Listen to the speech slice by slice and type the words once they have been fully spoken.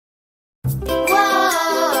Hey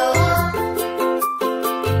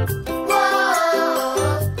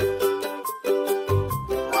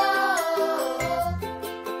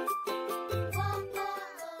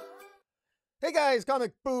guys,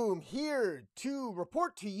 Comic Boom here to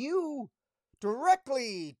report to you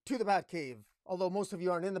directly to the Batcave. Although most of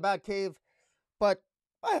you aren't in the Batcave, but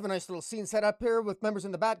I have a nice little scene set up here with members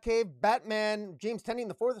in the Batcave. Batman, James Tynion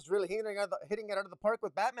the Fourth is really hitting it out of the park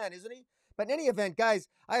with Batman, isn't he? But in any event, guys,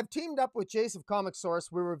 I have teamed up with Jace of Comic Source.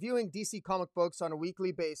 We're reviewing DC comic books on a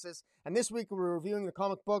weekly basis, and this week we're reviewing the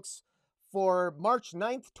comic books for March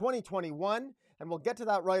 9th, 2021, and we'll get to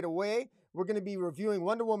that right away. We're going to be reviewing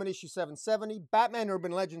Wonder Woman issue 770, Batman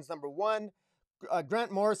Urban Legends number 1,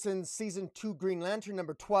 Grant Morrison's season 2 Green Lantern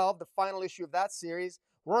number 12, the final issue of that series,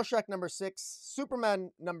 Rorschach number 6,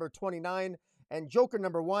 Superman number 29, and Joker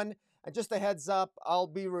number 1. And just a heads up, I'll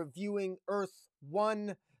be reviewing Earth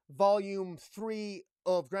 1, Volume 3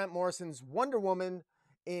 of Grant Morrison's Wonder Woman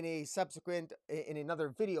in another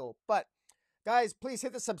video. But guys, please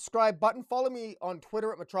hit the subscribe button. Follow me on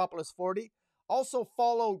Twitter at Metropolis40. Also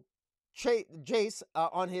follow Jace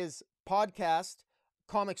on his podcast,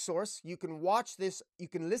 Comic Source. You can watch this, you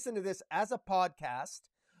can listen to this as a podcast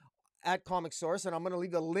at Comic Source, and I'm going to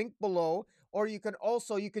leave the link below. Or you can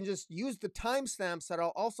just use the timestamps that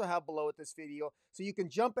I'll also have below at this video, so you can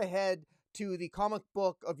jump ahead to the comic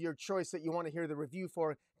book of your choice that you want to hear the review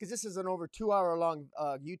for, because this is an over 2-hour long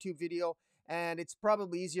YouTube video, and it's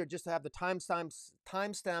probably easier just to have the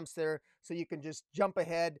timestamps there, so you can just jump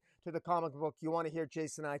ahead to the comic book you want to hear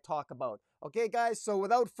Jason and I talk about. Okay, guys, so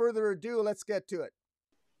without further ado, let's get to it.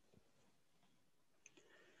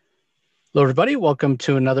 Hello, everybody. Welcome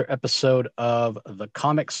to another episode of the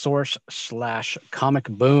Comic Source / Comic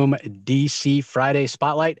Boom DC Friday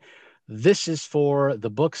Spotlight. This is for the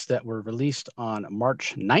books that were released on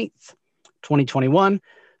March 9th, 2021.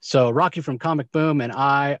 So Rocky from Comic Boom and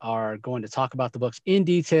I are going to talk about the books in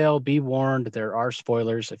detail. Be warned, there are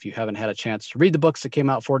spoilers. If you haven't had a chance to read the books that came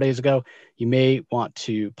out 4 days ago, you may want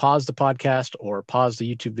to pause the podcast or pause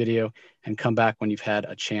the YouTube video and come back when you've had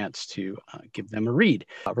a chance to give them a read.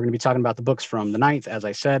 We're going to be talking about the books from the 9th, as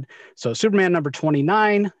I said. So Superman number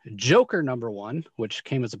 29, Joker number 1, which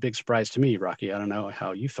came as a big surprise to me, Rocky. I don't know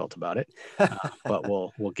how you felt about it, but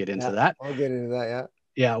we'll get into that. I'll get into that, yeah.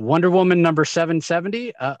 Yeah, Wonder Woman number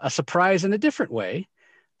 770, a surprise in a different way.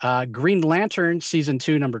 Green Lantern season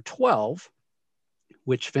 2 number 12,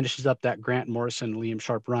 which finishes up that Grant Morrison, Liam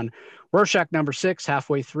Sharp run. Rorschach number 6,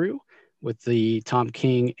 halfway through, with the Tom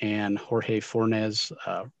King and Jorge Fornes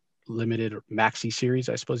limited maxi series,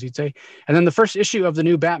 I suppose you'd say. And then the first issue of the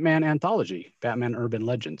new Batman anthology, Batman Urban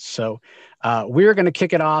Legends. So we're going to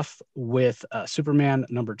kick it off with Superman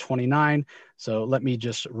number 29. So let me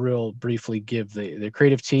just real briefly give the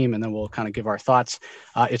creative team, and then we'll kind of give our thoughts.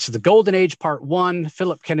 It's the Golden Age Part 1,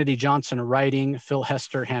 Phillip Kenedy Johnson writing, Phil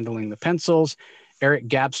Hester handling the pencils, Eric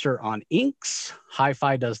Gabster on inks,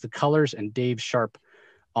 Hi-Fi does the colors, and Dave Sharp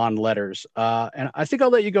on letters. And I think I'll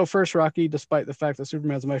let you go first, Rocky, despite the fact that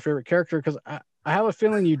Superman's my favorite character, because I have a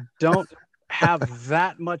feeling you don't have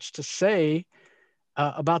that much to say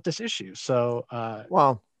about this issue. So,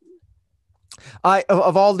 well, I'll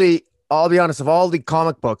be honest, of all the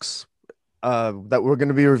comic books that we're going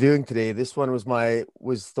to be reviewing today, this one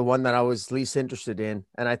was the one that I was least interested in,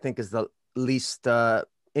 and I think is the least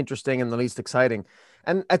interesting and the least exciting.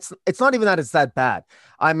 And it's not even that it's that bad.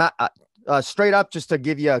 I'm straight up, just to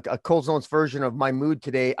give you a Cold Zones version of my mood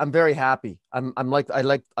today, I'm very happy. I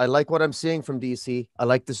like what I'm seeing from DC. I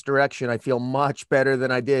like this direction. I feel much better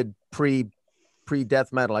than I did pre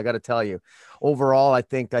Death Metal. I got to tell you, overall, I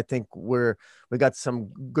think we got some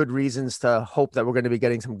good reasons to hope that we're going to be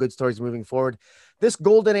getting some good stories moving forward. This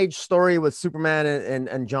Golden Age story with Superman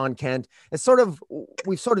and John Kent,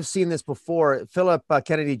 we've sort of seen this before. Phillip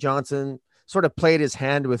Kenedy Johnson sort of played his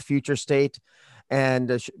hand with Future State.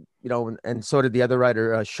 And, and so did the other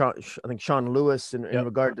writer, I think Sean Lewis, in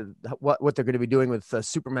regard to what they're going to be doing with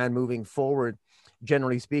Superman moving forward,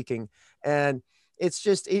 generally speaking. And it's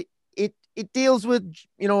just, it deals with,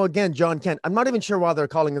 again, John Kent. I'm not even sure why they're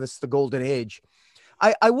calling this the Golden Age.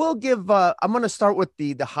 I will give, I'm going to start with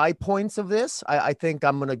the high points of this. I think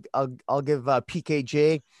I'll give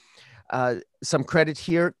PKJ some credit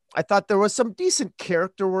here. I thought there was some decent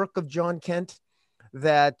character work of John Kent,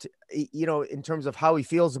 that, in terms of how he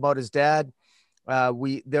feels about his dad. There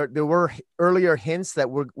were earlier hints that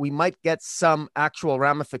we might get some actual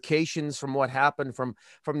ramifications from what happened from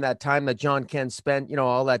that time that John Kent spent,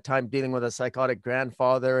 all that time dealing with a psychotic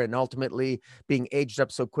grandfather and ultimately being aged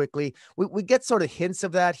up so quickly. We get sort of hints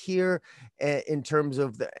of that here in terms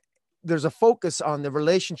of there's a focus on the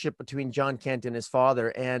relationship between John Kent and his father,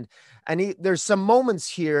 and there's some moments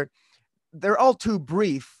here. They're all too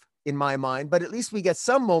brief in my mind, but at least we get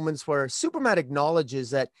some moments where Superman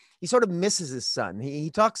acknowledges that he sort of misses his son.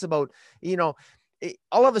 He talks about,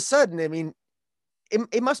 all of a sudden, I mean,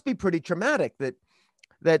 it must be pretty traumatic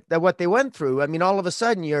that what they went through. I mean, all of a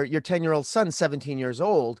sudden your 10-year-old son's 17 years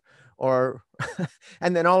old, or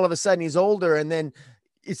and then all of a sudden he's older, and then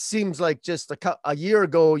it seems like just a year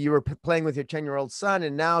ago you were playing with your 10-year-old son,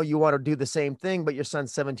 and now you want to do the same thing, but your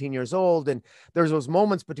son's 17 years old. And there's those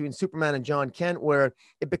moments between Superman and John Kent where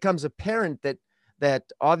it becomes apparent that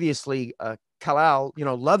obviously Kal-El,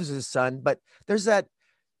 loves his son, but there's that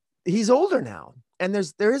he's older now, and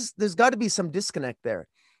there's got to be some disconnect there.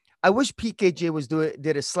 I wish PKJ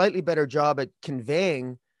did a slightly better job at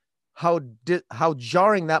conveying how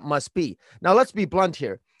jarring that must be. Now, let's be blunt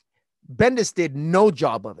here. Bendis did no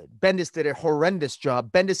job of it. Bendis did a horrendous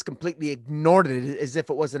job. Bendis completely ignored it as if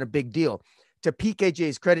it wasn't a big deal. To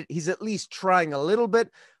PKJ's credit, he's at least trying a little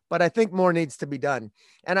bit, but I think more needs to be done.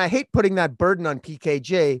 And I hate putting that burden on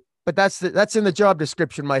PKJ, but that's in the job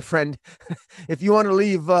description, my friend. If you want to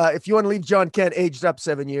leave John Kent aged up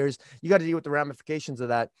 7 years, you got to deal with the ramifications of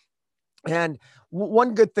that. And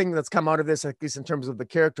one good thing that's come out of this, at least in terms of the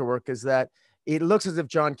character work, is that it looks as if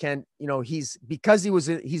John Kent, he's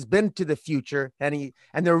been to the future, and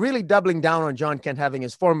they're really doubling down on John Kent having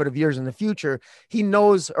his formative years in the future. He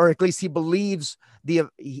knows, or at least he believes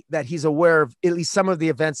that he's aware of at least some of the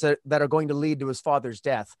events that are going to lead to his father's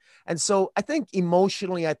death. And so I think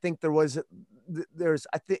emotionally, I think I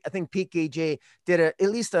think PKJ did at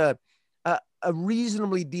least a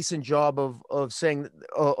reasonably decent job of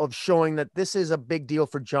showing that this is a big deal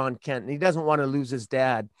for John Kent, and he doesn't want to lose his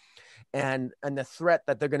dad and the threat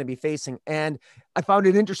that they're going to be facing. And I found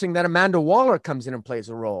it interesting that Amanda Waller comes in and plays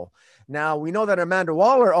a role. Now, we know that Amanda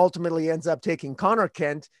Waller ultimately ends up taking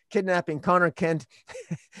kidnapping Connor Kent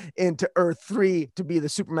into Earth 3 to be the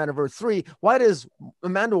Superman of Earth 3. Why does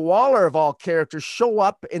Amanda Waller, of all characters, show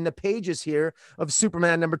up in the pages here of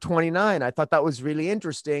Superman number 29? I thought that was really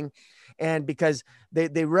interesting. And because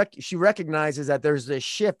she recognizes that there's this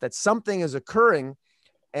shift, that something is occurring,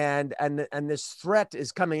 and this threat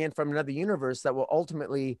is coming in from another universe that will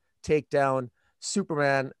ultimately take down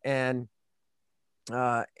Superman and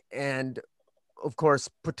of course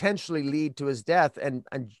potentially lead to his death. And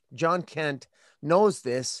John Kent knows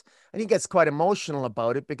this, and he gets quite emotional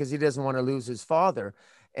about it because he doesn't want to lose his father.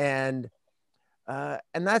 And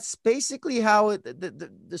that's basically how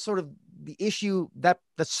the sort of the issue, that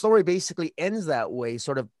the story basically ends that way,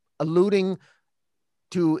 sort of alluding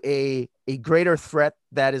to a greater threat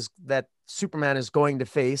that Superman is going to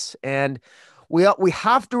face. And we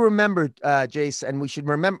have to remember, Jace, and we should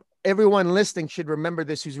remember, everyone listening should remember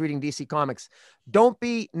this who's reading DC Comics. Don't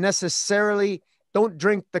drink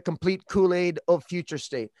the complete Kool-Aid of Future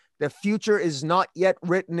State. The future is not yet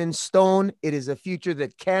written in stone. It is a future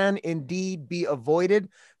that can indeed be avoided.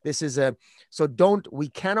 We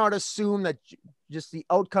cannot assume that just the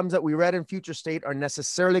outcomes that we read in Future State are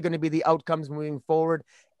necessarily going to be the outcomes moving forward.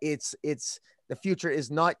 The future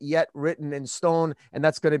is not yet written in stone, and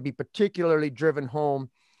that's going to be particularly driven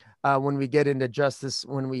home when we get into Justice,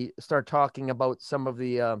 when we start talking about some of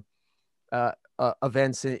the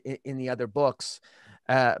events in the other books.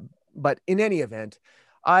 But in any event,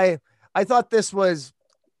 I thought this was,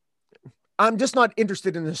 I'm just not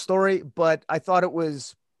interested in the story, but I thought it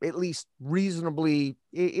was at least reasonably,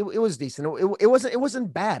 it was decent. It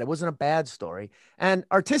wasn't bad. It wasn't a bad story. And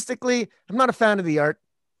artistically, I'm not a fan of the art.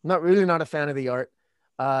 Not a fan of the art.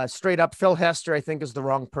 Straight up, Phil Hester, I think, is the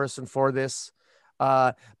wrong person for this.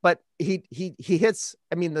 But he hits,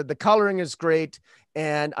 I mean, the coloring is great.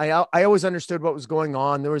 And I always understood what was going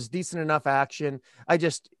on. There was decent enough action.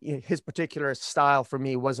 His particular style for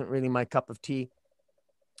me wasn't really my cup of tea.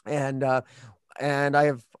 And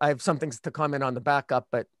I have some things to comment on the backup,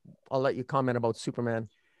 but I'll let you comment about Superman,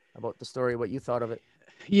 about the story, what you thought of it.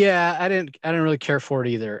 Yeah, I didn't really care for it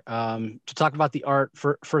either. To talk about the art,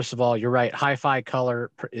 first of all, you're right. Hi-fi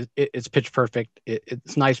color, it's pitch perfect.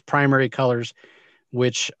 It's nice primary colors,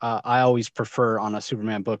 which I always prefer on a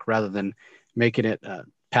Superman book rather than making it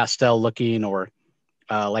pastel looking or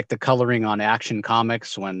like the coloring on Action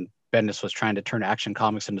Comics when Bendis was trying to turn Action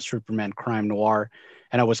Comics into Superman crime noir,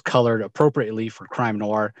 and it was colored appropriately for crime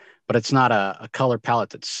noir, but it's not a color palette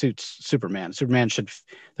that suits Superman.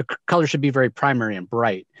 The color should be very primary and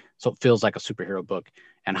bright, so it feels like a superhero book,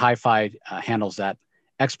 and Hi-Fi handles that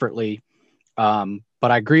expertly. But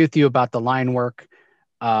I agree with you about the line work.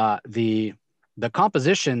 The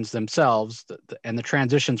compositions themselves and the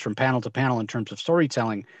transitions from panel to panel in terms of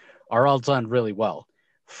storytelling are all done really well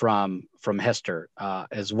from Hester,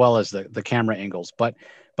 as well as the camera angles, but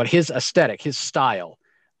his aesthetic, his style,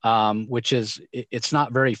 which is, it's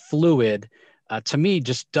not very fluid, to me,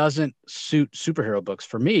 just doesn't suit superhero books.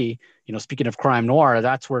 For me, speaking of crime noir,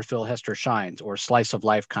 that's where Phil Hester shines, or slice of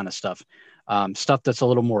life kind of stuff, stuff that's a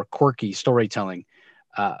little more quirky storytelling,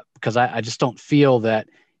 because I just don't feel that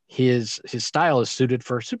his style is suited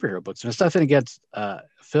for superhero books. And it's nothing against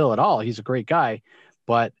Phil at all. He's a great guy,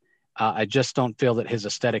 but I just don't feel that his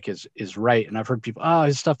aesthetic is right. And I've heard people,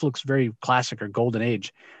 his stuff looks very classic or golden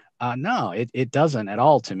age. No, it doesn't at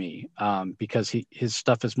all to me, because his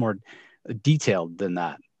stuff is more detailed than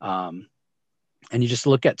that. And you just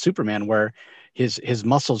look at Superman, where his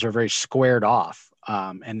muscles are very squared off.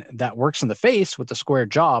 And that works in the face with the square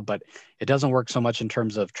jaw, but it doesn't work so much in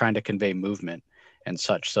terms of trying to convey movement and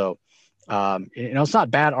such. So, it's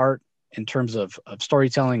not bad art in terms of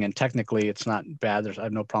storytelling, and technically it's not bad. I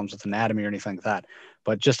have no problems with anatomy or anything like that,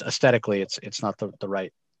 but just aesthetically, it's not the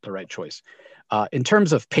right choice. In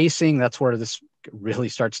terms of pacing, that's where this really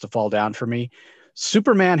starts to fall down for me.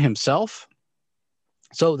 Superman himself.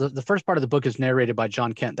 So the first part of the book is narrated by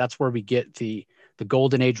John Kent. That's where we get the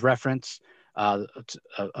Golden Age reference of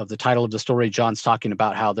the title of the story. John's talking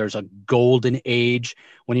about how there's a golden age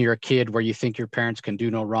when you're a kid where you think your parents can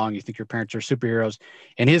do no wrong. You think your parents are superheroes.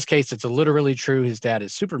 In his case, it's literally true. His dad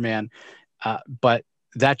is Superman, but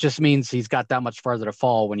that just means he's got that much farther to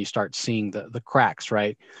fall when you start seeing the cracks,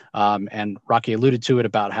 right? And Rocky alluded to it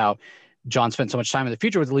about how John spent so much time in the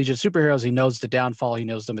future with the Legion of Superheroes. He knows the downfall. He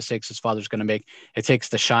knows the mistakes his father's going to make. It takes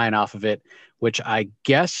the shine off of it, which I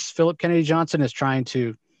guess Philip Kennedy Johnson is trying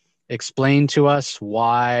to explain to us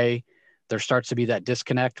why there starts to be that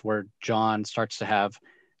disconnect where John starts to have,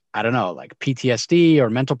 I don't know, like PTSD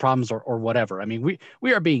or mental problems or whatever. I mean,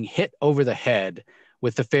 we are being hit over the head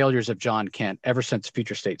with the failures of John Kent ever since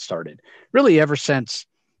Future State started, really ever since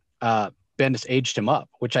Bendis aged him up,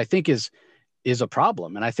 which I think is a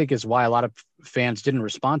problem, and I think is why a lot of fans didn't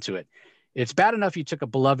respond to it. It's bad enough you took a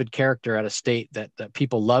beloved character at a state that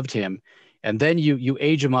people loved him, and then you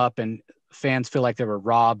age him up, and fans feel like they were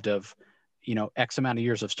robbed of, X amount of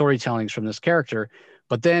years of storytellings from this character,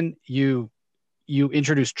 but then you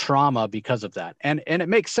introduce trauma because of that, and it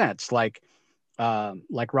makes sense, like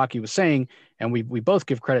Rocky was saying, and we both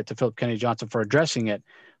give credit to Philip Kennedy Johnson for addressing it.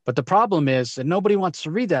 But the problem is that nobody wants to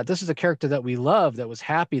read that. This is a character that we love, that was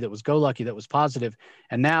happy, that was go-lucky, that was positive.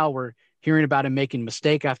 And now we're hearing about him making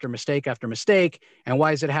mistake after mistake after mistake. And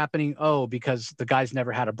why is it happening? Oh, because the guy's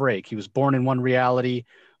never had a break. He was born in one reality,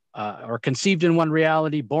 or conceived in one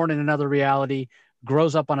reality, born in another reality,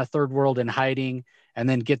 grows up on a third world in hiding, and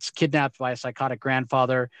then gets kidnapped by a psychotic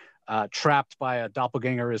grandfather, trapped by a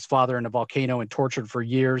doppelganger, his father, in a volcano, and tortured for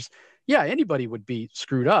years. Yeah, anybody would be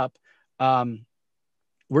screwed up.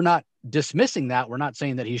 We're not dismissing that. We're not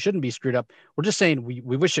saying that he shouldn't be screwed up. We're just saying we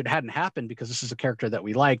wish it hadn't happened, because this is a character that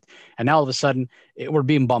we liked. And now all of a sudden we're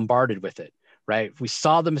being bombarded with it, right? We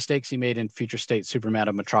saw the mistakes he made in Future State Superman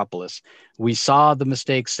of Metropolis. We saw the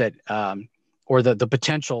mistakes that, or the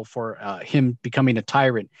potential for him becoming a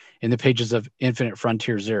tyrant in the pages of Infinite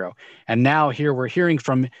Frontier Zero. And now here we're hearing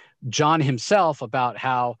from John himself about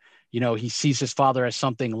how, he sees his father as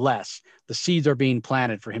something less. The seeds are being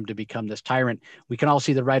planted for him to become this tyrant. We can all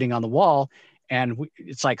see the writing on the wall, and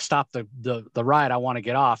it's like, stop the ride. I want to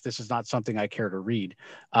get off. This is not something I care to read.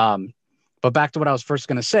 But back to what I was first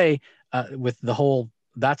going to say, with the whole,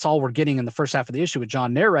 that's all we're getting in the first half of the issue with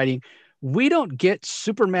John narrating. We don't get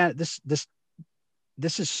Superman. This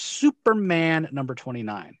is Superman number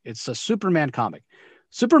 29. It's a Superman comic.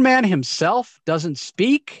 Superman himself doesn't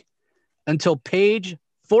speak until page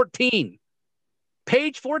 14.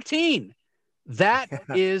 Page 14. That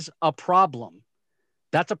is a problem.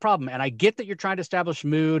 That's a problem. And I get that you're trying to establish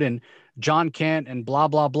mood and John Kent and blah,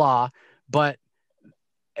 blah, blah, but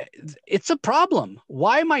it's a problem.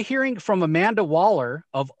 Why am I hearing from Amanda Waller,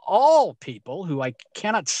 of all people, who I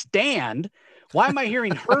cannot stand? Why am I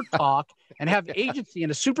hearing her talk and have agency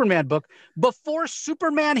in a Superman book before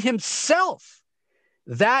Superman himself?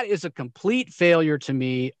 That is a complete failure to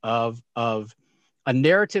me of a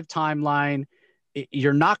narrative timeline.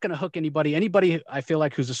 You're not going to hook anybody. Anybody, I feel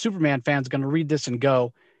like, who's a Superman fan is going to read this and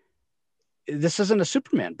go, this isn't a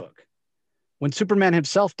Superman book. When Superman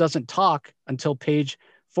himself doesn't talk until page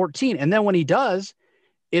 14. And then when he does,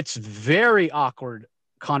 it's very awkward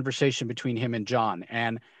conversation between him and John.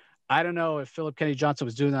 And I don't know if Philip Kennedy Johnson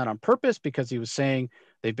was doing that on purpose, because he was saying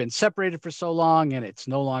they've been separated for so long and it's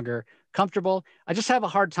no longer comfortable. I just have a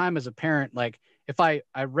hard time as a parent. Like, if I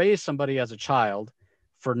raised somebody as a child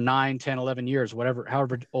for 9, 10, 11 years,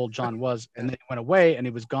 however old John was, and then he went away and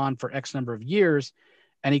he was gone for X number of years,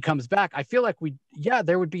 and he comes back, I feel like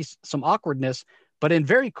there would be some awkwardness, but in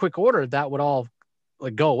very quick order, that would all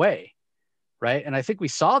like go away. Right. And I think we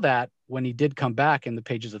saw that when he did come back in the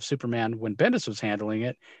pages of Superman, when Bendis was handling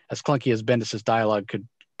it, as clunky as Bendis's dialogue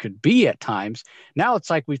could be at times. Now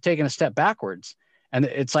it's like we've taken a step backwards, and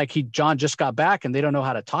it's like John just got back and they don't know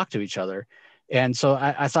how to talk to each other. And so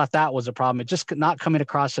I thought that was a problem. It just not coming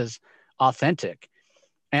across as authentic.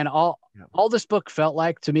 And all this book felt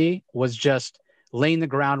like to me was just laying the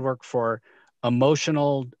groundwork for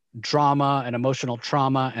emotional drama and emotional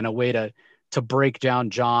trauma, and a way to break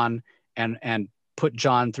down John and put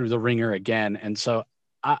John through the ringer again. And so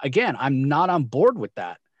again, I'm not on board with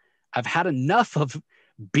that. I've had enough of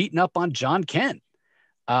beating up on John Kent.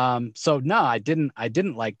 So no, I didn't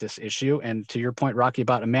like this issue. And to your point, Rocky,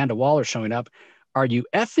 about Amanda Waller showing up, are you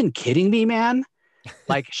effing kidding me, man?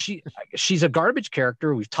 Like she's a garbage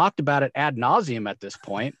character. We've talked about it ad nauseum at this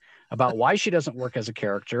point, about why she doesn't work as a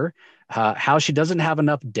character, how she doesn't have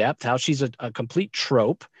enough depth, how she's a complete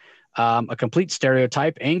trope, a complete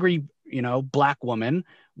stereotype, angry, black woman,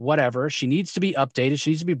 whatever. She needs to be updated. She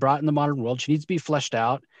needs to be brought in the modern world. She needs to be fleshed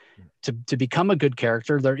out to become a good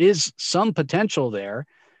character. There is some potential there.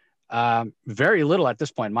 Very little at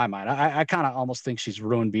this point in my mind. I kind of almost think she's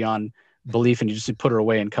ruined beyond belief, and you just put her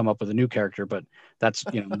away and come up with a new character. But that's,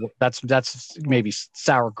 that's maybe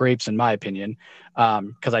sour grapes in my opinion.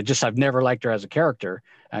 Cause I've never liked her as a character,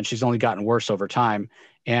 and she's only gotten worse over time.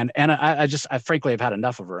 And I frankly have had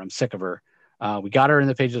enough of her. I'm sick of her. We got her in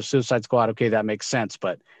the pages of Suicide Squad. Okay, that makes sense.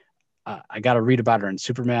 But I got to read about her in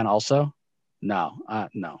Superman also. No,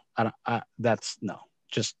 no, I don't. That's no.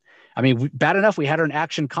 Just, bad enough we had her in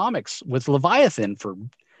Action Comics with Leviathan for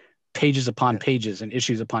pages upon pages and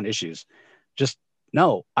issues upon issues. Just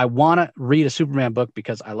no. I want to read a Superman book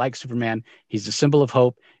because I like Superman. He's a symbol of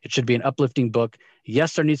hope. It should be an uplifting book.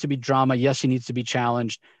 Yes, there needs to be drama. Yes, he needs to be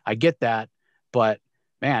challenged. I get that, but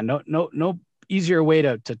man, no easier way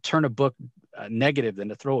to turn a book negative than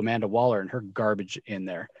to throw Amanda Waller and her garbage in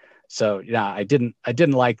there. So yeah, I didn't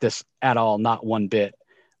like this at all, not one bit.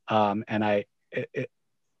 And I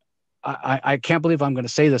can't believe I'm going to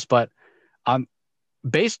say this, but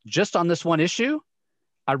based just on this one issue,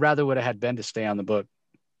 I rather would have had Bendis stay on the book.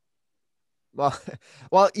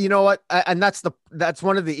 Well, you know what? And that's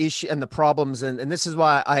one of the issue and the problems. And this is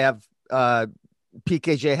why I have,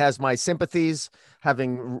 PKJ has my sympathies,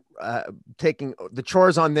 having taking the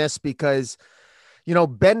chores on this, because,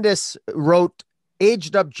 Bendis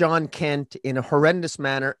aged up John Kent in a horrendous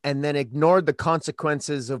manner and then ignored the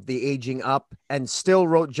consequences of the aging up, and still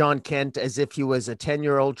wrote John Kent as if he was a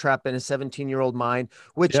 10-year-old trapped in a 17-year-old mind,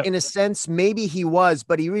 which in a sense, maybe he was,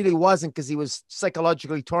 but he really wasn't, because he was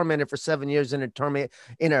psychologically tormented for 7 years in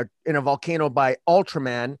a volcano by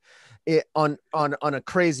Ultraman on a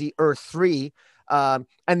crazy Earth 3. And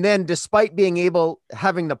then despite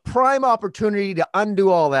having the prime opportunity to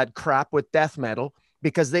undo all that crap with death metal,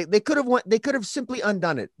 because they could have simply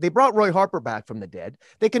undone it. They brought Roy Harper back from the dead.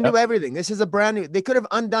 They can do everything. This is a brand new, they could have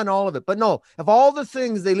undone all of it, but no, of all the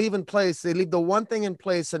things they leave in place, they leave the one thing in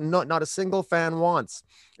place and not a single fan wants.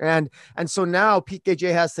 And so now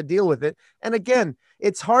PKJ has to deal with it. And again,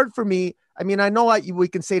 it's hard for me. I know we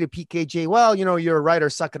can say to PKJ, well, you're a writer,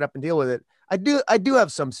 suck it up and deal with it. I do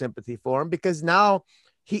have some sympathy for him, because now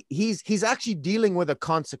he's actually dealing with a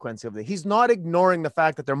consequence of it. He's not ignoring the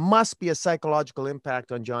fact that there must be a psychological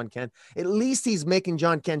impact on John Kent. At least he's making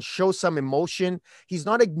John Kent show some emotion. He's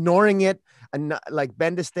not ignoring it, and like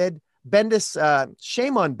Bendis did.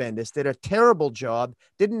 Shame on Bendis, did a terrible job,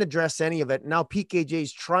 didn't address any of it. Now PKJ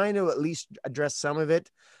is trying to at least address some of it.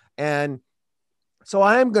 And so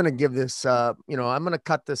I'm going to give this, I'm going to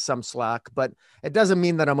cut this some slack, but it doesn't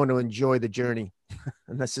mean that I'm going to enjoy the journey.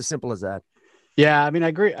 And that's as simple as that. Yeah. I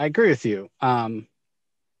agree with you.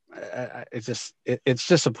 It's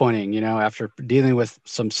disappointing, after dealing with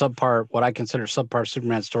some what I consider subpar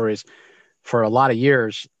Superman stories for a lot of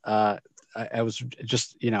years. I was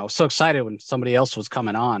just, so excited when somebody else was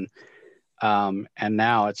coming on. And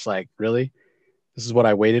now it's like, really, this is what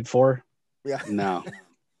I waited for. Yeah. No.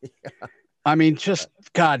 Yeah. Just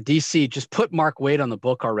God, DC, just put Mark Waid on the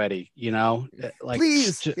book already, like,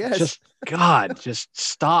 please, just God, just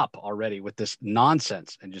stop already with this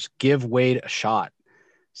nonsense and just give Waid a shot.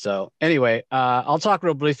 So anyway, I'll talk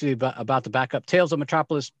real briefly about the backup. Tales of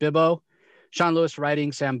Metropolis, Bibbo, Sean Lewis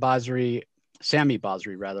writing, Sammy Basri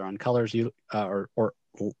rather on colors, or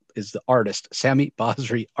is the artist, Sammy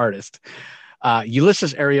Basri artist.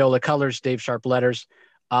 Ulysses Areola colors, Dave Sharp letters.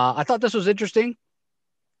 I thought this was interesting.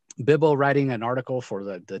 Bibbo writing an article for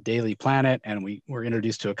the Daily Planet, and we were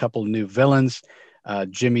introduced to a couple of new villains.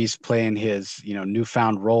 Jimmy's playing his,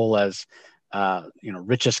 newfound role as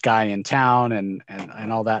richest guy in town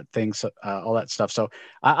and all that things, all that stuff. So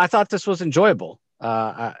I thought this was enjoyable.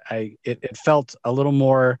 It felt a little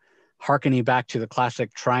more harkening back to the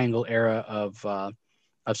classic triangle era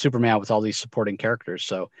of Superman with all these supporting characters.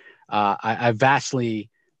 So I vastly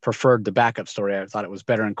preferred the backup story. I thought it was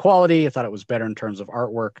better in quality. I thought it was better in terms of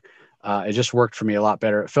artwork. It just worked for me a lot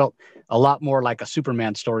better. It felt a lot more like a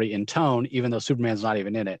Superman story in tone, even though Superman's not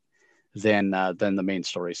even in it, than the main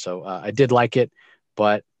story. So I did like it,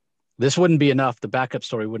 but this wouldn't be enough. The backup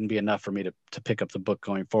story wouldn't be enough for me to pick up the book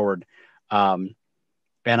going forward. And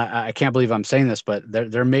I can't believe I'm saying this, but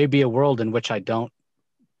there may be a world in which I don't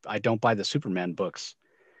buy the Superman books,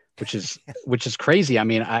 which is crazy. I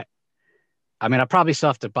mean, I probably still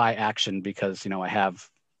have to buy Action because, I have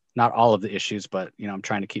not all of the issues, but, I'm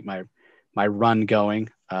trying to keep my run going.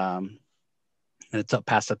 And it's up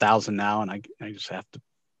past 1,000 now. And I just have to,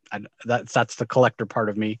 that's the collector part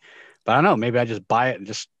of me, but I don't know, maybe I just buy it and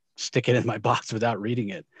just stick it in my box without reading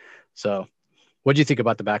it. So what do you think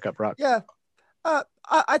about the backup, Rock? Yeah.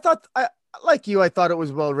 I thought, like you, I thought it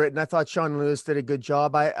was well written. I thought Sean Lewis did a good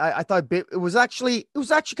job. I thought it was actually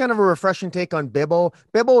kind of a refreshing take on Bibbo.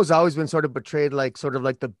 Bibbo has always been sort of portrayed like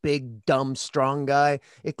the big, dumb, strong guy.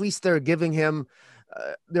 At least they're giving him,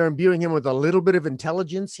 they're imbuing him with a little bit of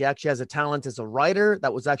intelligence. He actually has a talent as a writer.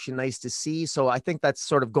 That was actually nice to see. So I think that's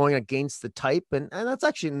sort of going against the type, and that's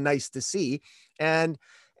actually nice to see. And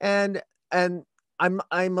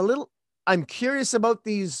I'm curious about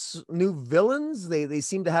these new villains. They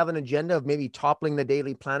seem to have an agenda of maybe toppling the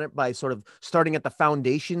Daily Planet by sort of starting at the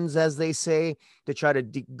foundations, as they say, to try to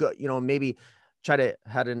maybe try to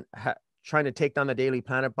trying to take down the Daily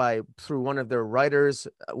Planet through one of their writers,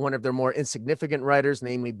 one of their more insignificant writers,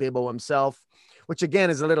 namely Bibbo himself, which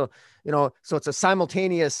again is a little, so it's a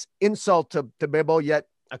simultaneous insult to Bibbo, yet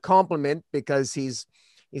a compliment because he's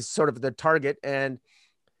sort of the target. And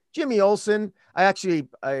Jimmy Olsen, I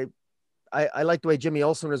like the way Jimmy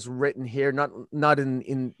Olsen was written here, not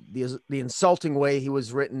in the insulting way he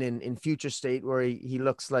was written in Future State, where he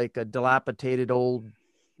looks like a dilapidated old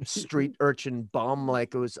street urchin bum.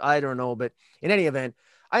 Like it was, I don't know, but in any event,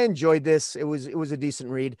 I enjoyed this. It was a decent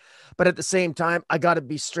read, but at the same time, I got to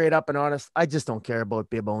be straight up and honest. I just don't care about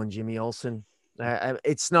Bibbo and Jimmy Olsen.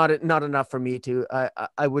 It's not enough for me to.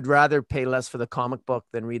 I would rather pay less for the comic book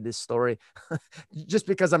than read this story, just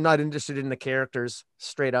because I'm not interested in the characters.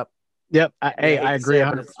 Straight up. Yep. I agree.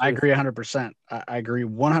 I agree 100%. I agree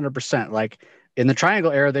 100%. Like in the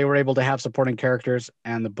Triangle era, they were able to have supporting characters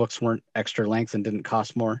and the books weren't extra length and didn't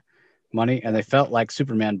cost more money. And they felt like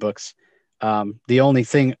Superman books. The only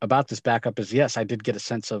thing about this backup is, yes, I did get a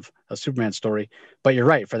sense of a Superman story, but you're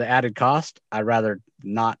right. For the added cost, I'd rather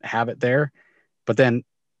not have it there. But then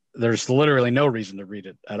there's literally no reason to read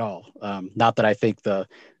it at all. Not that I think the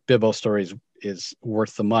Bibbo story is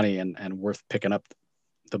worth the money and worth picking up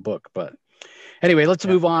the book, but anyway, let's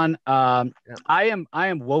move on. I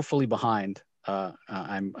am woefully behind.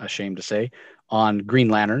 I'm ashamed to say, on Green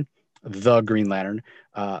Lantern,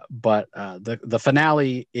 but the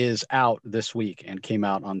finale is out this week and came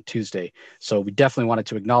out on Tuesday, so we definitely wanted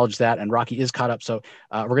to acknowledge that. And Rocky is caught up, so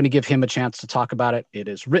we're going to give him a chance to talk about it. It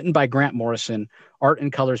is written by Grant Morrison, art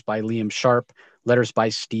and colors by Liam Sharp, letters by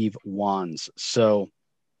Steve Wands. So,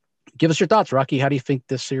 give us your thoughts, Rocky. How do you think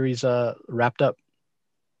this series wrapped up?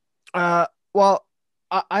 Well,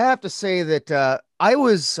 I have to say that I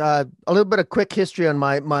was a little bit of quick history on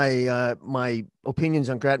my opinions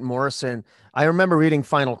on Grant Morrison. I remember reading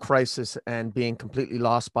Final Crisis and being completely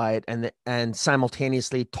lost by it, and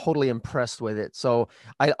simultaneously totally impressed with it. So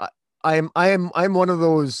I'm one of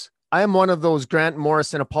those. I am one of those Grant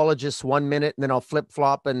Morrison apologists 1 minute, and then I'll flip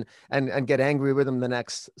flop and get angry with him the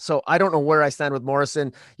next. So I don't know where I stand with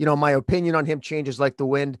Morrison. My opinion on him changes like the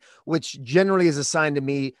wind, which generally is a sign to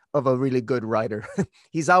me of a really good writer.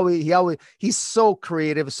 He's so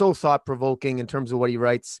creative, so thought provoking in terms of what he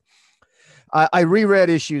writes. I reread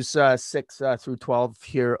issues 6 through 12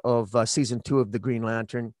 here of season 2 of the Green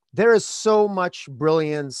Lantern. There is so much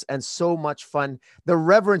brilliance and so much fun. The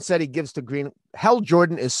reverence that he gives to Hal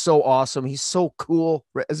Jordan is so awesome. He's so cool,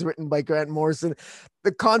 as written by Grant Morrison.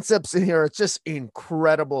 The concepts in here are just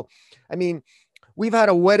incredible. I mean, we had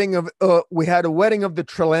a wedding of the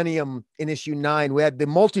Trillennium in issue 9. We had the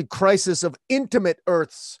multi-crisis of intimate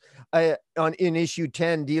Earths in issue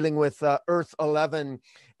 10, dealing with Earth 11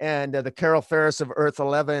 and the Carol Ferris of Earth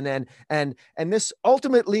 11. And this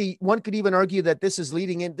ultimately, one could even argue that this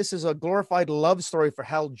is a glorified love story for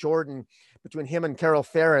Hal Jordan between him and Carol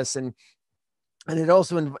Ferris. And it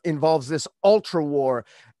also involves this ultra war.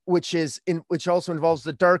 which also involves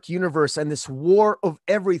the dark universe and this war of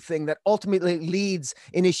everything that ultimately leads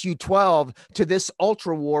in issue 12 to this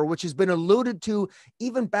ultra war, which has been alluded to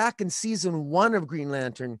even back in season 1 of Green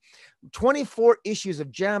Lantern. 24 issues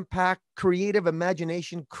of jam-packed creative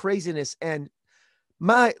imagination, craziness, and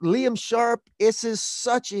my Liam Sharp. This is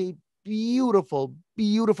such a beautiful,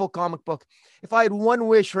 beautiful comic book. If I had one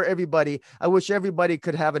wish for everybody, I wish everybody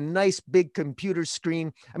could have a nice big computer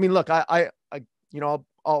screen. I mean, look, I'll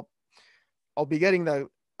be getting I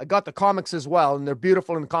got the comics as well, and they're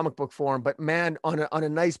beautiful in comic book form. But man, on a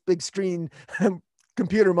nice big screen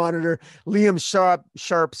computer monitor, Liam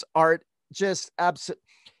Sharp's art just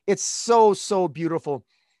it's so beautiful.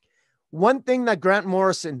 One thing that Grant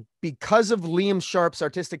Morrison, because of Liam Sharp's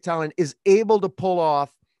artistic talent, is able to pull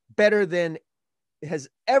off better than has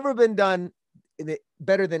ever been done,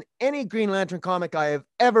 better than any Green Lantern comic I have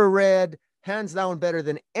ever read, hands down better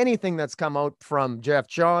than anything that's come out from Jeff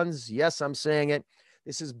Johns. Yes, I'm saying it.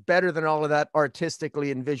 This is better than all of that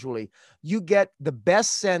artistically and visually. You get the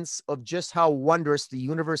best sense of just how wondrous the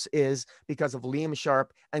universe is because of Liam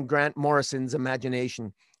Sharp and Grant Morrison's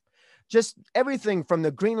imagination. Just everything from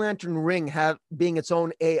the Green Lantern ring being its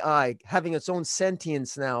own AI, having its own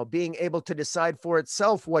sentience now, being able to decide for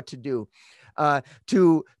itself what to do,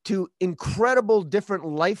 to incredible different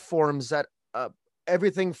life forms that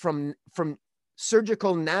everything from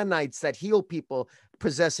surgical nanites that heal people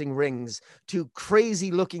possessing rings, to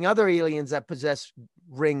crazy looking other aliens that possess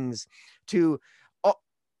rings, to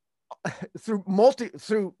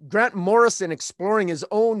through Grant Morrison exploring his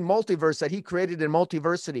own multiverse that he created in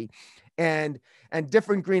Multiversity, and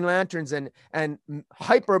different Green Lanterns and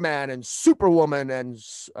Hyperman and Superwoman and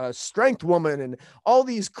Strength Woman and all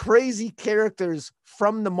these crazy characters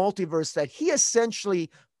from the multiverse that he essentially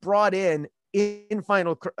brought in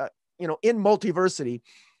final, in Multiversity.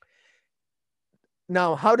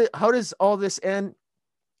 Now, how does all this end?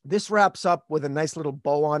 This wraps up with a nice little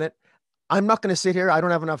bow on it. I'm not going to sit here. I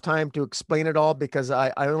don't have enough time to explain it all because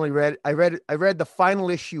I read the final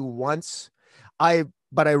issue once.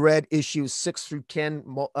 But I read issues 6 through 10,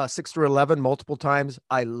 6 through 11 multiple times.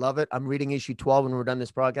 I love it. I'm reading issue 12 when we're done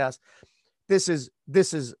this broadcast. This is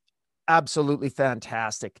absolutely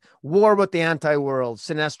fantastic. War with the Anti-World,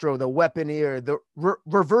 Sinestro, the Weaponeer, the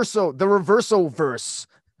Reverso verse,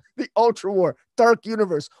 the Ultra War, Dark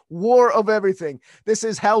Universe, War of Everything. This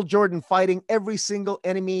is Hal Jordan fighting every single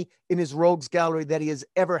enemy in his rogues gallery that he has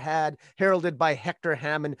ever had, heralded by Hector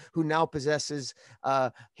Hammond, who now possesses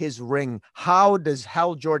his ring. How does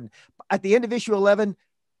Hal Jordan, at the end of issue 11,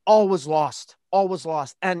 all was lost,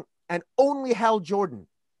 and only Hal Jordan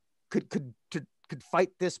could fight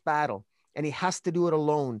this battle. And he has to do it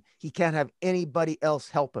alone. He can't have anybody else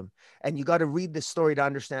help him. And you got to read this story to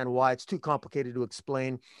understand why. It's too complicated to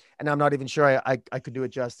explain. And I'm not even sure I could do it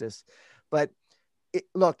justice. But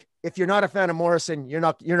look, if you're not a fan of Morrison, you're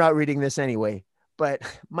not reading this anyway. But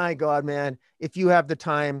my God, man, if you have the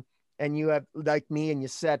time and you have, like me, and you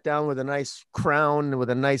sat down with a nice crown, with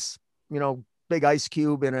a nice, big ice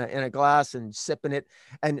cube in a glass and sipping it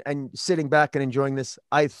and sitting back and enjoying this.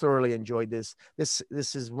 I thoroughly enjoyed this. This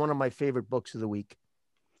is one of my favorite books of the week.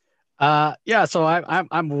 Yeah, so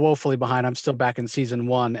I'm woefully behind. I'm still back in season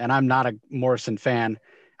 1, and I'm not a Morrison fan.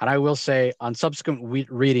 And I will say, on subsequent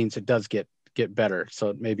readings, it does get better. So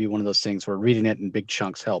it may be one of those things where reading it in big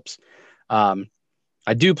chunks helps. I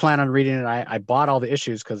do plan on reading it. I bought all the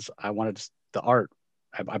issues because I wanted the art.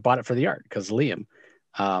 I bought it for the art because Liam.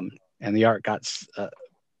 And the art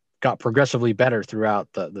got progressively better throughout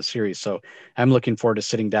the series. So I'm looking forward to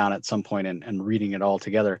sitting down at some point and reading it all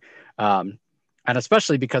together. And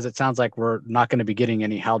especially because it sounds like we're not going to be getting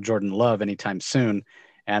any Hal Jordan love anytime soon.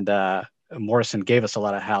 And Morrison gave us a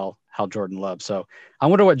lot of Hal Jordan love. So I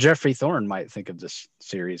wonder what Jeffrey Thorne might think of this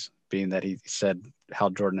series, being that he said Hal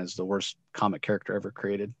Jordan is the worst comic character ever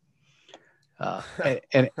created.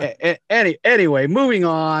 Anyway, moving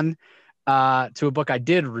on to a book I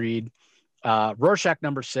did read, Rorschach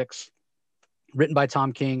 #6, written by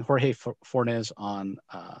Tom King, Jorge Fornes on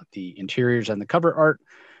the interiors and the cover art,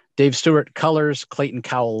 Dave Stewart colors, Clayton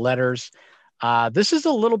Cowell letters. This is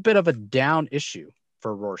a little bit of a down issue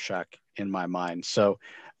for Rorschach in my mind. So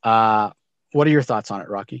what are your thoughts on it,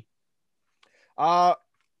 Rocky? What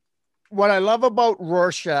I love about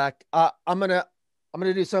Rorschach, I'm gonna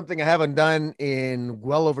do something I haven't done in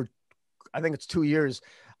well over, I think it's 2 years.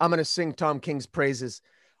 I'm going to sing Tom King's praises.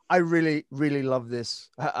 I really, really love this.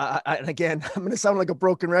 And again, I'm going to sound like a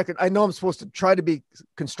broken record. I know I'm supposed to try to be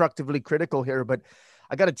constructively critical here, but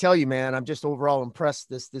I got to tell you, man, I'm just overall impressed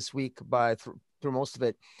this week through most of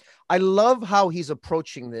it. I love how he's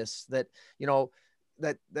approaching this, that,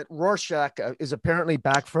 that Rorschach is apparently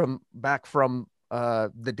back from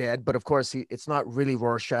the dead, but of course it's not really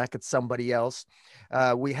Rorschach; it's somebody else.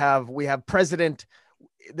 We have President.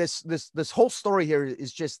 This whole story here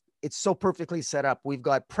is just, it's so perfectly set up. We've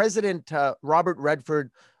got President Robert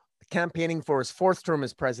Redford campaigning for his fourth term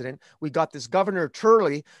as president. We got this Governor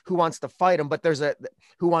Turley who wants to fight him, but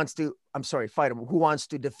who wants to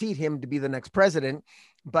defeat him to be the next president.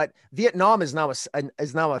 But Vietnam is now a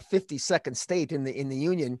 52nd state in the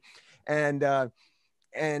Union, and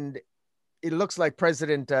it looks like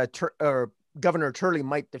Governor Turley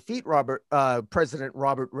might defeat President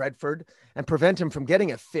Robert Redford and prevent him from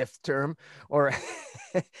getting a fifth term.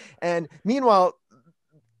 And meanwhile,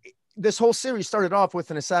 this whole series started off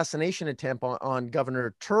with an assassination attempt on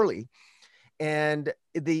Governor Turley, and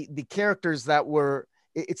the characters that were,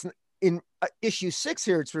 it's in issue 6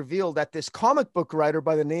 here, it's revealed that this comic book writer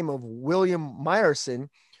by the name of William Morrison,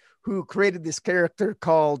 who created this character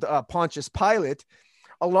called Pontius Pilate,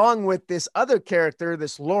 along with this other character,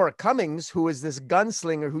 this Laura Cummings, who is this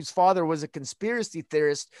gunslinger whose father was a conspiracy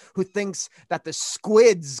theorist who thinks that the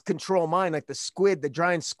squids control mind, like the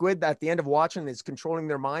giant squid at the end of Watchmen is controlling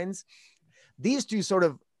their minds. These two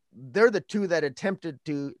they're the two that attempted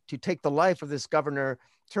to take the life of this Governor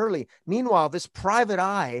Turley. Meanwhile, this private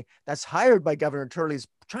eye that's hired by Governor Turley is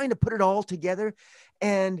trying to put it all together.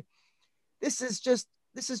 And this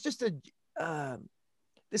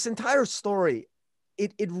entire story,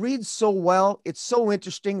 it reads so well. It's so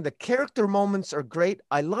interesting. The character moments are great.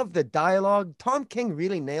 I love the dialogue. Tom King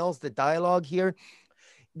really nails the dialogue here.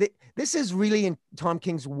 This is really in Tom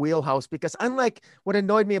King's wheelhouse, because unlike what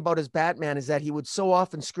annoyed me about his Batman is that he would so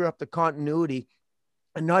often screw up the continuity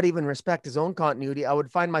and not even respect his own continuity. I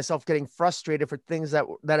would find myself getting frustrated for things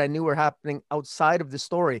that I knew were happening outside of the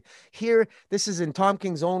story. Here, this is in Tom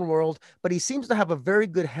King's own world, but he seems to have a very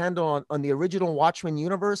good handle on the original Watchmen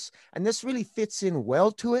universe, and this really fits in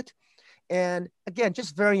well to it. And again,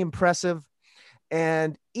 just very impressive.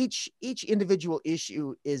 And each individual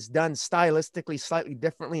issue is done stylistically slightly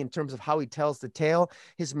differently in terms of how he tells the tale.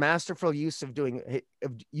 His masterful use of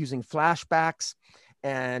using flashbacks.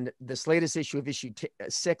 And this latest issue of issue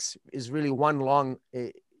 6 is really one long,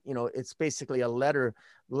 it's basically a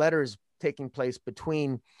letters taking place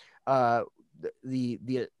between the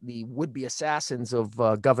would-be assassins of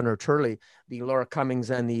Governor Turley, the Laura Cummings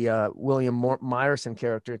and the William Morrison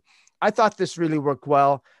character. I thought this really worked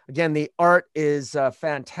well. Again, the art is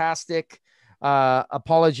fantastic.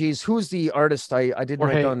 Apologies. Who's the artist? I didn't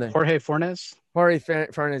write down the Jorge Fornes. Jorge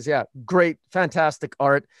Fornes, yeah, great, fantastic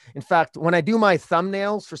art. In fact, when I do my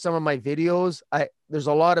thumbnails for some of my videos, there's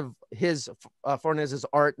a lot of Fornes's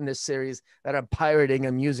art in this series that I'm pirating.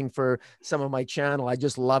 I'm using for some of my channel. I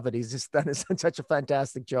just love it. He's just done such a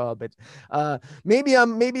fantastic job. But maybe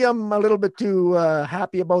I'm a little bit too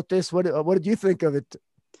happy about this. What did you think of it?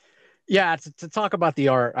 Yeah, to talk about the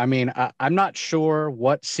art, I mean, I'm not sure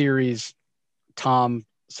what series Tom.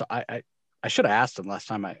 So I should have asked him last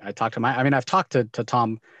time I talked to him. I mean, I've talked to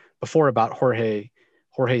Tom before about Jorge's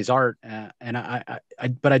art,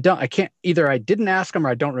 but I can't either. I didn't ask him, or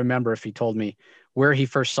I don't remember if he told me where he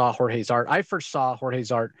first saw Jorge's art. I first saw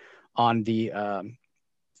Jorge's art on the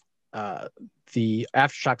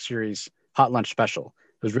Aftershock series Hot Lunch Special.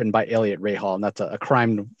 It was written by Elliot Rahal, and that's a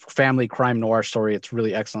family crime noir story. It's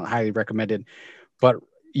really excellent, highly recommended. But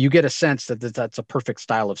you get a sense that that's a perfect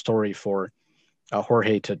style of story for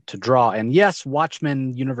Jorge to draw. And yes,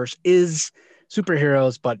 Watchmen universe is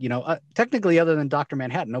superheroes, but technically, other than Dr.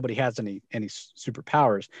 Manhattan, nobody has any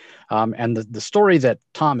superpowers. And the story that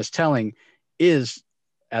Tom is telling is,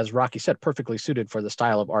 as Rocky said, perfectly suited for the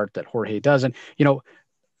style of art that Jorge does. And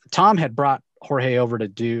Tom had brought Jorge over to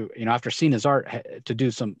do, after seeing his art, to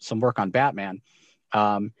do some work on Batman.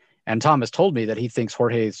 And Tom has told me that he thinks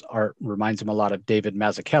Jorge's art reminds him a lot of David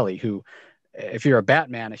Mazzucchelli, who, if you're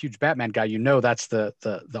a huge Batman guy, that's the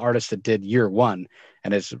artist that did Year One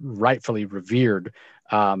and is rightfully revered.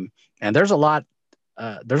 And there's a lot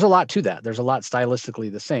to that. There's a lot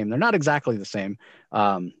stylistically the same. They're not exactly the same,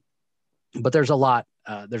 but there's a lot.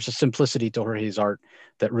 There's a simplicity to Jorge's art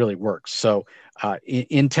that really works. So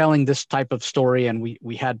in telling this type of story, and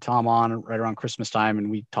we had Tom on right around Christmas time,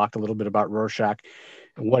 and we talked a little bit about Rorschach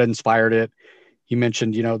and what inspired it. He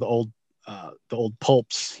mentioned, the old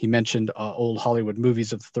pulps. He mentioned old Hollywood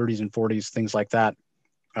movies of the 30s and 40s, things like that,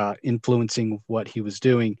 influencing what he was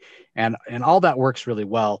doing, and all that works really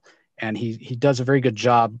well. And he does a very good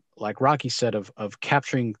job, like Rocky said, of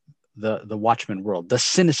capturing the Watchmen world, the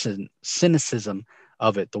cynicism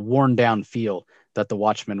of it, the worn down feel that the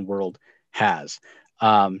Watchmen world has.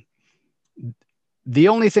 The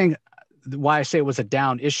only thing why I say it was a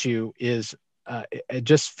down issue is it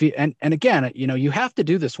just and again, you have to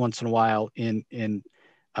do this once in a while in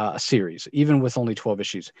a series, even with only 12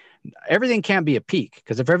 issues. Everything can't be a peak,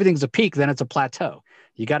 because if everything's a peak, then it's a plateau.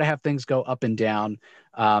 You got to have things go up and down.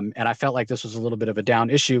 And I felt like this was a little bit of a down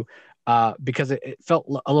issue because it felt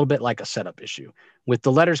a little bit like a setup issue, with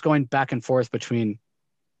the letters going back and forth between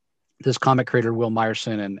this comic creator, Will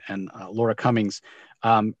Myerson, and Laura Cummings.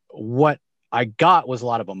 What I got was a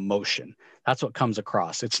lot of emotion. That's what comes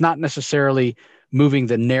across. It's not necessarily moving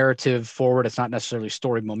the narrative forward. It's not necessarily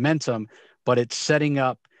story momentum, but it's setting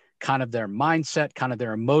up kind of their mindset, kind of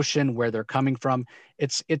their emotion, where they're coming from.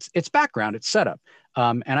 It's background, it's setup.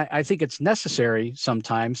 And I think it's necessary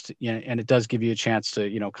sometimes to, and it does give you a chance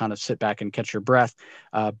to, kind of sit back and catch your breath.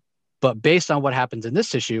 But based on what happens in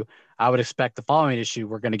this issue, I would expect the following issue,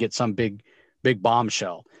 we're going to get some big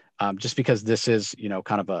bombshell, just because this is,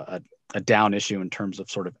 kind of a down issue in terms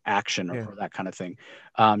of sort of action or that kind of thing.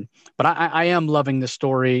 But I am loving this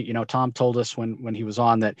story. Tom told us when he was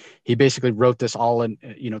on that he basically wrote this all in,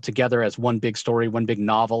 together as one big story, one big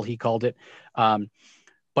novel, he called it.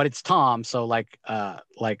 But it's Tom. So like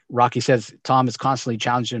Rocky says, Tom is constantly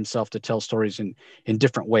challenging himself to tell stories in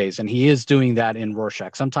different ways. And he is doing that in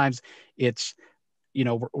Rorschach. Sometimes it's,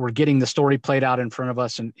 we're getting the story played out in front of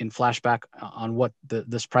us in flashback on what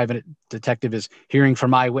this private detective is hearing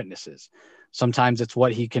from eyewitnesses. Sometimes it's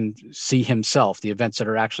what he can see himself, the events that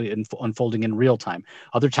are actually unfolding in real time.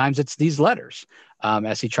 Other times it's these letters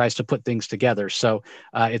as he tries to put things together. So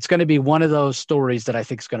it's going to be one of those stories that I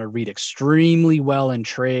think is going to read extremely well in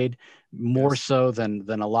trade, more so than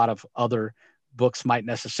a lot of other books might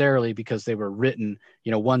necessarily, because they were written,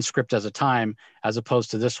 one script at a time, as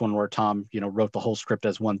opposed to this one where Tom, wrote the whole script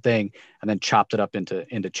as one thing and then chopped it up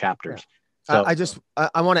into chapters. Yeah. So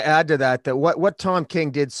I want to add to that what Tom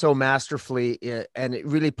King did so masterfully, and it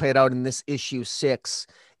really played out in this issue 6,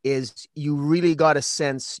 is you really got a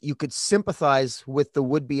sense, you could sympathize with the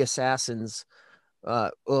would-be assassins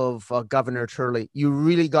of Governor Turley. You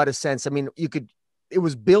really got a sense. I mean, it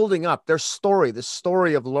was building up their story. The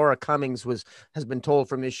story of Laura Cummings has been told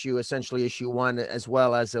from issue 1, as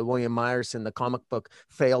well as William Myerson, the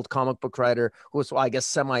failed comic book writer, who was, I guess,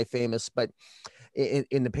 semi-famous, but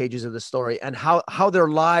in the pages of the story, and how their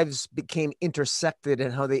lives became intersected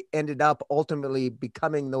and how they ended up ultimately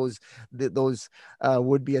becoming those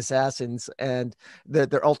would-be assassins and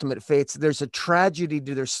their ultimate fates. There's a tragedy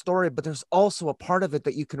to their story, but there's also a part of it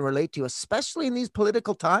that you can relate to, especially in these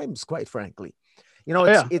political times, quite frankly.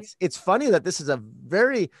 It's funny that this is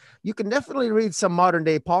you can definitely read some modern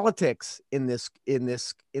day politics in this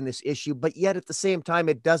issue, but yet at the same time,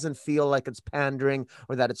 it doesn't feel like it's pandering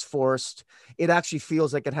or that it's forced. It actually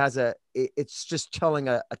feels like it's just telling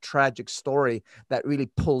a tragic story that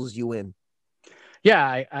really pulls you in.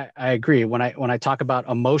 Yeah, I agree. When I talk about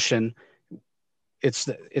emotion, it's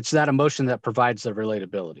that emotion that provides the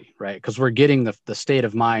relatability, right? Because we're getting the state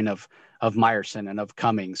of mind of Myerson and of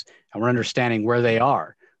Cummings, and we're understanding where they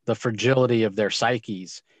are, the fragility of their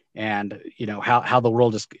psyches, and how the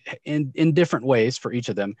world is in different ways for each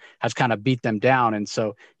of them has kind of beat them down. And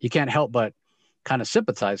so you can't help but kind of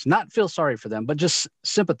sympathize, not feel sorry for them, but just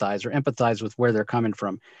sympathize or empathize with where they're coming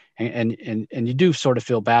from. And you do sort of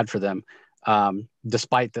feel bad for them,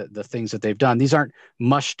 despite the things that they've done. These aren't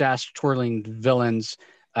mustache twirling villains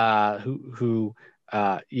who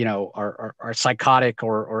are psychotic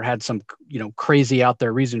or had some crazy out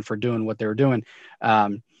there reason for doing what they were doing,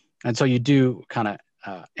 and so you do kind of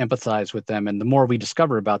empathize with them. And the more we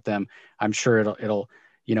discover about them, I'm sure it'll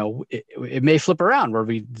it may flip around where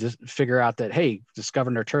we just figure out that, hey, this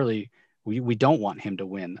Governor Turley, we don't want him to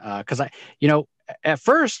win, because at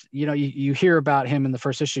first you hear about him in the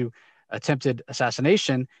first issue, attempted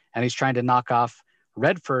assassination, and he's trying to knock off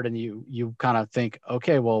Redford, and you kind of think,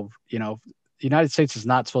 okay, well, the United States is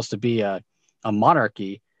not supposed to be a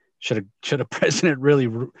monarchy. Should a president really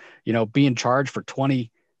be in charge for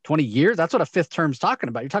 20 years? That's what a fifth term's talking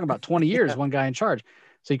about. You're talking about 20 years, one guy in charge.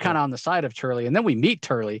 So you're kind of on the side of Turley, and then we meet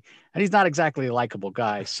Turley, and he's not exactly a likable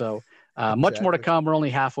guy. So much more to come. We're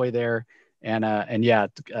only halfway there, and yeah,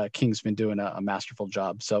 King's been doing a masterful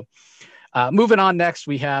job. So moving on, next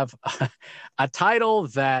we have a title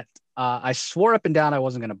that I swore up and down I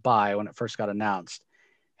wasn't going to buy when it first got announced.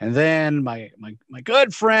 And then my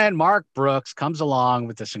good friend Mark Brooks comes along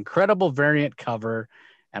with this incredible variant cover,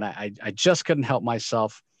 and I just couldn't help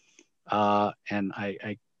myself. And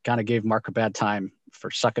I kind of gave Mark a bad time for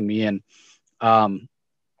sucking me in. But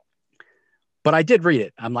I did read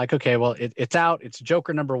it. I'm like, okay, well, it's out. It's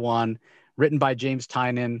Joker #1, written by James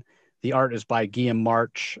Tynion. The art is by Guillem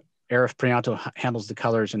March. Arif Prianto handles the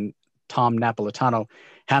colors, and Tom Napolitano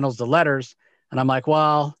handles the letters. And I'm like,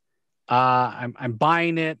 well, I'm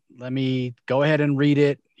buying it. Let me go ahead and read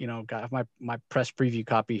it. Got my press preview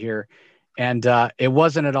copy here, and it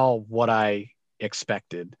wasn't at all what I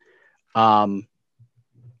expected.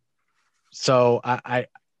 So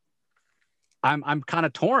I'm kind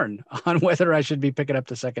of torn on whether I should be picking up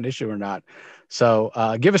the second issue or not.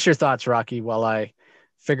 So give us your thoughts, Rocky, while I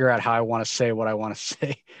figure out how I want to say what I want to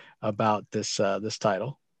say about this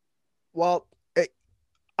title. Well,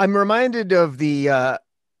 I'm reminded of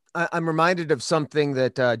I'm reminded of something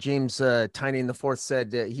that James Tynion the Fourth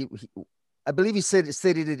said. I believe he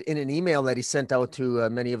stated it in an email that he sent out to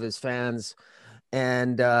many of his fans,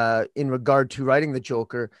 and in regard to writing the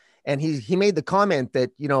Joker. And he made the comment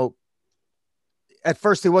that, at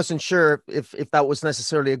first he wasn't sure if that was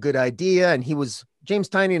necessarily a good idea. And James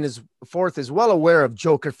Tynion is Fourth is well aware of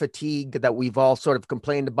Joker fatigue that we've all sort of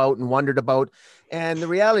complained about and wondered about. And the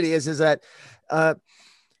reality is that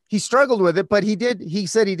he struggled with it, but he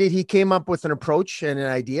came up with an approach and an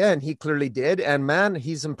idea, and he clearly did. And man,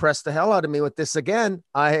 he's impressed the hell out of me with this again.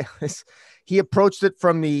 He approached it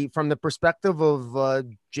from the perspective of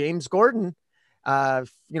James Gordon,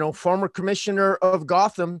 former commissioner of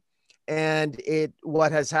Gotham. And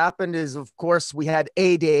what has happened is, of course, we had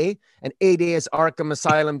A-Day, and A-Day is Arkham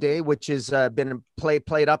Asylum Day, which has been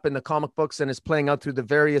played up in the comic books and is playing out through the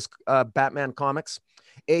various Batman comics.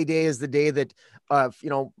 A-Day is the day that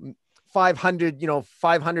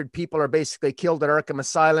 500 people are basically killed at Arkham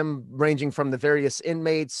Asylum, ranging from the various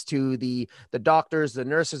inmates to the doctors, the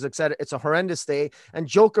nurses, etc. It's a horrendous day, and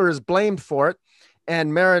Joker is blamed for it.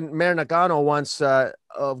 And Mayor Nagano wants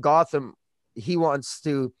of Gotham, he wants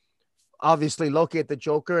to obviously locate the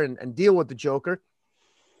Joker and deal with the Joker.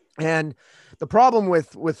 And the problem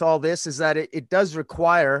with all this is that it does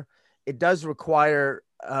require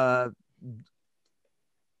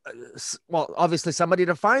obviously somebody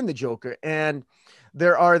to find the Joker. And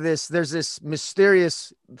there's this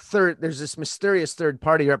mysterious third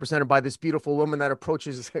party represented by this beautiful woman that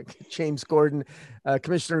approaches James Gordon,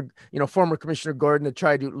 former Commissioner Gordon, to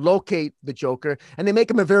try to locate the Joker. And they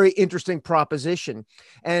make him a very interesting proposition.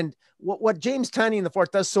 And what James Tynion the Fourth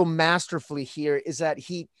does so masterfully here is that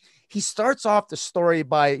he starts off the story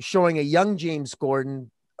by showing a young James Gordon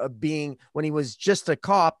when he was just a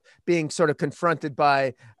cop, being sort of confronted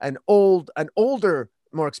by an older,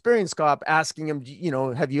 more experienced cop, asking him,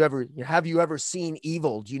 have you ever seen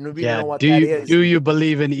evil? Do you really know what that is? Do you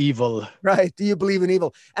believe in evil? Right. Do you believe in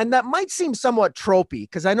evil? And that might seem somewhat tropey,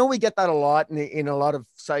 because I know we get that a lot in a lot of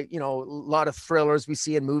a lot of thrillers we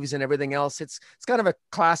see in movies and everything else. It's kind of a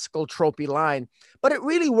classical tropey line, but it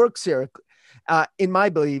really works here. In my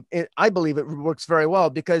belief, I believe it works very well,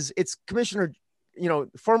 because it's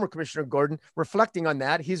former Commissioner Gordon reflecting on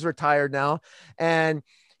that. He's retired now,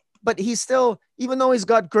 but he's still, even though he's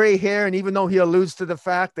got gray hair, and even though he alludes to the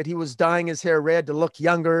fact that he was dyeing his hair red to look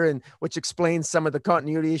younger, and which explains some of the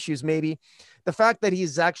continuity issues, maybe the fact that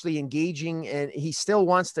he's actually engaging, and he still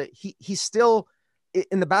wants to, he's still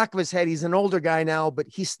in the back of his head, he's an older guy now, but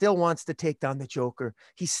he still wants to take down the Joker.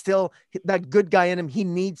 He's still that good guy in him. He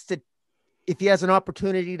needs to, if he has an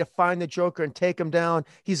opportunity to find the Joker and take him down,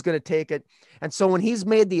 he's going to take it. And so when he's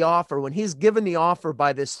made the offer, when he's given the offer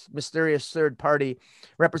by this mysterious third party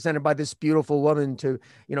represented by this beautiful woman to,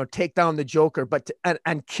 take down the Joker,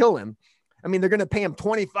 and kill him. I mean, they're going to pay him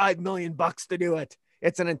 $25 million to do it.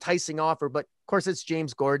 It's an enticing offer, but of course it's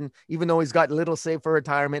James Gordon, even though he's got little saved for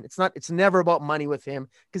retirement. It's never about money with him,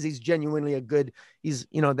 because he's genuinely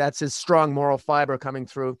that's his strong moral fiber coming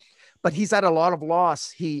through. But he's had a lot of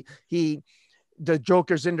loss. The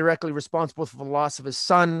Joker's indirectly responsible for the loss of his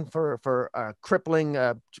son, for crippling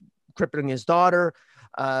his daughter,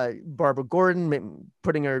 Barbara Gordon,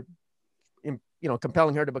 putting her in,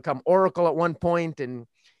 compelling her to become Oracle at one point. And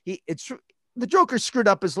the Joker screwed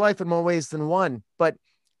up his life in more ways than one, but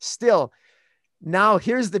still. Now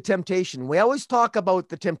here's the temptation. We always talk about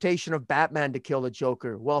the temptation of Batman to kill the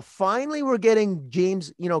Joker. Well, finally we're getting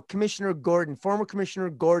James, Commissioner Gordon, former Commissioner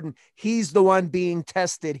Gordon. He's the one being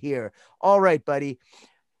tested here. All right, buddy.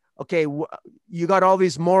 Okay, you got all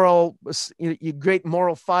these you great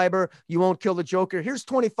moral fiber. You won't kill the Joker. Here's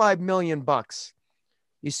 $25 million.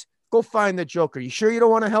 You go find the Joker. You sure you don't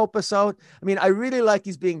want to help us out? I mean, I really like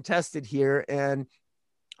he's being tested here, and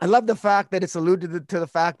I love the fact that it's alluded to the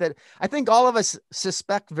fact that I think all of us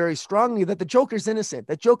suspect very strongly that the Joker's innocent.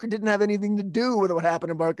 That Joker didn't have anything to do with what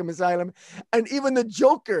happened in Arkham Asylum. And even the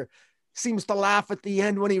Joker seems to laugh at the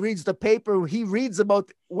end when he reads the paper. He reads about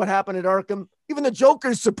what happened at Arkham. Even the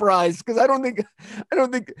Joker's surprised, because I think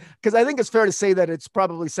it's fair to say that it's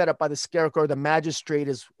probably set up by the Scarecrow. The magistrate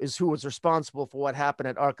is who was responsible for what happened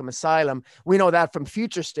at Arkham Asylum. We know that from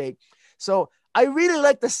Future State. So I really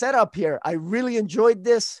like the setup here. I really enjoyed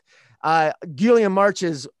this. Guillem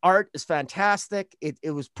March's art is fantastic.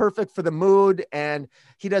 It was perfect for the mood, and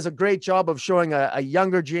he does a great job of showing a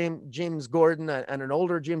younger James Gordon and an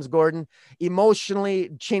older James Gordon. Emotionally,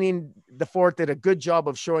 Tynion the Fourth did a good job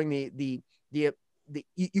of showing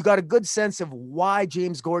you got a good sense of why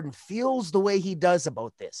James Gordon feels the way he does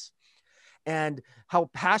about this, and how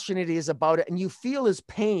passionate he is about it. And you feel his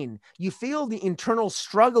pain. You feel the internal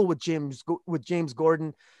struggle with James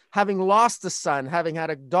Gordon, having lost a son, having had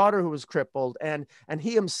a daughter who was crippled, and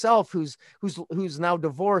he himself who's now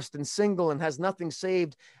divorced and single and has nothing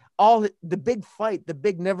saved. All the big fight, the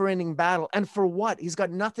big never-ending battle. And for what? He's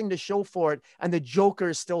got nothing to show for it. And the Joker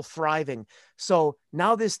is still thriving. So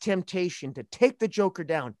now this temptation to take the Joker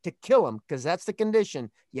down, to kill him, because that's the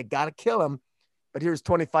condition. You got to kill him. But here's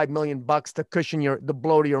 $25 million to cushion the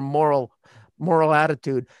blow to your moral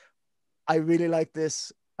attitude. I really like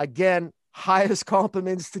this. Again, highest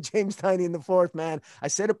compliments to James Tynion the Fourth, man. I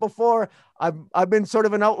said it before. I've been sort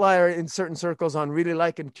of an outlier in certain circles on really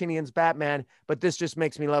liking Tynion's Batman, but this just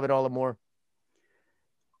makes me love it all the more.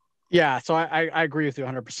 Yeah, so I agree with you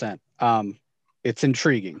 100%. It's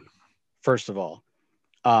intriguing, first of all.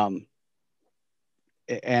 And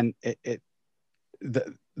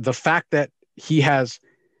the fact that he has,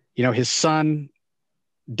 his son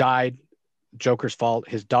died, Joker's fault.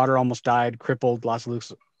 His daughter almost died, crippled, lost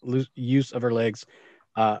use of her legs,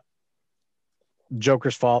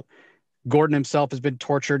 Joker's fault. Gordon himself has been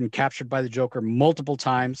tortured and captured by the Joker multiple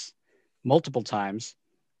times.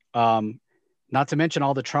 Not to mention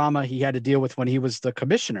all the trauma he had to deal with when he was the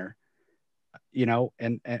commissioner,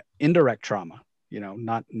 and indirect trauma,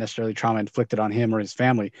 not necessarily trauma inflicted on him or his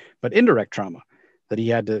family, but indirect trauma that he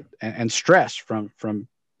had to, and stress from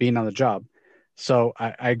being on the job. So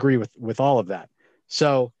I agree with all of that.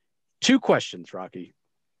 So 2 questions, Rocky,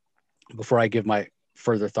 before I give my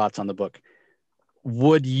further thoughts on the book.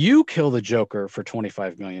 Would you kill the Joker for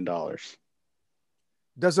 $25 million?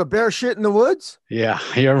 Does a bear shit in the woods? Yeah,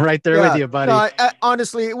 you're right there with you, buddy. No,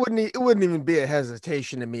 honestly, it wouldn't even be a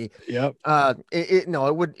hesitation to me. Yep. It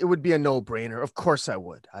would be a no brainer. Of course I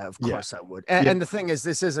would. I would. And the thing is,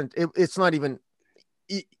 this isn't. It's not even.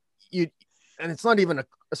 And it's not even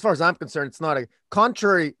as far as I'm concerned, it's not a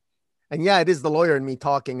contrary. And yeah, it is the lawyer in me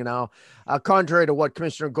talking now. Contrary to what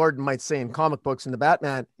Commissioner Gordon might say in comic books in the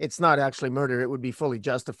Batman, it's not actually murder. It would be fully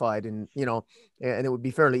justified, and and it would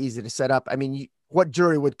be fairly easy to set up. I mean, what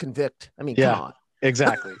jury would convict? I mean, yeah, come on.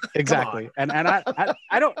 Exactly. And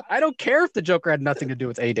I don't care if the Joker had nothing to do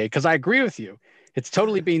with A-Day, because I agree with you. It's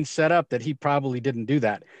totally being set up that he probably didn't do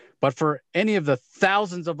that. But for any of the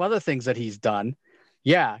thousands of other things that he's done,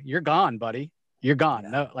 yeah, you're gone, buddy. You're gone.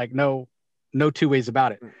 Yeah. No two ways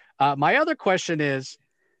about it. My other question is,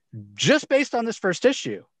 just based on this first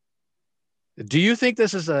issue, do you think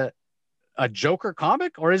this is a Joker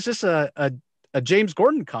comic, or is this a James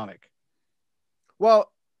Gordon comic?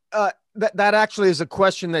 Well, that actually is a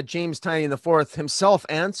question that James Tynion the Fourth himself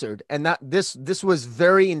answered, and that this was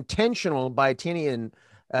very intentional by Tynion.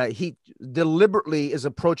 He deliberately is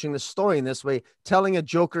approaching the story in this way, telling a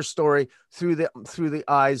Joker story through the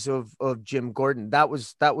eyes of Jim Gordon. That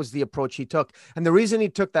was the approach he took. And the reason he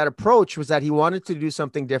took that approach was that he wanted to do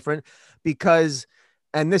something different because,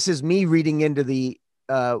 and this is me reading into the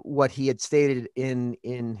what he had stated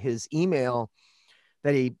in his email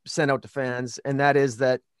that he sent out to fans, and that is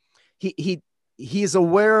that he's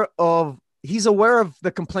aware of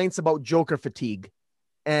the complaints about Joker fatigue.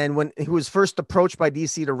 And when he was first approached by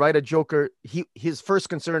DC to write a Joker, his first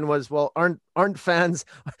concern was, well, aren't fans,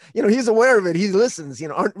 he's aware of it. He listens,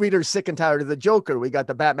 aren't readers sick and tired of the Joker? We got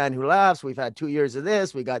the Batman Who Laughs. We've had 2 years of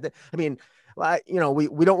this. We got we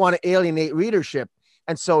don't want to alienate readership.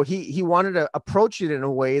 And so he wanted to approach it in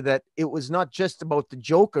a way that it was not just about the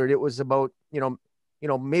Joker. It was about,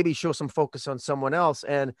 maybe show some focus on someone else.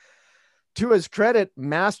 And to his credit,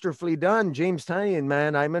 masterfully done, James Tynion,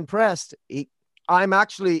 man. I'm impressed. I'm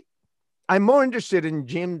more interested in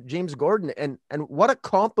James Gordon, and what a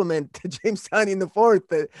compliment to James Tynion the Fourth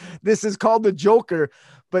that this is called the Joker,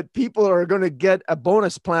 but people are going to get a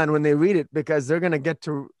bonus plan when they read it, because they're going to get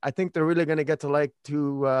to, I think they're really going to get to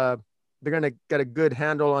they're going to get a good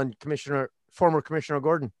handle on former Commissioner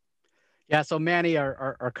Gordon. Yeah. So Manny,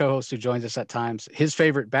 our co-host who joins us at times, his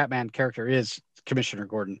favorite Batman character is Commissioner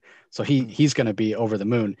Gordon. So he's going to be over the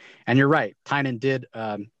moon. And you're right. Tynion did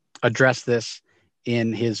address this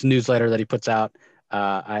in his newsletter that he puts out.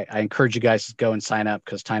 I encourage you guys to go and sign up,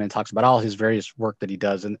 because Tynion talks about all his various work that he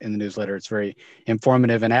does in the newsletter. It's very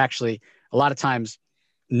informative. And actually, a lot of times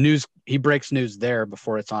he breaks news there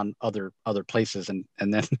before it's on other places. And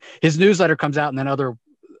then his newsletter comes out, and then other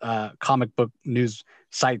comic book news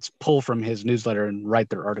sites pull from his newsletter and write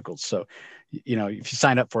their articles. So, you know, if you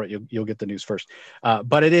sign up for it, you'll get the news first.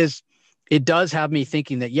 But it does have me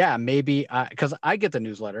thinking that, yeah, maybe because I get the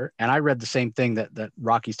newsletter and I read the same thing that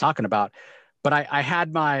Rocky's talking about, but I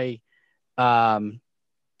had my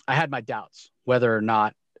doubts whether or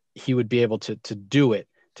not he would be able to do it,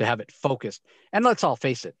 to have it focused. And let's all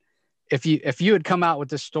face it, if you had come out with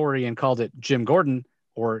this story and called it Jim Gordon,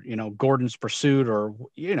 or, you know, Gordon's Pursuit, or,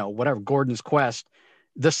 you know, whatever, Gordon's Quest,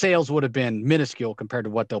 the sales would have been minuscule compared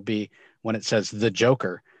to what they'll be when it says The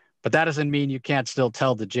Joker. But that doesn't mean you can't still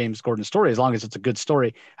tell the James Gordon story as long as it's a good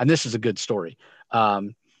story. And this is a good story.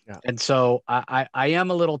 And so I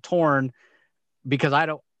am a little torn because I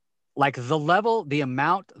don't like the level, the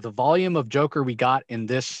amount, the volume of Joker we got in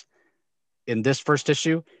this first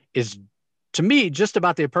issue is, to me, just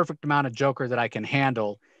about the perfect amount of Joker that I can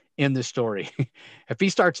handle in this story. If he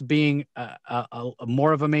starts being a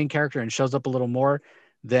more of a main character and shows up a little more,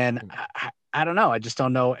 then I don't know. I just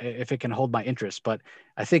don't know if it can hold my interest. But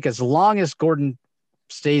I think as long as Gordon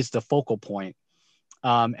stays the focal point,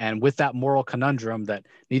 and with that moral conundrum that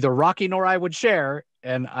neither Rocky nor I would share,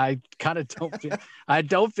 and I kind of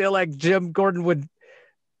don't feel like Jim Gordon would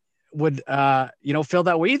feel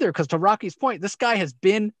that way either. Because to Rocky's point, this guy has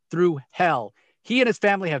been through hell. He and his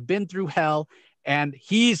family have been through hell, and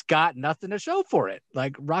he's got nothing to show for it.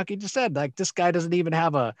 Like Rocky just said, like, this guy doesn't even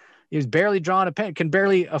have he's barely drawing a pen, can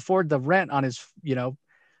barely afford the rent on his, you know,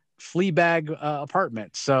 flea bag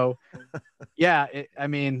apartment. So yeah,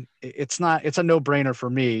 it's a no-brainer for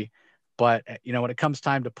me. But, you know, when it comes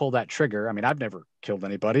time to pull that trigger, I mean, I've never killed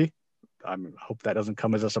anybody. I hope that doesn't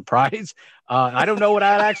come as a surprise. I don't know what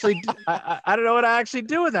I'd actually do. I don't know what I actually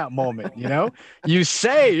do in that moment. You know, you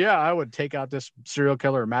say, yeah, I would take out this serial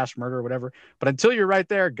killer or mass murder or whatever. But until you're right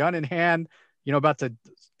there, gun in hand, you know, about to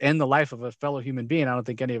end the life of a fellow human being, I don't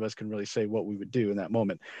think any of us can really say what we would do in that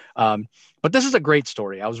moment. But this is a great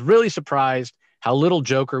story. I was really surprised how little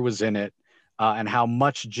Joker was in it, and how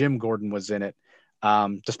much Jim Gordon was in it.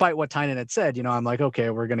 Despite what Tynion had said, you know, I'm like,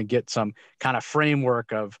 okay, we're going to get some kind of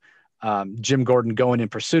framework of Jim Gordon going in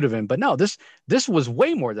pursuit of him. But no, this was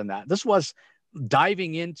way more than that. This was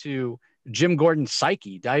diving into Jim Gordon's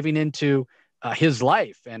psyche, diving into his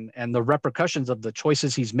life and the repercussions of the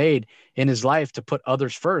choices he's made in his life to put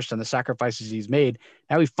others first and the sacrifices he's made.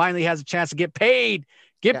 Now he finally has a chance to get paid.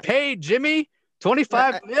 Paid, Jimmy.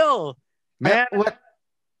 25 mil, man.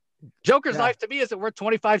 Joker's life to me isn't worth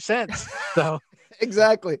 25 cents. So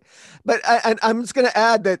exactly. But I'm just going to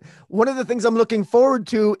add that one of the things I'm looking forward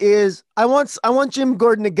to is I want Jim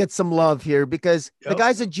Gordon to get some love here, because the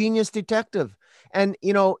guy's a genius detective. And,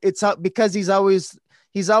 you know, it's because he's always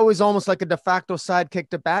almost like a de facto sidekick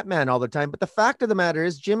to Batman all the time. But the fact of the matter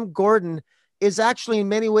is Jim Gordon is actually, in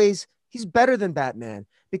many ways, he's better than Batman,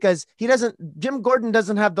 because Jim Gordon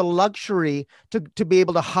doesn't have the luxury to be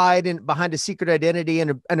able to hide behind a secret identity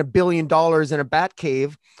and $1 billion in a bat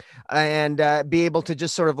cave and be able to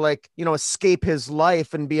just sort of, like, you know, escape his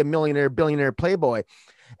life and be a billionaire playboy.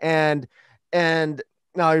 And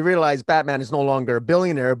now I realize Batman is no longer a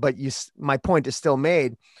billionaire, but my point is still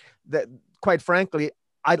made that, quite frankly,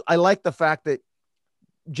 I like the fact that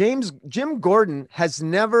Jim Gordon has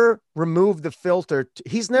never removed the filter.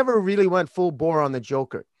 He's never really went full bore on the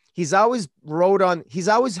Joker. He's always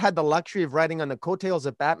had the luxury of writing on the coattails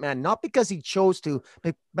of Batman, not because he chose to,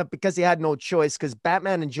 but because he had no choice, because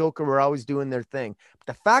Batman and Joker were always doing their thing.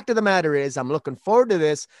 But the fact of the matter is, I'm looking forward to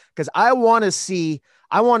this because I want to see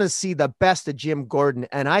the best of Jim Gordon,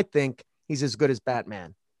 and I think he's as good as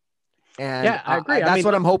Batman. And yeah, I agree. That's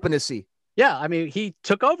what I'm hoping to see. Yeah, I mean, he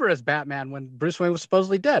took over as Batman when Bruce Wayne was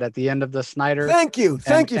supposedly dead at the end of the Snyder. Thank you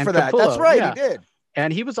for that. That's right, yeah. He did.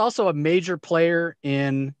 And he was also a major player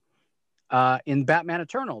in Batman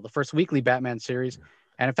Eternal, the first weekly Batman series.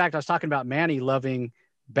 And in fact, I was talking about Manny loving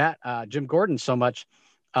Jim Gordon so much.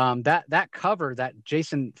 That cover, that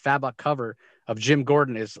Jason Fabok cover of Jim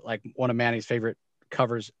Gordon, is like one of Manny's favorite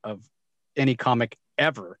covers of any comic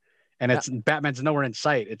ever. And it's Batman's nowhere in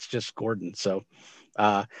sight. It's just Gordon. So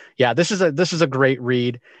this is a great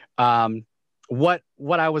read. What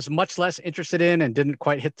I was much less interested in and didn't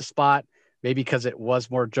quite hit the spot, maybe because it was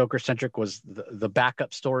more Joker centric, was the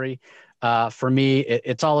backup story. For me,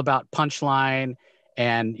 it's all about Punchline,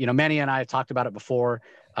 and, you know, Manny and I have talked about it before.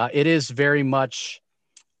 It is very much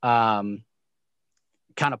kind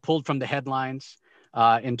of pulled from the headlines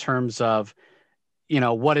in terms of, you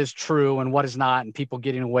know, what is true and what is not, and people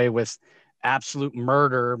getting away with absolute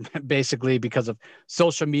murder basically because of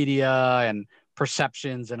social media and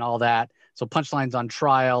perceptions and all that. So Punchline's on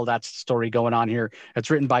trial. That's the story going on here. It's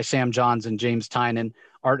written by Sam Johns and James Tynion.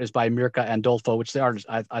 Art is by Mirka Andolfo, which the art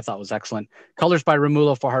I thought was excellent. Colors by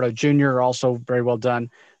Romulo Fajardo Jr. also very well done.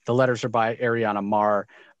 The letters are by Ariana Marr.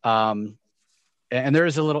 And there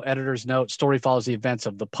is a little editor's note. Story follows the events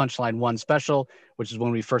of the Punchline 1 special, which is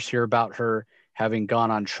when we first hear about her having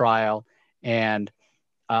gone on trial. And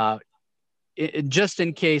just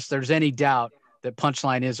in case there's any doubt that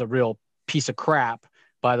Punchline is a real piece of crap,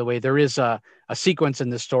 by the way, there is a sequence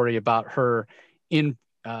in this story about her in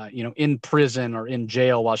prison or in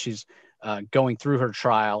jail while she's going through her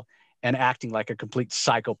trial and acting like a complete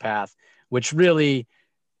psychopath, which really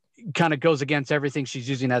kind of goes against everything she's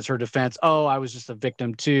using as her defense. Oh, I was just a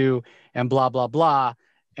victim too, and blah, blah, blah.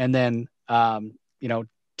 And then, Tynion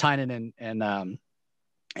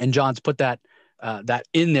and Johns put that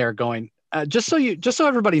in there going, just so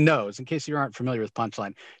everybody knows, in case you aren't familiar with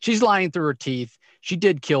Punchline, she's lying through her teeth. She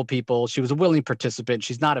did kill people. She was a willing participant.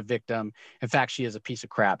 She's not a victim. In fact, she is a piece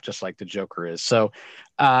of crap, just like the Joker is. So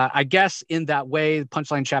I guess in that way,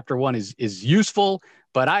 Punchline Chapter 1 is useful,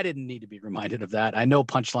 but I didn't need to be reminded of that. I know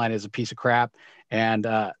Punchline is a piece of crap. And,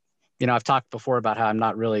 I've talked before about how I'm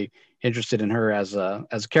not really interested in her as a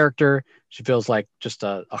character. She feels like just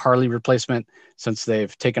a Harley replacement since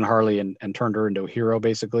they've taken Harley and turned her into a hero,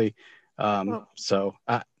 basically. It's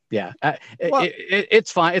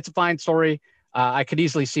fine. It's a fine story. I could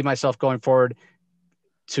easily see myself going forward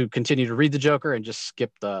to continue to read the Joker and just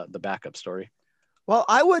skip the backup story. Well,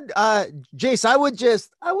 I would, Jace, I would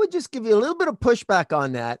just give you a little bit of pushback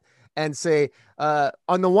on that and say,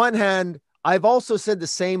 on the one hand, I've also said the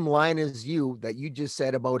same line as you that you just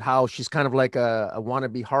said about how she's kind of like a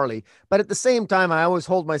wannabe Harley. But at the same time, I always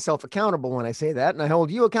hold myself accountable when I say that. And I hold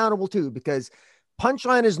you accountable too, because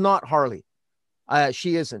Punchline is not Harley.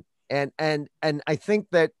 She isn't. And I think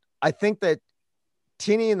that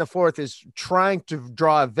Tynion the Fourth is trying to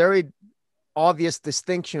draw a very obvious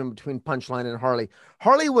distinction between Punchline and Harley.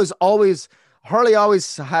 Harley always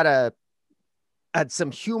had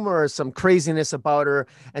some humor or some craziness about her,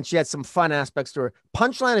 and she had some fun aspects to her.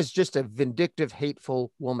 Punchline is just a vindictive,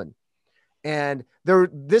 hateful woman. And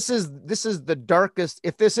this is the darkest.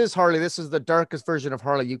 If this is Harley, this is the darkest version of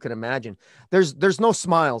Harley you can imagine. There's no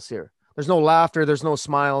smiles here. There's no laughter. There's no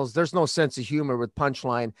smiles. There's no sense of humor with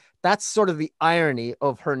Punchline. That's sort of the irony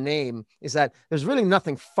of her name, is that there's really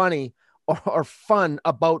nothing funny or fun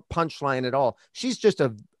about Punchline at all. She's just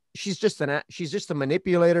a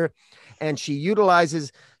manipulator, and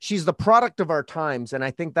she's the product of our times. And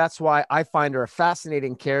I think that's why I find her a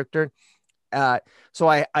fascinating character. So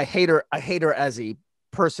I hate her as a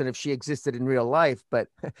person if she existed in real life, but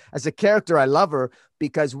as a character, I love her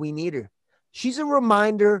because we need her. She's a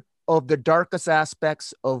reminder of the darkest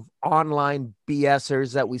aspects of online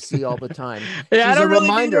BSers that we see all the time. I don't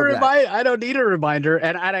need a reminder.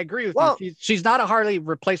 And I agree with you. She's not a Harley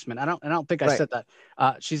replacement. I don't think I said that.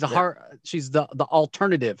 She's the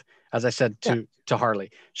alternative, as I said, to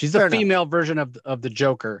Harley. She's the female version of the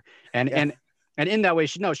Joker. And in that way,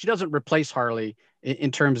 she doesn't replace Harley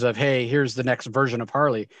in terms of, hey, here's the next version of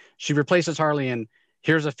Harley. She replaces Harley and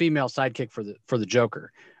here's a female sidekick for the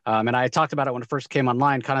Joker. And I talked about it when it first came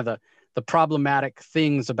online, kind of the problematic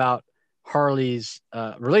things about Harley's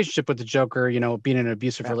relationship with the Joker, being in an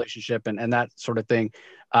abusive relationship and that sort of thing.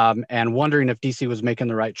 And wondering if DC was making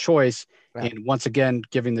the right choice in once again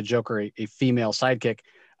giving the Joker a female sidekick.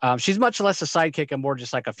 She's much less a sidekick and more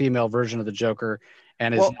just like a female version of the Joker,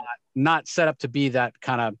 and is not set up to be that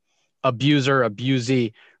kind of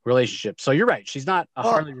abusee relationship. So you're right. She's not a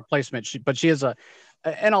Harley replacement, but she is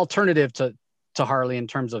an alternative to Harley in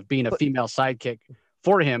terms of being a female sidekick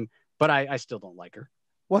for him, but I still don't like her.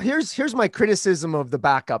 Well, here's my criticism of the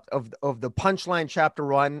backup of the Punchline Chapter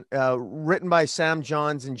 1, written by Sam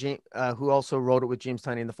Johns and who also wrote it with James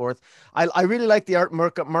Tynion the Fourth. I really like the art,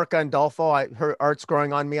 Mirka Andolfo. Her art's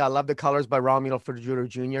growing on me. I love the colors by Romulo Fajardo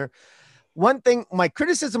Jr. One thing, my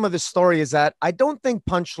criticism of the story is that I don't think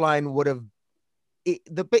Punchline would have.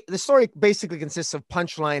 The story basically consists of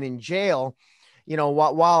Punchline in jail.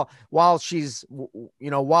 While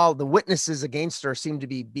the witnesses against her seem to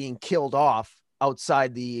be being killed off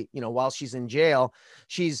outside while she's in jail,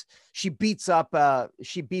 she beats up the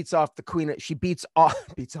Queen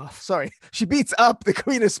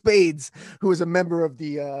of Spades, who is a member of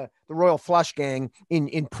the Royal Flush Gang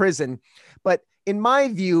in prison. But in my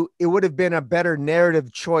view, it would have been a better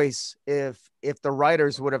narrative choice if the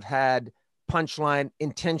writers would have had Punchline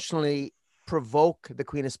intentionally provoke the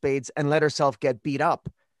Queen of Spades and let herself get beat up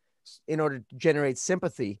in order to generate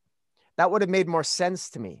sympathy. That would have made more sense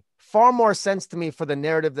to me, far more sense to me for the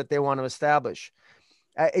narrative that they want to establish.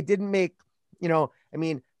 It didn't make,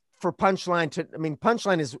 for Punchline to, I mean,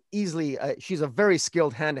 Punchline is easily, she's a very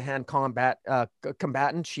skilled hand-to-hand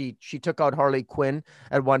combatant. She took out Harley Quinn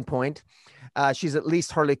at one point. She's at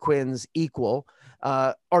least Harley Quinn's equal,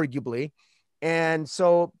 arguably. And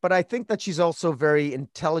so, but I think that she's also very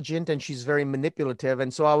intelligent and she's very manipulative.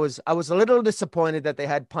 And so I was a little disappointed that they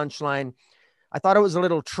had Punchline. I thought it was a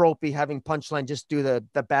little tropey having Punchline just do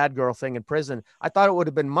the bad girl thing in prison. I thought it would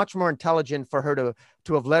have been much more intelligent for her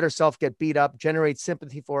to have let herself get beat up, generate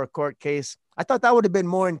sympathy for a court case. I thought that would have been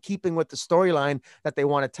more in keeping with the storyline that they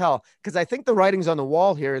want to tell. Because I think the writing's on the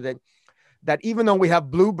wall here that even though we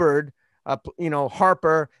have Bluebird,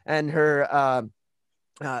 Harper and her,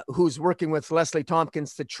 who's working with Leslie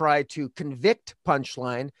Tompkins to try to convict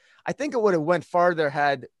Punchline, I think it would have went farther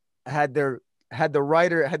had the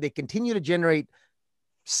writer, had they continued to generate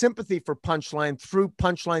sympathy for Punchline through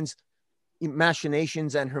Punchline's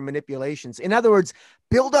machinations and her manipulations. In other words,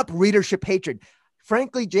 build up readership hatred.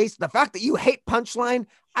 Frankly, Jason, the fact that you hate Punchline,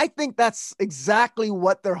 I think that's exactly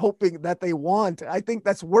what they're hoping that they want. I think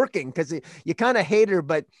that's working because you kind of hate her,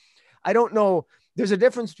 but I don't know. There's a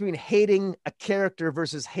difference between hating a character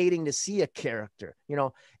versus hating to see a character,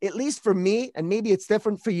 at least for me, and maybe it's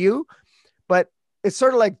different for you, but it's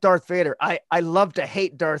sort of like Darth Vader. I love to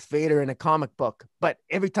hate Darth Vader in a comic book, but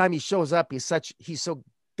every time he shows up, he's so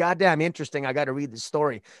goddamn interesting. I got to read the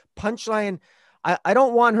story. Punchline, I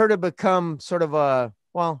don't want her to become sort of I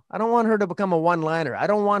don't want her to become a one-liner. I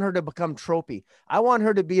don't want her to become tropey. I want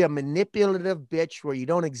her to be a manipulative bitch where you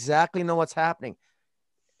don't exactly know what's happening.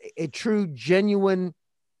 A true, genuine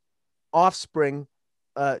offspring,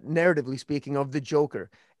 narratively speaking, of the Joker.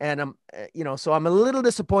 And so I'm a little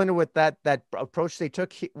disappointed with that approach they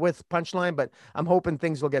took with Punchline, but I'm hoping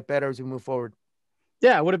things will get better as we move forward.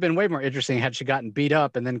 Yeah, it would have been way more interesting had she gotten beat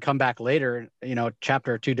up and then come back later,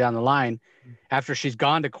 chapter or two down the line, after she's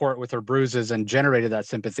gone to court with her bruises and generated that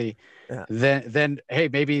sympathy. Yeah. Then hey,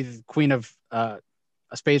 maybe the Queen of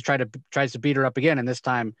Spades tries to beat her up again, and this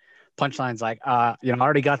time Punchline's like, I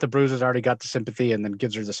already got the bruises, already got the sympathy, and then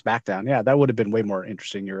gives her the smackdown. Yeah, that would have been way more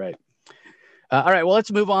interesting. You're right. All right, well,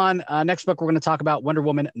 let's move on. Next book, we're going to talk about Wonder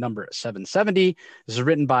Woman number 770. This is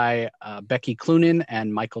written by Becky Cloonan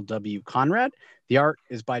and Michael W. Conrad. The art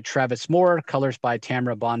is by Travis Moore, colors by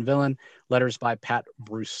Tamara Bonvillain, letters by Pat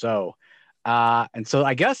Brousseau. And so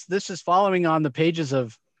I guess this is following on the pages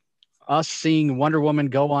of us seeing Wonder Woman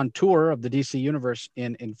go on tour of the DC Universe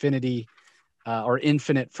in Infinite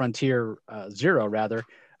Frontier Zero, rather.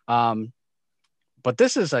 But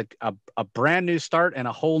this is a brand new start and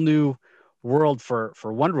a whole new world for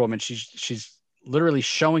Wonder Woman. She's literally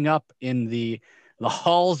showing up in the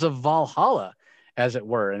halls of Valhalla, as it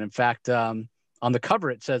were. And in fact, on the cover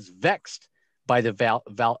it says vexed by the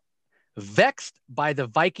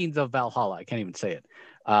Vikings of Valhalla. I can't even say it.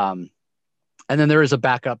 And then there is a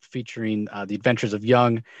backup featuring the adventures of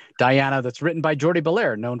young Diana that's written by Jordi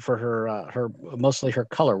Belair, known for her mostly her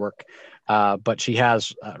color work. But she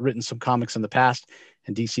has written some comics in the past,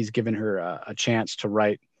 and DC's given her a chance to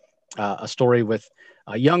write a story with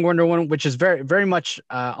a young Wonder Woman, which is very, very much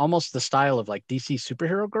almost the style of like DC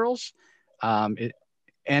superhero girls.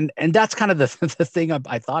 And that's kind of the thing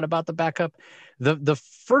I thought about the backup. The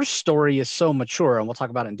first story is so mature, and we'll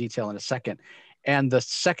talk about it in detail in a second. And the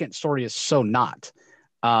second story is so not.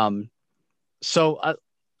 So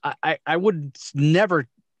I would never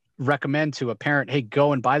recommend to a parent, hey,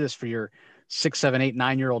 go and buy this for your 6, 7, 8,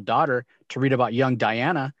 9-year-old daughter to read about young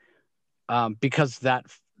Diana, because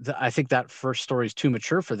I think that first story is too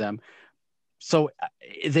mature for them. So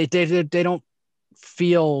they don't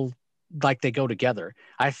feel like they go together.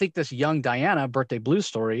 I think this young Diana Birthday Blues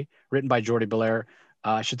story, written by Jordi Belair,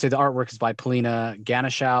 I should say the artwork is by Polina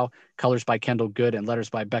Ganeschow, colors by Kendall Good, and letters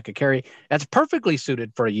by Becca Carey. That's perfectly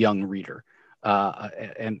suited for a young reader.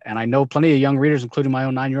 And I know plenty of young readers, including my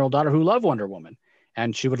own 9-year-old daughter, who love Wonder Woman,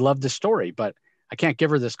 and she would love this story, but I can't give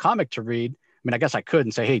her this comic to read. I mean, I guess I could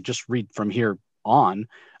and say, hey, just read from here on.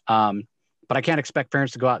 But I can't expect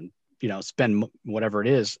parents to go out and, spend whatever it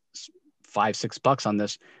is, $5-6 on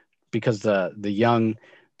this, because the young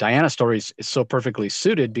Diana story is so perfectly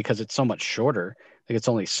suited because it's so much shorter. I think it's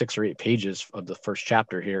only 6 or 8 pages of the first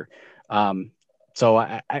chapter here. So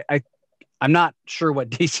I'm not sure what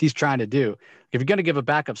DC's trying to do. If you're going to give a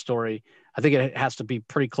backup story, I think it has to be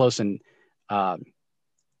pretty close in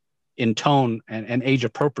tone and age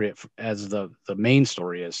appropriate as the main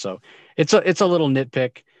story is. So it's a little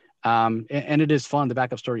nitpick, and it is fun. The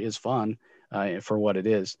backup story is fun for what it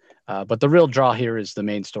is. But the real draw here is the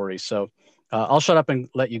main story. So I'll shut up and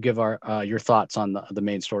let you give your thoughts on the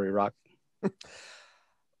main story, Rock.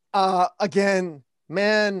 Again,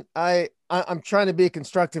 man, I'm trying to be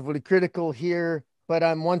constructively critical here, but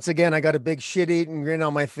I'm once again, I got a big shit-eating grin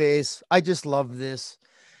on my face. I just love this.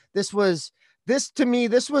 To me,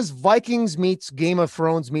 this was Vikings meets Game of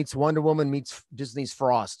Thrones meets Wonder Woman meets Disney's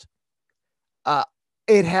Frost.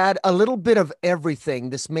 It had a little bit of everything.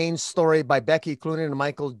 This main story by Becky Cloonan and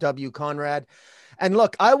Michael W. Conrad. And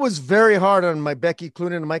look, I was very hard on my Becky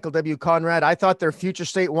Cloonan and Michael W. Conrad. I thought their Future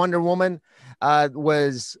State Wonder Woman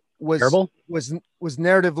was Terrible? was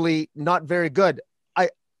narratively not very good.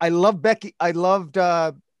 I love Becky. I loved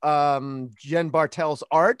Jen Bartel's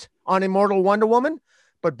art on Immortal Wonder Woman,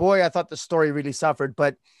 but boy, I thought the story really suffered.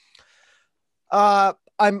 But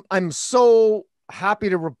I'm so happy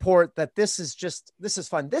to report that this is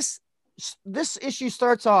fun. This issue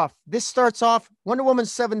starts off Wonder Woman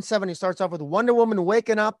 770 starts off with Wonder Woman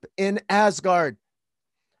waking up in Asgard,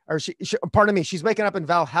 or pardon me, she's waking up in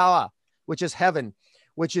Valhalla, which is heaven,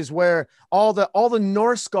 which is where all the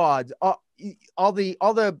Norse gods, all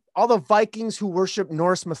the Vikings who worship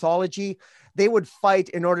Norse mythology, they would fight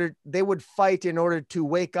in order to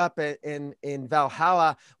wake up in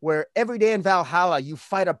Valhalla, where every day in Valhalla you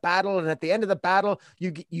fight a battle, and at the end of the battle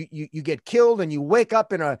you get killed, and you wake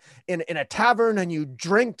up in a tavern, and you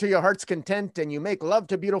drink to your heart's content, and you make love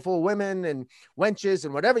to beautiful women and wenches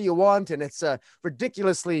and whatever you want, and it's a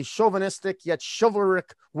ridiculously chauvinistic yet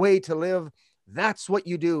chivalric way to live. That's what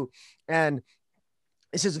you do. And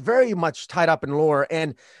this is very much tied up in lore.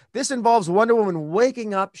 And this involves Wonder Woman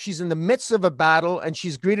waking up. She's in the midst of a battle, and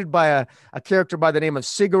she's greeted by a character by the name of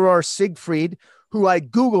Sigurður Sigfrid, who I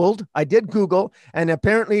did Google. And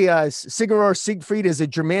apparently Sigurður Sigfrid is a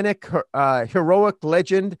Germanic heroic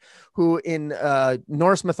legend who in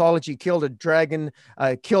Norse mythology killed a dragon,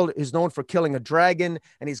 is known for killing a dragon.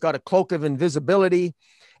 And he's got a cloak of invisibility.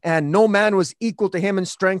 And no man was equal to him in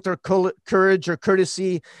strength or courage or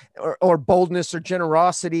courtesy or boldness or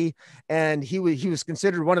generosity. And he was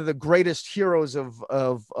considered one of the greatest heroes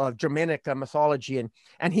of Germanic mythology.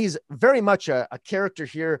 And he's very much a character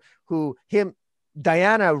here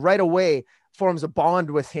Diana right away forms a bond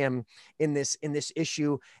with him in this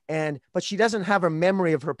issue. But she doesn't have a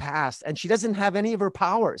memory of her past, and she doesn't have any of her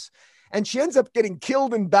powers. And she ends up getting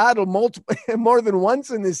killed in battle more than once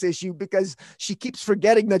in this issue, because she keeps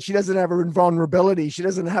forgetting that she doesn't have her invulnerability. She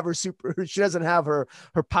doesn't have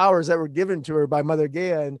her powers that were given to her by Mother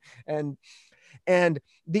Gaia. And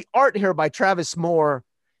the art here by Travis Moore,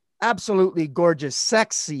 absolutely gorgeous,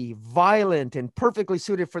 sexy, violent, and perfectly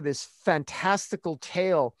suited for this fantastical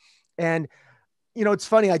tale. And you know, it's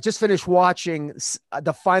funny. I just finished watching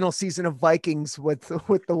the final season of Vikings with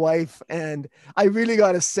the wife, and I really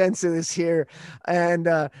got a sense of this here. And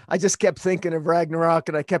I just kept thinking of Ragnarok,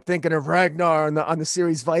 and I kept thinking of Ragnar on the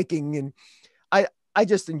series Viking, and I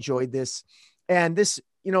just enjoyed this. And this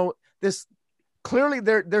clearly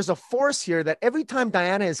there's a force here that every time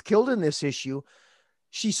Diana is killed in this issue,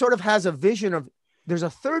 she sort of has a vision of there's a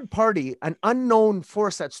third party, an unknown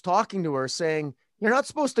force that's talking to her, saying, you're not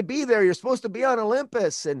supposed to be there. You're supposed to be on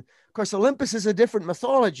Olympus. And of course, Olympus is a different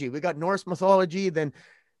mythology. We got Norse mythology, then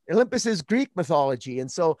Olympus is Greek mythology.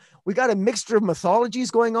 And so we got a mixture of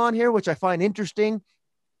mythologies going on here, which I find interesting.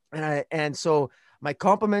 And so my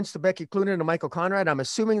compliments to Becky Cloonan and Michael Conrad. I'm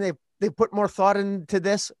assuming they put more thought into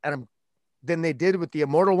this than they did with the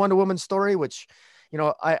Immortal Wonder Woman story, which, you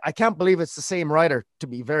know, I can't believe it's the same writer, to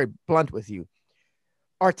be very blunt with you.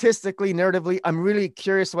 Artistically, narratively, I'm really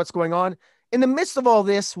curious what's going on. In the midst of all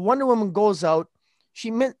this, Wonder Woman goes out. She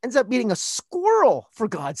ends up meeting a squirrel, for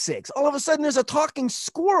God's sakes. All of a sudden, there's a talking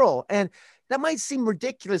squirrel. And that might seem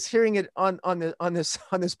ridiculous hearing it on this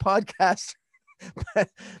podcast.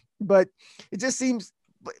 but it just seems,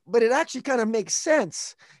 but it actually kind of makes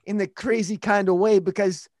sense in the crazy kind of way,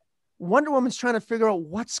 because Wonder Woman's trying to figure out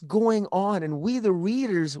what's going on. And we, the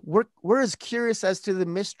readers, we're as curious as to the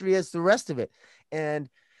mystery as the rest of it. And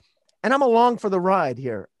I'm along for the ride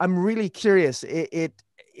here. I'm really curious. It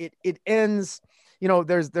ends, you know,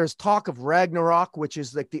 there's talk of Ragnarok, which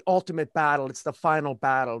is like the ultimate battle. It's the final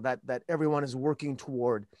battle that everyone is working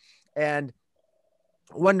toward. And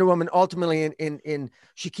Wonder Woman ultimately in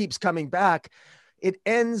she keeps coming back. It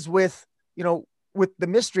ends with, you know, with the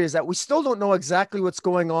mystery is that we still don't know exactly what's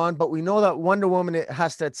going on, but we know that Wonder Woman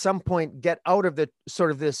has to at some point get out of the sort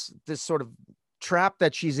of this sort of trap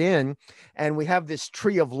that she's in, and we have this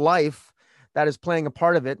tree of life that is playing a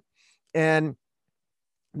part of it. And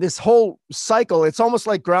this whole cycle, it's almost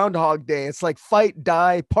like Groundhog Day. It's like fight,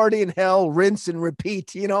 die, party in hell, rinse and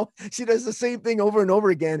repeat. You know, she does the same thing over and over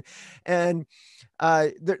again. And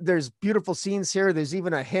there's beautiful scenes here. There's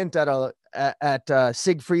even a hint at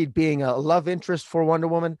Siegfried being a love interest for Wonder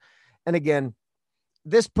Woman. And again,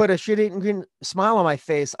 this put a shit-eating green smile on my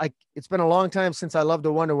face. It's been a long time since I loved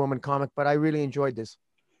a Wonder Woman comic, but I really enjoyed this.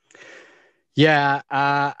 Yeah,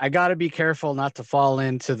 I got to be careful not to fall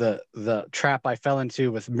into the trap I fell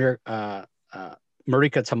into with Marika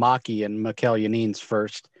Tamaki and Mikhail Yanin's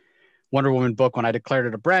first Wonder Woman book when I declared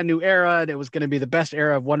it a brand new era and it was going to be the best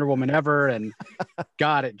era of Wonder Woman ever. And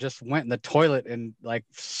God, it just went in the toilet and like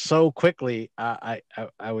so quickly. I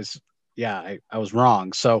was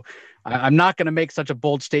wrong. So I'm not going to make such a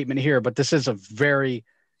bold statement here, but this is a very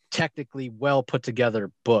technically well put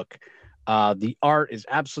together book. The art is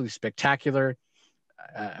absolutely spectacular.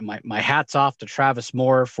 My hat's off to Travis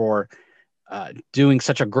Moore for doing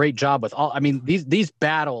such a great job with all. I mean, these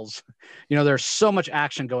battles, you know, there's so much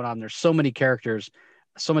action going on. There's so many characters,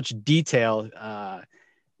 so much detail.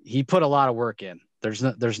 He put a lot of work in.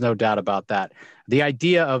 There's no doubt about that. The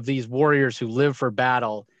idea of these warriors who live for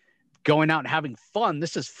battle, going out and having fun.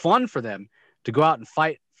 This is fun for them to go out and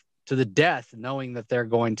fight to the death, knowing that they're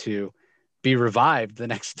going to be revived the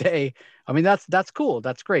next day. I mean, that's cool.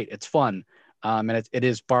 That's great. It's fun. And it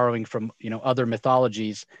is borrowing from, you know, other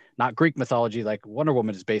mythologies, not Greek mythology like Wonder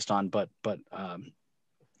Woman is based on, but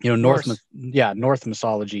you know, North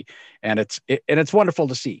mythology, and it's wonderful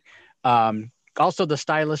to see. Also, the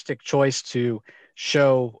stylistic choice to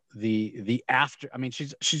show the after. I mean,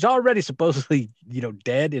 she's already supposedly, you know,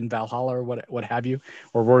 dead in Valhalla or what have you,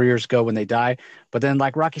 where warriors go when they die. But then,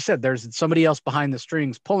 like Rocky said, there's somebody else behind the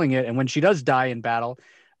strings pulling it, and when she does die in battle,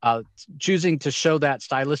 choosing to show that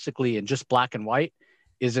stylistically in just black and white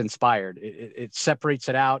is inspired. It separates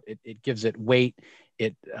it out. It gives it weight.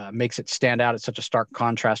 It makes it stand out. It's such a stark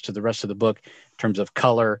contrast to the rest of the book in terms of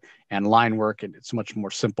color and line work, and it's much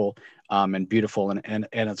more simple and beautiful, and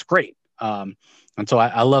it's great. And so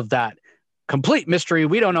I love that complete mystery.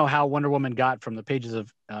 We don't know how Wonder Woman got from the pages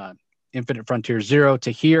of Infinite Frontier 0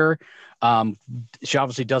 to here. She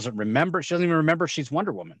obviously doesn't remember. She doesn't even remember she's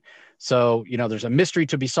Wonder Woman. So, you know, there's a mystery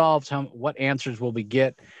to be solved. What answers will we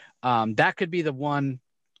get? That could be the one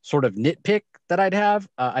sort of nitpick that I'd have.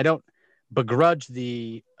 I don't begrudge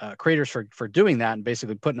the creators for doing that and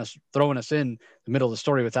basically throwing us in the middle of the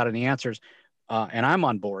story without any answers. And I'm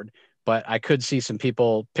on board, but I could see some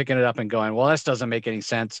people picking it up and going, well, this doesn't make any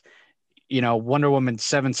sense. You know, Wonder Woman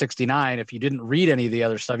 769, if you didn't read any of the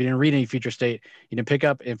other stuff, you didn't read any Future State, you didn't pick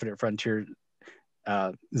up Infinite Frontier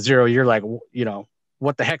 0, you're like, you know,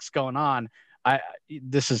 what the heck's going on?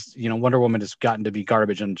 This is, you know, Wonder Woman has gotten to be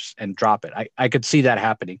garbage and drop it. I could see that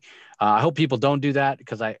happening. I hope people don't do that,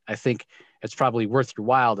 because I think it's probably worth your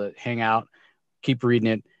while to hang out, keep reading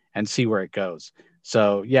it, and see where it goes.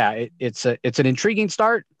 So yeah, it's an intriguing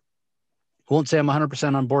start. Won't say I'm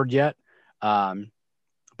 100% on board yet.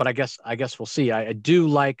 But I guess we'll see. I do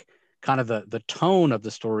like kind of the tone of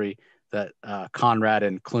the story that Conrad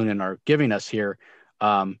and Cloonan are giving us here.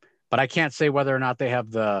 But I can't say whether or not they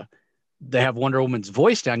have Wonder Woman's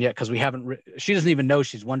voice down yet, because she doesn't even know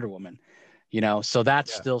she's Wonder Woman, you know? So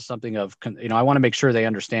that's still something of, you know, I want to make sure they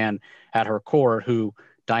understand at her core who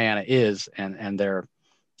Diana is, and they're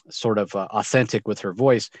sort of authentic with her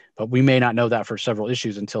voice, but we may not know that for several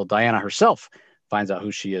issues until Diana herself finds out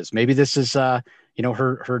who she is. Maybe this is, you know,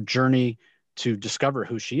 her journey to discover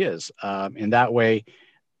who she is. In that way,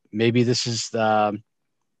 maybe this is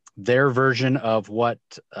their version of what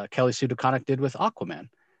Kelly Sue DeConnick did with Aquaman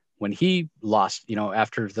when he lost, you know,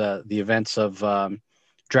 after the events of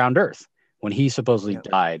Drowned Earth, when he supposedly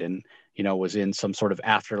died and, you know, was in some sort of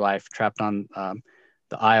afterlife, trapped on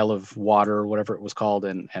the Isle of Water or whatever it was called,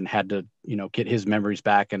 and had to, you know, get his memories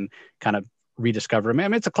back and kind of rediscover him. I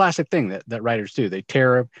mean, it's a classic thing that writers do. They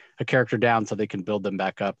tear a character down so they can build them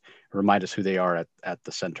back up, remind us who they are at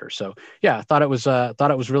the center. So yeah, I thought it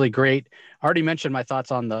was really great. I already mentioned my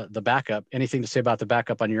thoughts on the backup. Anything to say about the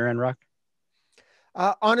backup on your end, Rock?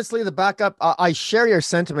 Honestly, the backup, I share your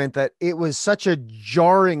sentiment that it was such a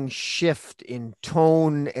jarring shift in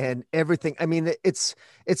tone and everything. I mean, it's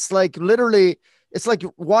like literally, it's like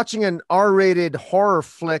watching an R-rated horror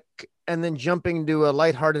flick and then jumping to a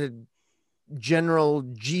lighthearted general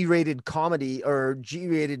G-rated comedy or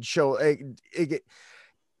G-rated show.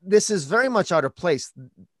 This is very much out of place.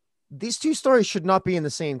 These two stories should not be in the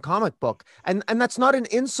same comic book, and that's not an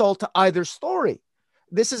insult to either story.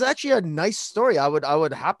 This is actually a nice story. I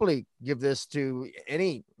would happily give this to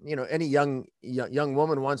any young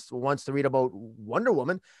woman wants to read about Wonder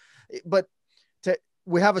Woman, but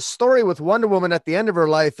we have a story with Wonder Woman at the end of her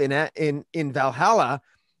life in Valhalla,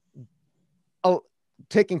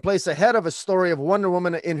 taking place ahead of a story of Wonder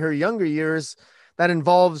Woman in her younger years that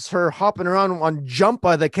involves her hopping around on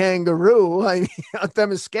Jumpa the kangaroo,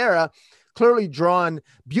 Themyscira, clearly drawn,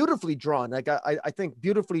 beautifully drawn. Like I think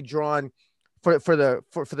beautifully drawn for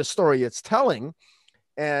the story it's telling.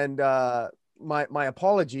 And my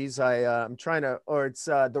apologies. I'm trying to, or it's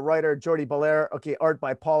the writer Jordi Belair. Okay, art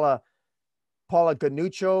by Paula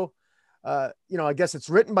Ganuccio. I guess it's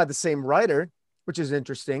written by the same writer, which is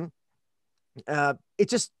interesting. It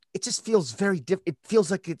just feels very different. It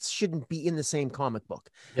feels like it shouldn't be in the same comic book.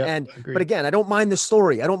 Yep, But again, I don't mind the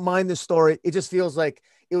story. It just feels like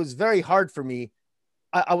it was very hard for me.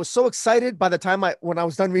 I was so excited by the time when I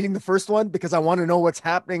was done reading the first one, because I want to know what's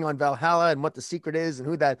happening on Valhalla and what the secret is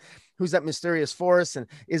and who's that mysterious force, and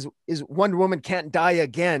is Wonder Woman can't die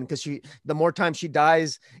again, because the more time she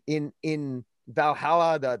dies in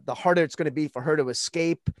Valhalla, the harder it's going to be for her to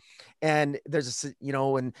escape. And there's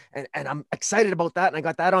and I'm excited about that, and I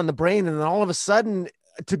got that on the brain, and then all of a sudden,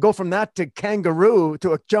 to go from that to kangaroo,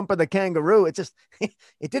 to a jump of the kangaroo, it just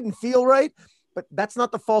it didn't feel right. But that's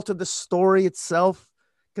not the fault of the story itself,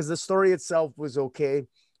 because the story itself was okay.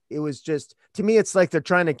 It was just, to me, it's like they're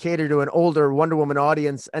trying to cater to an older Wonder Woman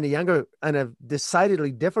audience and a younger and a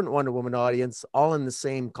decidedly different Wonder Woman audience, all in the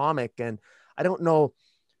same comic. And I don't know,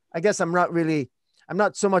 I guess I'm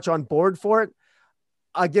not so much on board for it.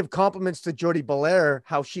 I give compliments to Jordi Belair,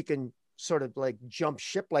 how she can sort of like jump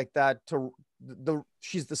ship like that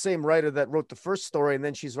she's the same writer that wrote the first story, and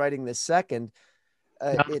then she's writing the second.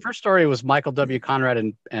 The first story was Michael W. Conrad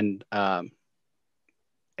and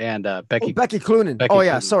Becky. Becky Cloonan.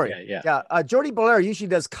 Cloonan. Sorry. Yeah. Jordi Belair usually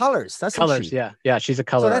does colors. That's colors. Yeah. She's a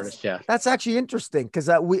color artist. Yeah. That's actually interesting, because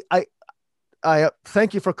I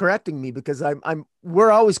thank you for correcting me, because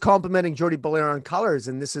we're always complimenting Jordi Belair on colors,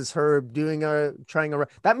 and this is her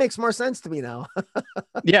that makes more sense to me now.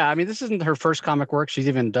 Yeah, I mean, this isn't her first comic work.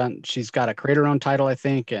 She's got a creator-owned title, I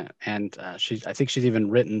think, and I think she's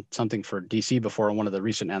even written something for DC before in one of the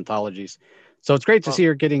recent anthologies. So it's great to see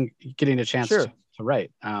her getting a chance to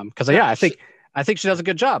write. Because I think she does a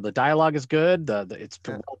good job. The dialogue is good. It's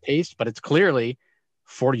well paced, but it's clearly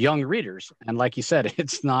for young readers. And like you said,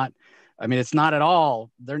 it's not at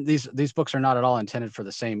all. These books are not at all intended for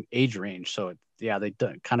the same age range. So they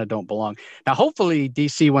kind of don't belong. Now, hopefully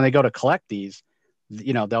DC, when they go to collect these,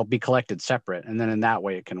 they'll be collected separate. And then in that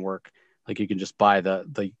way it can work. Like you can just buy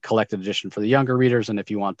the collected edition for the younger readers. And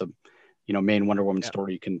if you want the, main Wonder Woman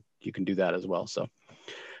story, you can do that as well. So,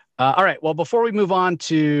 all right. Well, before we move on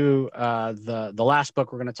to the last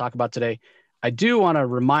book we're going to talk about today, I do want to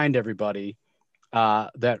remind everybody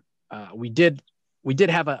that we did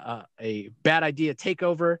have a bad idea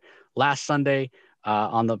takeover last Sunday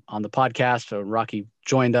on the podcast. So Rocky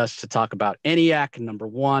joined us to talk about ENIAC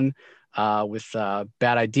 #1 with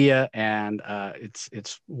Bad Idea, and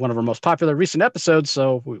it's one of our most popular recent episodes.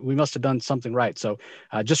 So we must have done something right. So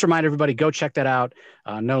just remind everybody, go check that out.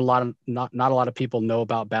 Not a lot of people know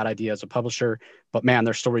about Bad Idea as a publisher, but man,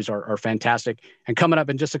 their stories are fantastic. And coming up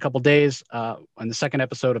in just a couple days, on the second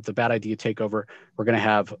episode of the Bad Idea Takeover, we're going to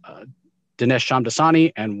have Dinesh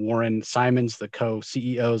Shamdasani and Warren Simons, the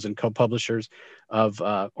co-CEOs and co-publishers of,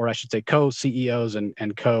 or I should say co-CEOs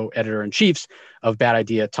and co-editor-in-chiefs of Bad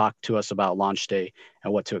Idea, talk to us about launch day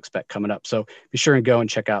and what to expect coming up. So be sure and go and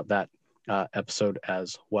check out that episode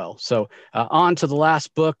as well. So on to the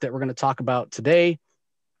last book that we're going to talk about today.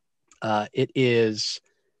 It is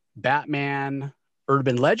Batman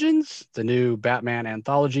Urban Legends, the new Batman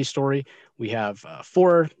anthology story. We have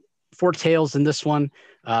four tales in this one.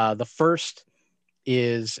 The first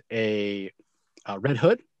is a Red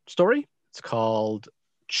Hood story. It's called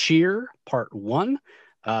Cheer Part 1.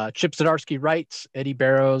 Chip Zdarsky writes, Eddie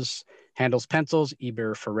Barrows handles pencils,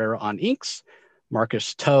 Eber Ferreira on inks.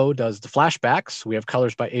 Marcus Toe does the flashbacks. We have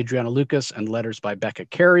colors by Adriana Lucas and letters by Becca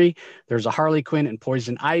Carey. There's a Harley Quinn and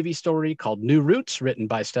Poison Ivy story called New Roots, written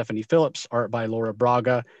by Stephanie Phillips, art by Laura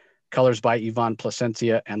Braga, colors by Yvonne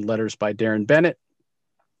Placencia, and letters by Darren Bennett.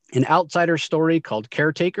 An outsider story called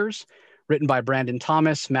Caretakers, written by Brandon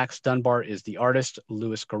Thomas. Max Dunbar is the artist.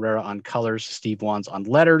 Luis Guerrera on colors. Steve Wands on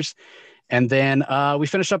letters. And then we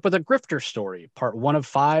finish up with a Grifter story, part 1 of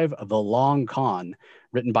 5 of The Long Con,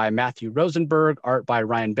 written by Matthew Rosenberg, art by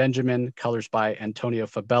Ryan Benjamin, colors by Antonio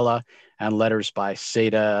Fabella, and letters by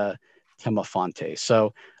Seda Temafonte.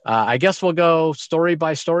 So I guess we'll go story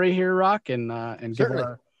by story here, Rock, and give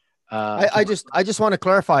our. I just want to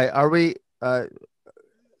clarify: are we?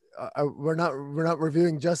 We're not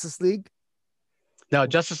reviewing Justice League? No,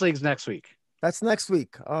 Justice League's next week. That's next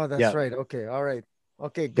week. Oh, that's right. Okay. All right.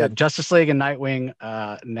 Okay, good. Yeah, Justice League and Nightwing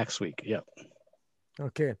next week. Yep.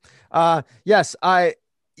 Okay. Yes,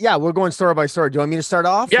 we're going story by story. Do you want me to start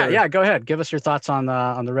off? Yeah, go ahead. Give us your thoughts on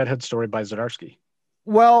the Red Hood story by Zdarsky.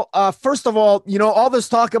 Well, first of all, all this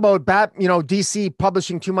talk about DC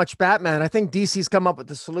publishing too much Batman. I think DC's come up with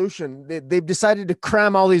the solution. They've decided to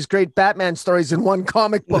cram all these great Batman stories in one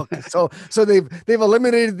comic book. So they've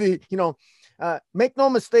eliminated make no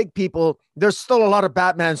mistake, people, there's still a lot of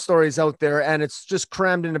Batman stories out there, and it's just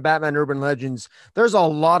crammed into Batman Urban Legends. There's a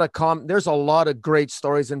lot of great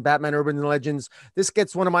stories in Batman Urban Legends. This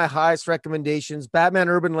gets one of my highest recommendations. Batman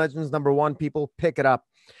Urban Legends #1, people, pick it up.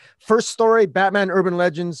 First story, Batman Urban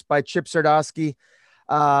Legends by Chip Zardasky,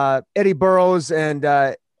 Eddie Burrows and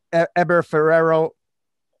Eber Ferrero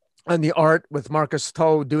on the art, with Marcus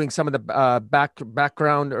Toe doing some of the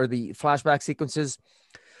background or the flashback sequences.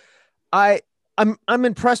 I'm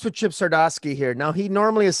impressed with Chip Zardasky here. Now, he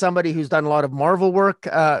normally is somebody who's done a lot of Marvel work.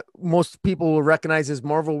 Most people will recognize his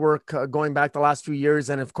Marvel work going back the last few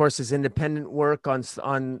years, and of course his independent work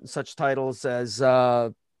on such titles as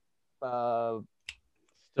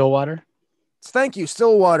Stillwater. Thank you,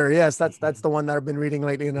 Stillwater. Yes, that's the one that I've been reading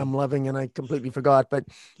lately, and I'm loving, and I completely forgot. But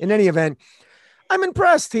in any event, I'm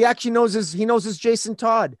impressed. He actually knows his Jason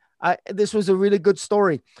Todd. This was a really good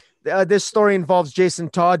story. This story involves Jason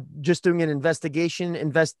Todd just doing an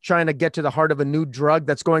investigation, trying to get to the heart of a new drug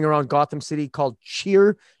that's going around Gotham City called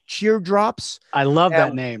Cheerdrops. I love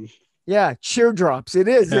that name. Yeah, Cheerdrops. It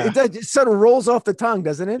is. Yeah. It sort of rolls off the tongue,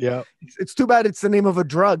 doesn't it? Yeah. It's too bad it's the name of a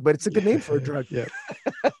drug, but it's a good name for a drug. Yeah.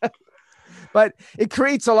 But it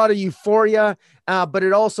creates a lot of euphoria, but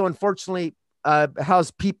it also, unfortunately,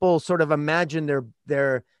 has people sort of imagine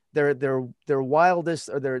their wildest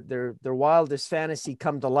or their wildest fantasy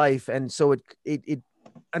come to life, and so it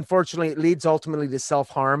unfortunately it leads ultimately to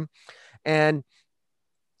self-harm. And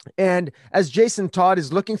as Jason Todd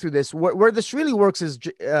is looking through this, where this really works is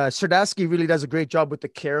Zardasky really does a great job with the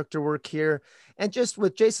character work here, and just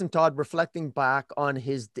with Jason Todd reflecting back on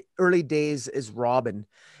his early days as Robin.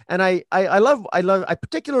 And I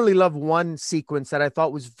particularly love one sequence that I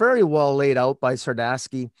thought was very well laid out by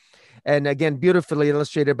Zardasky, and again beautifully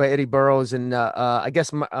illustrated by Eddie Burrows, and I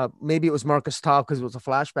guess maybe it was Marcus Taub because it was a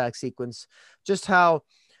flashback sequence. Just how,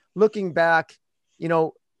 looking back,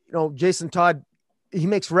 Jason Todd, he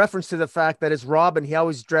makes reference to the fact that as Robin, he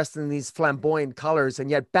always dressed in these flamboyant colors, and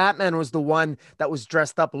yet Batman was the one that was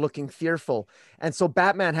dressed up looking fearful. And so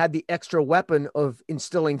Batman had the extra weapon of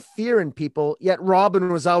instilling fear in people, yet Robin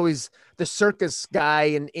was always the circus guy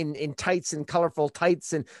in tights and colorful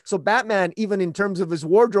tights. And so Batman, even in terms of his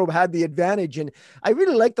wardrobe, had the advantage. And I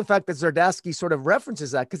really like the fact that Zardasky sort of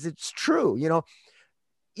references that, because it's true,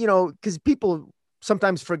 because people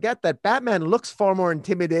sometimes forget that Batman looks far more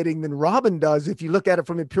intimidating than Robin does if you look at it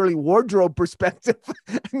from a purely wardrobe perspective.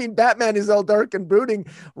 I mean, Batman is all dark and brooding.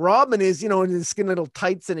 Robin is, in his skin little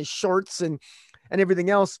tights and his shorts and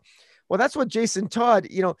everything else. Well, that's what Jason Todd,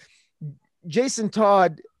 Jason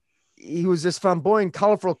Todd, he was this flamboyant,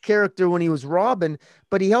 colorful character when he was Robin,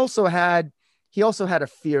 but he also had a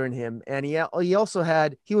fear in him. And he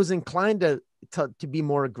was inclined to be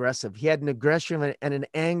more aggressive. He had an aggression and an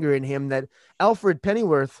anger in him that Alfred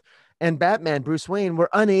Pennyworth and Batman Bruce Wayne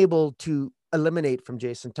were unable to eliminate from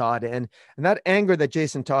Jason Todd. And that anger that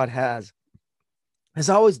Jason Todd has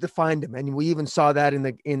always defined him. And we even saw that in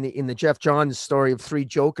the Jeff Johns story of Three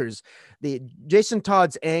Jokers. The Jason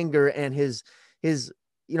Todd's anger and his it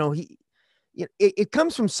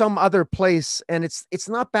comes from some other place, and it's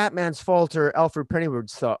not Batman's fault or Alfred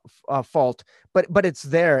Pennyworth's fault, but it's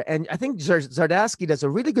there. And I think Zardasky does a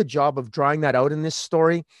really good job of drawing that out in this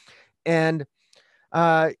story. And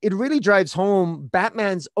it really drives home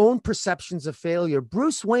Batman's own perceptions of failure.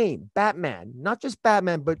 Bruce Wayne, Batman, not just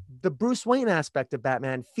Batman, but the Bruce Wayne aspect of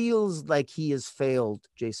Batman feels like he has failed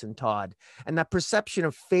Jason Todd. And that perception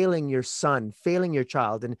of failing your son, failing your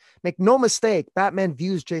child. And make no mistake, Batman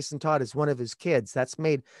views Jason Todd as one of his kids. That's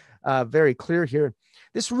made very clear here.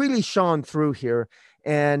 This really shone through here.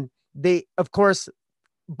 And they, of course,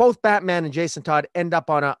 both Batman and Jason Todd end up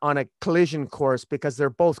on a collision course, because they're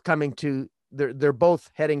both they're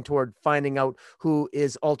both heading toward finding out who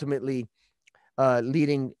is ultimately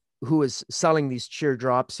who is selling these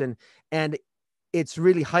Cheerdrops. And it's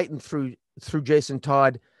really heightened through Jason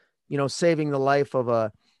Todd, saving the life of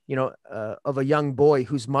a young boy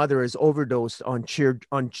whose mother is overdosed on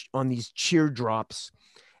these Cheerdrops.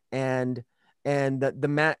 And the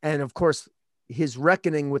man, and of course his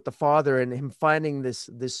reckoning with the father, and him finding this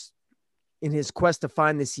in his quest to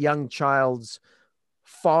find this young child's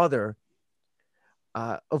father.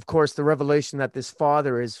 Of course, the revelation that this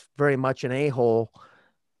father is very much an a-hole,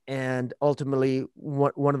 and ultimately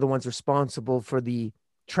one of the ones responsible for the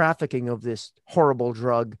trafficking of this horrible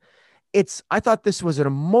drug. I thought this was an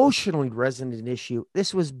emotionally resonant issue.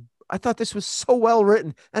 This was I thought this was so well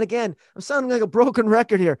written. And again, I'm sounding like a broken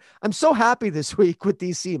record here. I'm so happy this week with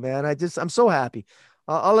DC, man. I'm so happy.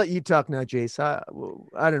 I'll let you talk now, Jace.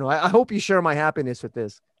 I don't know. I hope you share my happiness with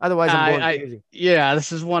this. Otherwise, I'm going crazy. Yeah,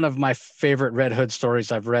 this is one of my favorite Red Hood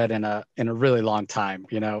stories I've read in a really long time.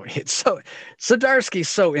 It's so Zardasky's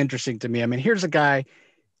so interesting to me. I mean, here's a guy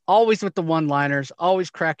always with the one-liners, always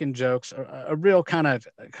cracking jokes, a real kind of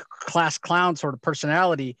class clown sort of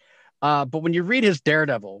personality. But when you read his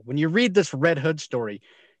Daredevil, when you read this Red Hood story,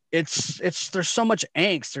 there's so much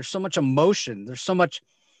angst, there's so much emotion, there's so much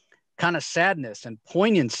kind of sadness and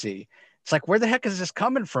poignancy. It's like, where the heck is this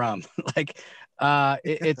coming from? Like,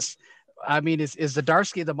 is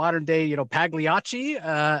Zardasky the modern day, Pagliacci?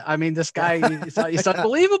 I mean, this guy, he's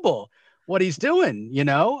unbelievable what he's doing,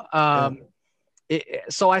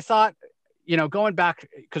 so I thought, going back,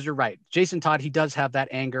 because you're right, Jason Todd, he does have that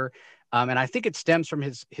anger. And I think it stems from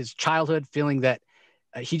his childhood feeling that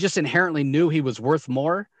he just inherently knew he was worth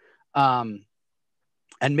more. And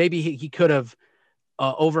maybe he could have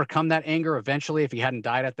overcome that anger eventually if he hadn't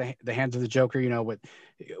died at the hands of the Joker.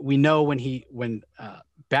 We know when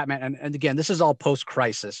Batman, and again, this is all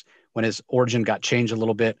post-crisis, when his origin got changed a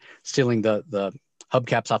little bit, stealing the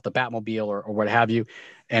hubcaps off the Batmobile or what have you.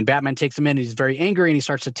 And Batman takes him in, and he's very angry, and he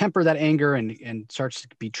starts to temper that anger and starts to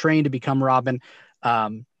be trained to become Robin.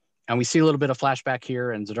 And we see a little bit of flashback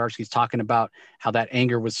here, and Zardasky's talking about how that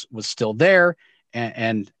anger was still there.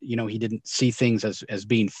 And he didn't see things as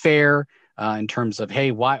being fair in terms of,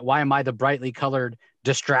 hey, why am I the brightly colored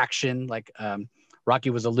distraction, like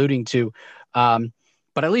Rocky was alluding to?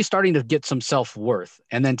 But at least starting to get some self-worth.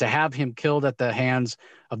 And then to have him killed at the hands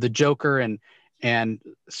of the Joker and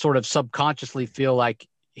sort of subconsciously feel like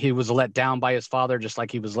he was let down by his father, just like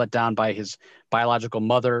he was let down by his biological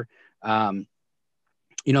mother.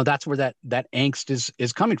 That's where that angst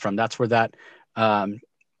is coming from. That's where that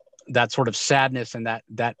sort of sadness and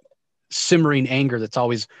that simmering anger that's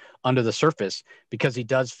always under the surface, because he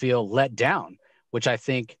does feel let down, which I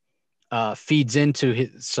think feeds into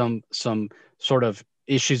some sort of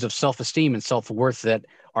issues of self-esteem and self-worth that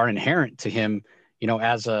are inherent to him,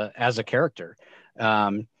 as a character.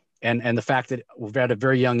 And the fact that at a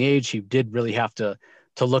very young age, he did really have to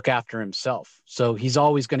look after himself. So he's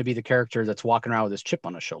always going to be the character that's walking around with his chip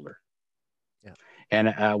on his shoulder. Yeah.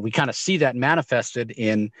 And we kind of see that manifested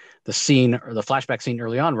in the scene, or the flashback scene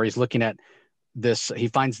early on, where he's looking at this, he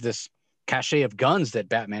finds this cache of guns that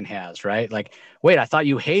Batman has, right? Like, wait, I thought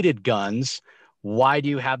you hated guns. Why do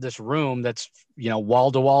you have this room that's,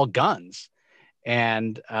 wall-to-wall guns?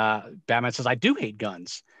 And Batman says, I do hate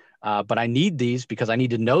guns, but I need these because I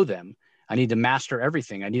need to know them. I need to master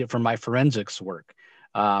everything. I need it for my forensics work.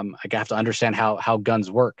 I have to understand how guns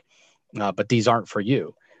work, but these aren't for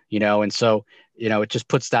you, And so, it just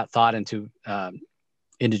puts that thought into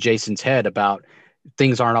Jason's head about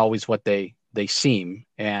things aren't always what they seem.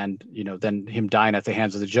 And, then him dying at the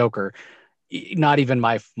hands of the Joker, not even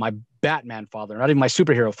my Batman father, not even my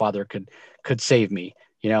superhero father could save me,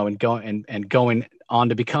 and going on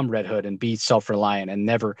to become Red Hood and be self-reliant and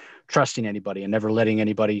never trusting anybody and never letting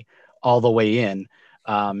anybody all the way in.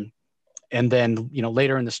 And then,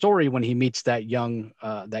 later in the story, when he meets that young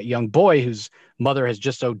boy whose mother has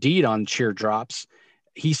just OD'd on Cheerdrops,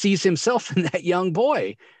 he sees himself in that young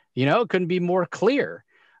boy. Couldn't be more clear.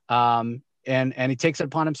 And he takes it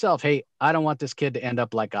upon himself. Hey, I don't want this kid to end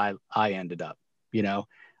up like I ended up.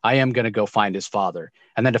 I am going to go find his father.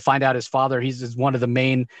 And then to find out his father, he's one of the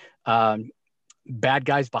main bad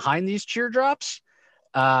guys behind these Cheerdrops.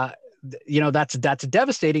 That's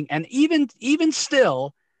devastating. And even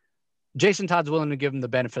still, Jason Todd's willing to give him the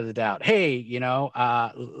benefit of the doubt. Hey,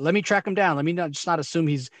 let me track him down. Let me not assume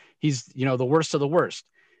he's the worst of the worst.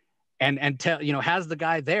 And tell, has the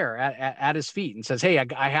guy there at his feet and says, hey,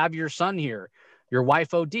 I have your son here. Your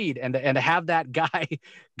wife OD'd. And to have that guy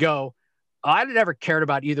go, I never cared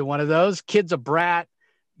about either one of those. Kid's a brat.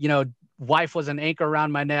 Wife was an anchor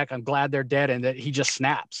around my neck. I'm glad they're dead. And that he just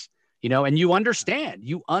snaps, and you understand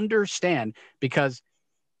because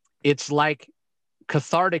it's like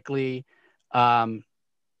cathartically or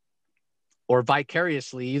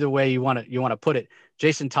vicariously, either way you want to put it.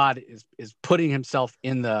 Jason Todd is putting himself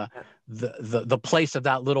in the place of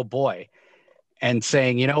that little boy and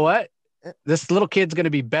saying, you know what? This little kid's going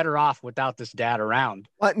to be better off without this dad around.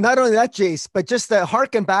 Not only that, Jace, but just to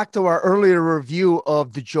harken back to our earlier review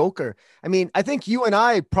of the Joker. I mean, I think you and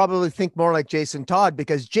I probably think more like Jason Todd,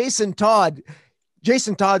 because Jason Todd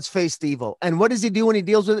Jason Todd's faced evil. And what does he do when he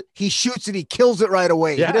deals with it? He shoots it. He kills it right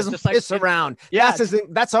away. Yeah, he doesn't just like piss around. Yeah,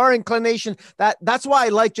 That's our inclination. That's why I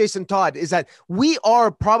like Jason Todd, is that we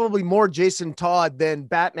are probably more Jason Todd than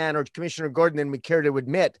Batman or Commissioner Gordon than we care to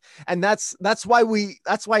admit. And that's why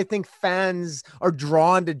I think fans are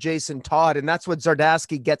drawn to Jason Todd. And that's what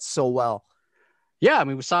Zardasky gets so well. Yeah, I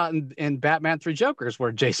mean, we saw it in Batman 3 Jokers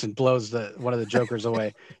where Jason blows one of the Jokers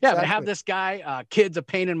away. Yeah, exactly. But have this guy, kid's a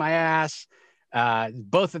pain in my ass.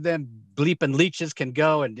 Both of them bleeping leeches can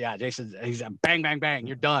go, and yeah, Jason, he's a bang, bang, bang.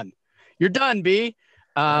 You're done, B.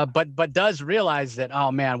 But does realize that,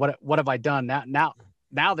 oh man, what have I done now?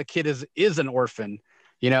 The kid is an orphan,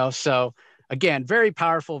 you know. So again, very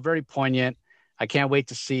powerful, very poignant. I can't wait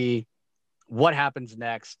to see what happens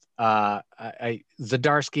next.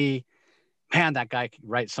 Zardasky. Man, that guy can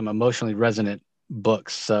write some emotionally resonant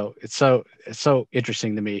books. So it's so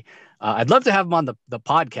interesting to me. I'd love to have him on the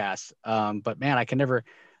podcast. But man, I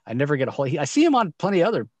never get a hold. I see him on plenty of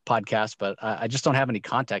other podcasts, but I just don't have any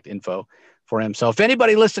contact info for him. So if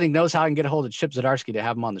anybody listening knows how I can get a hold of Chip Zardasky to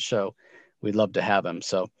have him on the show, we'd love to have him.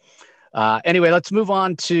 So anyway, let's move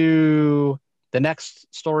on to the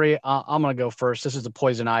next story. I'm going to go first. This is the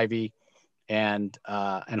Poison Ivy and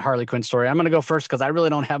Harley Quinn story. I'm going to go first because I really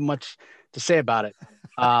don't have much to say about it.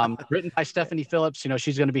 Written by Stephanie Phillips. You know,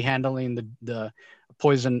 she's going to be handling the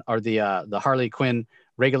Poison or the Harley Quinn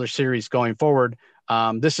regular series going forward.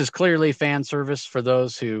 This is clearly fan service for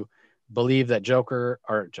those who believe that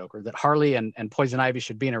that Harley and Poison Ivy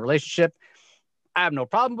should be in a relationship. I have no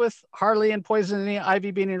problem with Harley and Poison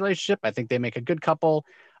Ivy being in a relationship. I think they make a good couple.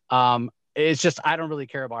 It's just I don't really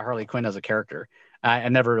care about Harley Quinn as a character. I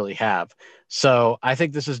never really have. So I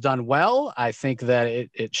think this is done well. I think that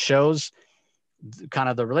it shows kind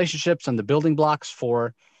of the relationships and the building blocks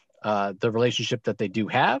for the relationship that they do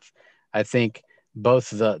have. I think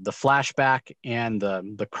both the flashback and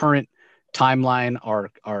the current timeline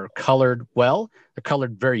are colored well. They're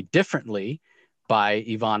colored very differently by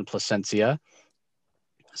Yvonne Placencia.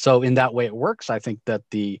 So in that way it works. I think that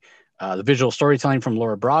the visual storytelling from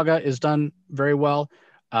Laura Braga is done very well.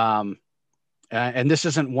 And this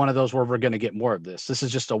isn't one of those where we're going to get more of this. This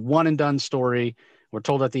is just a one and done story. We're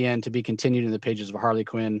told at the end to be continued in the pages of Harley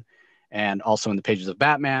Quinn and also in the pages of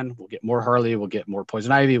Batman. We'll get more Harley. We'll get more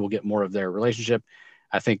Poison Ivy. We'll get more of their relationship.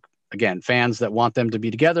 I think, again, fans that want them to be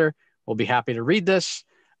together will be happy to read this.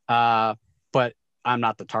 But I'm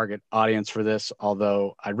not the target audience for this,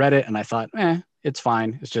 although I read it and I thought, it's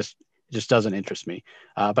fine. It just doesn't interest me.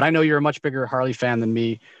 But I know you're a much bigger Harley fan than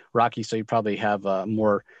me, Rocky, so you probably have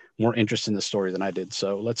more interest in the story than I did.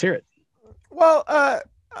 So let's hear it. Well,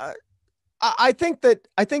 I think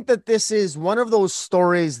that this is one of those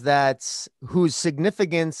stories whose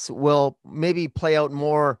significance will maybe play out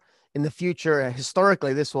more in the future.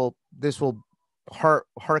 Historically, this will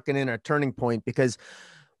harken in a turning point, because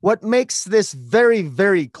what makes this very,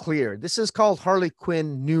 very clear, this is called Harley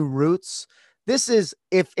Quinn New Roots. This is,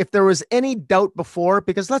 if there was any doubt before,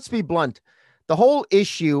 because let's be blunt, the whole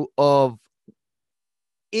issue of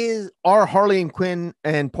are Harley and Quinn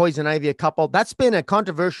and Poison Ivy a couple? That's been a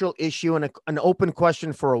controversial issue and an open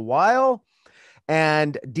question for a while.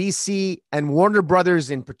 And DC and Warner Brothers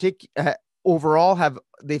in particular, overall,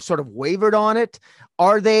 they've sort of wavered on it.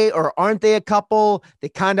 Are they or aren't they a couple? They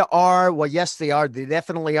kind of are. Well, yes, they are. They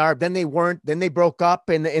definitely are. Then they weren't. Then they broke up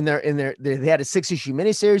they had a 6-issue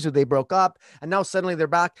miniseries where they broke up, and now suddenly they're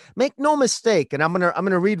back. Make no mistake, and I'm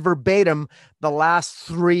gonna read verbatim the last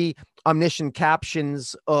 3 omniscient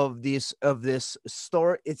captions of this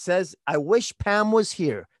story. It says, "I wish Pam was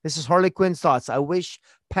here." This is Harley Quinn's thoughts. "I wish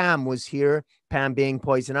Pam was here." Pam being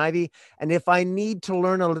Poison Ivy. "And if I need to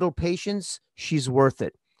learn a little patience, she's worth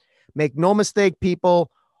it." Make no mistake, people,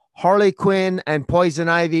 Harley Quinn and Poison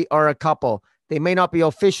Ivy are a couple. They may not be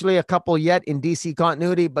officially a couple yet in DC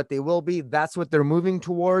continuity, but they will be. That's what they're moving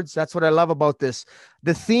towards. That's what I love about this.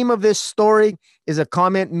 The theme of this story is a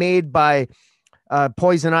comment made by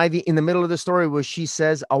Poison Ivy in the middle of the story, where she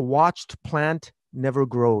says, "A watched plant never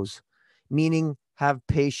grows," meaning have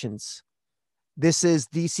patience. This is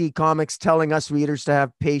DC Comics telling us readers to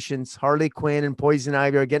have patience. Harley Quinn and Poison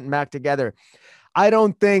Ivy are getting back together. I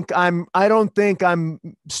don't think I'm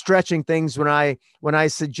stretching things when I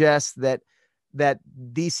suggest that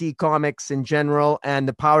DC Comics in general and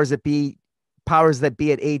the powers that be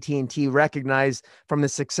at AT&T recognize from the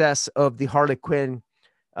success of the Harley Quinn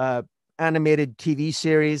animated TV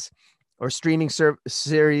series or streaming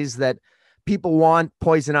series that people want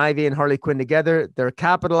Poison Ivy and Harley Quinn together. They're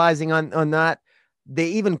capitalizing on that. They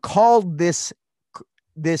even called this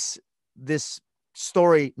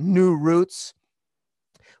story New Roots,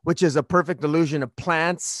 which is a perfect illusion of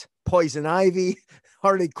plants, Poison Ivy,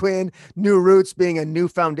 Harley Quinn, new roots being a new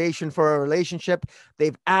foundation for our relationship.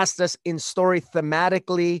 They've asked us in story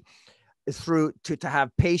thematically through to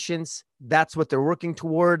have patience. That's what they're working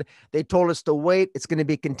toward. They told us to wait. It's going to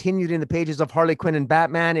be continued in the pages of Harley Quinn and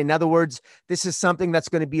Batman. In other words, this is something that's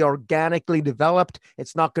going to be organically developed.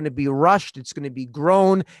 It's not going to be rushed. It's going to be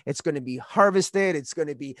grown. It's going to be harvested. It's going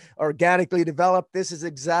to be organically developed. This is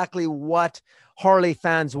exactly what Harley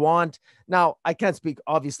fans want. Now, I can't speak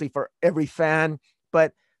obviously for every fan,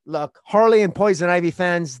 but look, Harley and Poison Ivy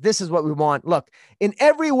fans, this is what we want. Look, in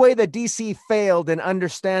every way that DC failed in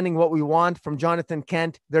understanding what we want from Jonathan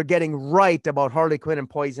Kent, they're getting right about Harley Quinn and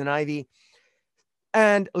Poison Ivy.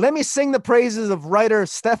 And let me sing the praises of writer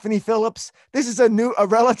Stephanie Phillips. This is a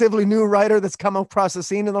relatively new writer that's come across the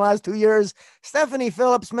scene in the last 2 years. Stephanie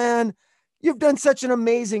Phillips, man, you've done such an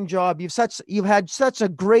amazing job. You've had such a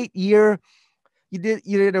great year. You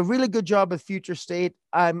did a really good job with Future State.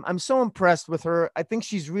 I'm so impressed with her. I think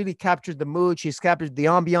she's really captured the mood. She's captured the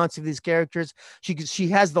ambiance of these characters. She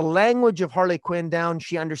has the language of Harley Quinn down.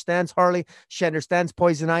 She understands Harley. She understands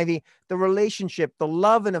Poison Ivy. The relationship, the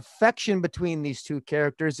love and affection between these two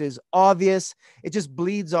characters is obvious. It just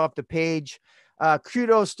bleeds off the page.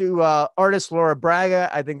 Kudos to artist Laura Braga.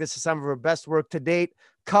 I think this is some of her best work to date.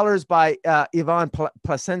 Colors by Yvonne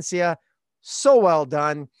Placencia. So well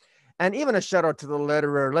done. And even a shout out to the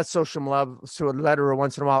letterer. Let's show some love to a letterer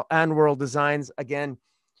once in a while. And World Designs again.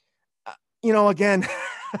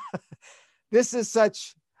 This is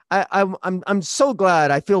such. I'm so glad.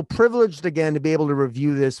 I feel privileged again to be able to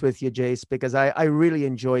review this with you, Jace, because I really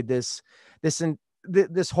enjoyed this.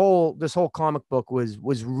 This whole comic book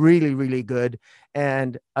was really, really good.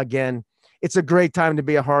 And again, it's a great time to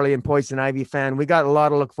be a Harley and Poison Ivy fan. We got a lot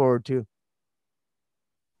to look forward to.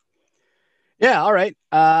 Yeah. All right.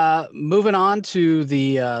 Moving on to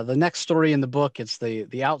the next story in the book. It's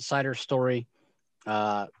the Outsider story.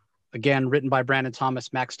 Again, written by Brandon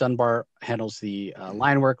Thomas. Max Dunbar handles the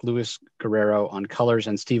line work. Luis Guerrero on colors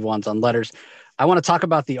and Steve Wands on letters. I want to talk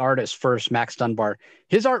about the artist first, Max Dunbar.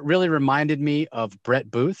 His art really reminded me of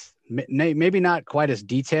Brett Booth. Maybe not quite as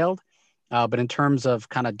detailed, but in terms of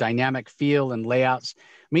kind of dynamic feel and layouts. I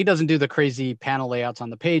mean, he doesn't do the crazy panel layouts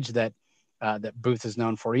on the page that Booth is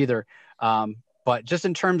known for either. But just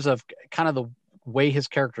in terms of kind of the way his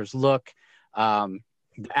characters look, the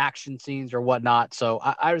action scenes or whatnot. So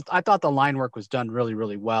I thought the line work was done really,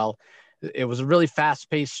 really well. It was a really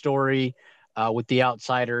fast-paced story with the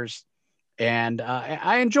Outsiders, and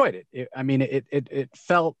I enjoyed it. It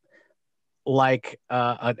felt like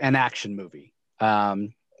an action movie.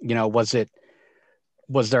 Was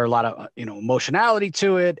there a lot of emotionality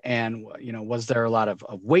to it, and was there a lot of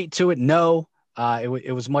weight to it? No.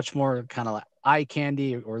 It was much more kind of like eye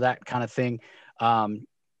candy or that kind of thing.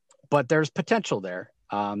 But there's potential there.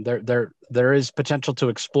 There is potential to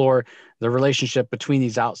explore the relationship between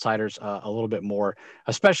these Outsiders a little bit more,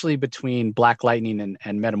 especially between Black Lightning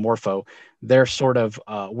and Metamorpho. They're sort of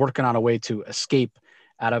working on a way to escape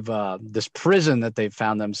out of this prison that they've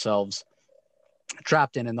found themselves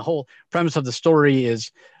trapped in. And the whole premise of the story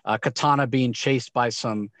is Katana being chased by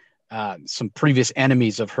some previous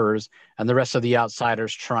enemies of hers, and the rest of the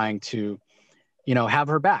Outsiders trying to, have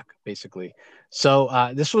her back, basically.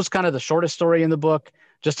 So this was kind of the shortest story in the book.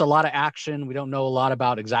 Just a lot of action. We don't know a lot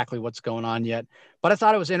about exactly what's going on yet, but I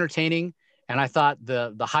thought it was entertaining, and I thought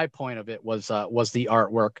the high point of it was the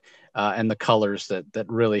artwork and the colors that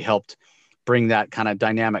really helped bring that kind of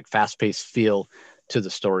dynamic, fast-paced feel to the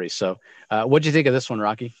story. So, what'd you think of this one,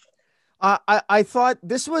 Rocky? I thought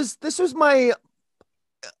this was my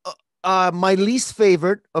my least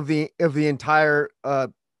favorite of the entire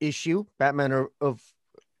issue, Batman of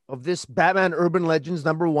this Batman Urban Legends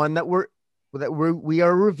 #1 that we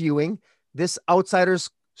are reviewing. This Outsiders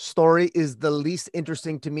story is the least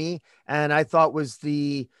interesting to me, and I thought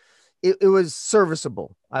it was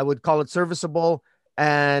serviceable. I would call it serviceable,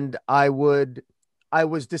 and I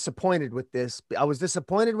was disappointed with this. I was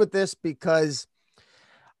disappointed with this because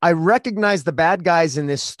I recognize the bad guys in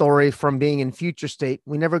this story from being in Future State.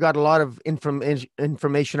 We never got a lot of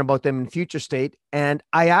information about them in Future State, and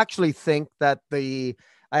I actually think that the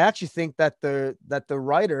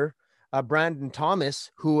writer, Brandon Thomas,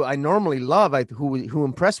 who I normally love, who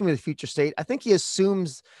impressed me with Future State, I think he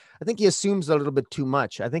assumes a little bit too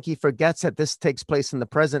much. I think he forgets that this takes place in the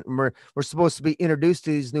present, and we're supposed to be introduced to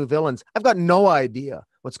these new villains. I've got no idea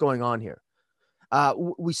what's going on here.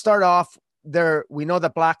 We start off there. We know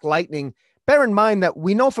that Black Lightning, bear in mind that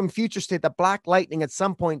we know from Future State that Black Lightning at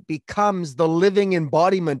some point becomes the living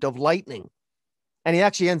embodiment of lightning. And he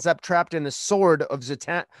actually ends up trapped in the sword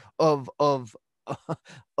of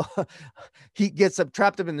he gets up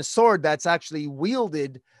trapped up in the sword that's actually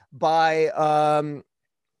wielded by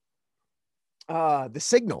the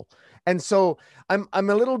signal. And so I'm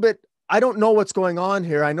a little bit, I don't know what's going on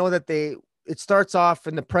here. I know that it starts off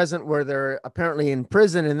in the present where they're apparently in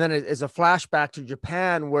prison, and then it is a flashback to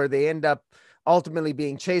Japan where they end up ultimately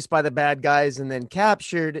being chased by the bad guys and then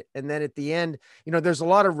captured. And then at the end, there's a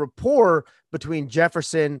lot of rapport between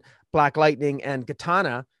Jefferson, Black Lightning, and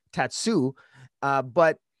Katana, Tatsu.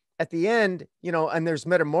 But at the end, and there's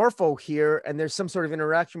Metamorpho here, and there's some sort of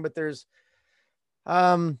interaction, but there's,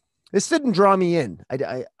 this didn't draw me in.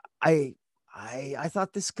 I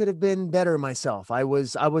thought this could have been better myself. I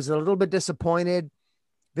was a little bit disappointed.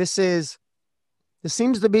 This seems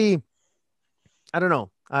to be, I don't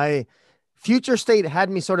know. Future State had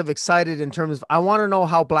me sort of excited in terms of, I want to know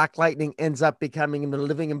how Black Lightning ends up becoming the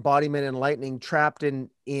living embodiment and Lightning trapped in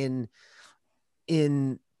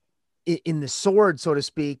the sword, so to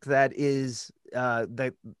speak, that is,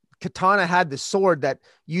 the Katana had the sword that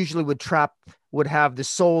usually would have the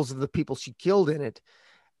souls of the people she killed in it.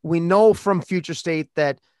 We know from Future State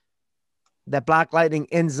that Black Lightning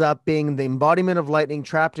ends up being the embodiment of Lightning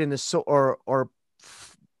trapped in the sword, or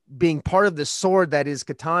being part of the sword that is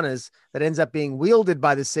Katana's, that ends up being wielded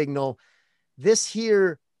by the signal. This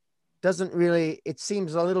here doesn't really, it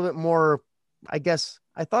seems a little bit more, I guess,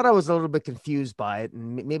 I thought I was a little bit confused by it,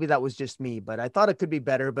 and maybe that was just me, but I thought it could be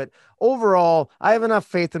better. But overall, I have enough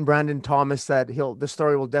faith in Brandon Thomas that the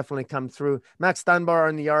story will definitely come through. Max Dunbar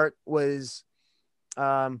on the art was,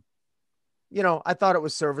 I thought it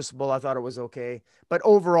was serviceable. I thought it was okay, but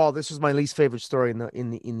overall, this was my least favorite story in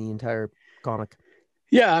the entire comic.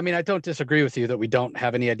 Yeah, I mean, I don't disagree with you that we don't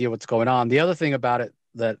have any idea what's going on. The other thing about it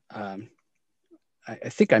that I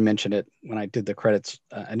think I mentioned it when I did the credits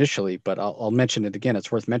initially, but I'll mention it again.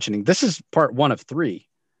 It's worth mentioning. This is part 1 of 3,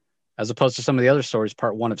 as opposed to some of the other stories,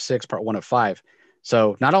 part 1 of 6, part 1 of 5.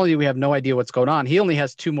 So not only do we have no idea what's going on, he only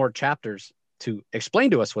has 2 more chapters to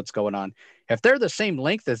explain to us what's going on. If they're the same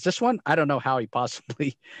length as this one, I don't know how he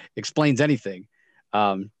possibly explains anything.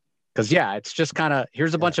 Because it's just kind of,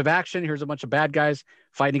 here's a bunch of action, here's a bunch of bad guys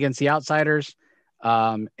fighting against the outsiders,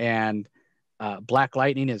 and Black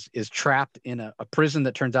Lightning is trapped in a prison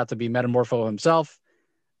that turns out to be Metamorpho himself,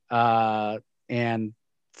 and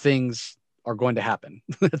things are going to happen.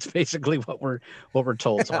 That's basically what we're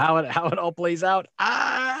told. So how it all plays out,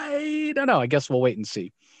 I don't know. I guess we'll wait and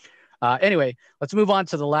see. Anyway, let's move on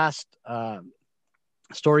to the last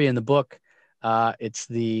story in the book. It's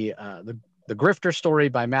the Grifter story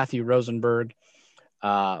by Matthew Rosenberg,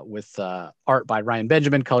 with art by Ryan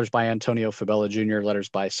Benjamin, colors by Antonio Fabella Jr., letters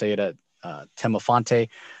by Sayeda Temofonte.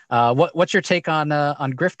 What's your take on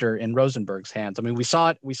Grifter in Rosenberg's hands? I mean, we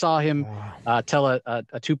saw him tell a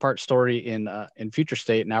 2-part story in Future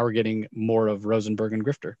State. Now we're getting more of Rosenberg and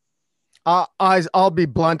Grifter. I'll be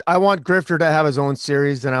blunt. I want Grifter to have his own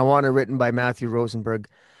series, and I want it written by Matthew Rosenberg.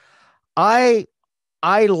 I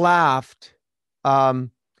laughed.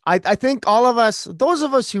 I think all of us, those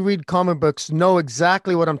of us who read comic books, know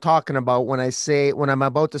exactly what I'm talking about when I'm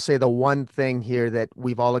about to say the one thing here that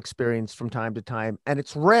we've all experienced from time to time. And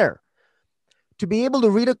it's rare to be able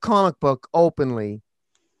to read a comic book openly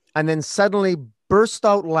and then suddenly burst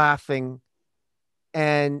out laughing,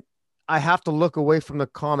 and I have to look away from the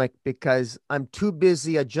comic because I'm too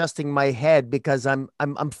busy adjusting my head because I'm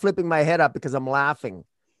flipping my head up because I'm laughing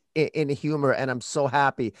in humor, and I'm so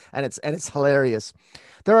happy, and it's hilarious.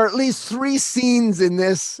 There are at least 3 scenes in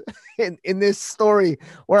this in this story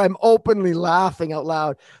where I'm openly laughing out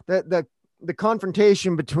loud. The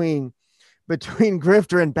confrontation between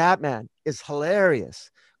Grifter and Batman is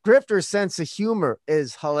hilarious. Grifter's sense of humor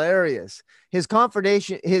is hilarious. His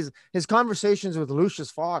conversations with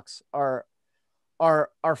Lucius Fox are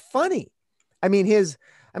funny.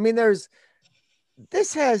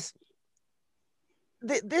 This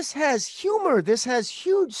has humor. This has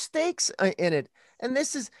huge stakes in it. And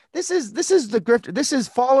this is the Grifter. This is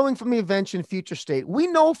following from the events in Future State. We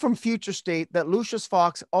know from Future State that Lucius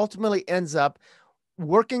Fox ultimately ends up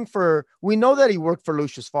working for, we know that he worked for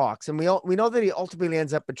Lucius Fox, and we know that he ultimately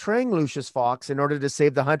ends up betraying Lucius Fox in order to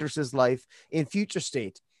save the Huntress's life in Future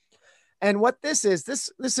State. And what this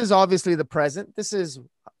is obviously the present. This is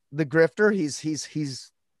the Grifter.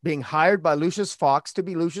 He's being hired by Lucius Fox to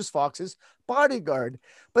be Lucius Fox's bodyguard.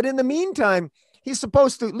 But in the meantime,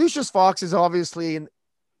 Lucius Fox is obviously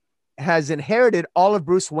has inherited all of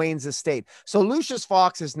Bruce Wayne's estate. So Lucius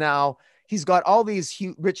Fox he's got all these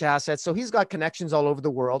huge, rich assets. So he's got connections all over the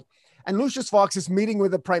world. And Lucius Fox is meeting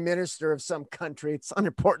with the prime minister of some country. It's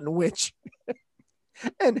unimportant which.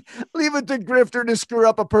 and leave it to Grifter to screw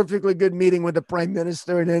up a perfectly good meeting with the prime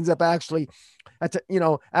minister and ends up actually,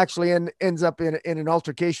 ends up in an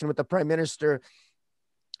altercation with the prime minister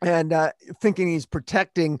and thinking he's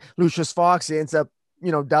protecting Lucius Fox. He ends up,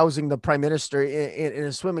 dousing the prime minister in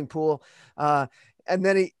a swimming pool.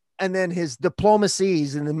 And then his diplomacy,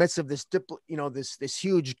 he's in the midst of this, this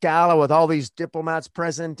huge gala with all these diplomats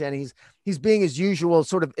present, and he's being his usual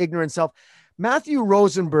sort of ignorant self. Matthew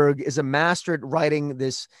Rosenberg is a master at writing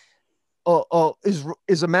this,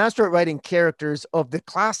 is a master at writing characters of the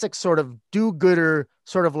classic sort of do-gooder,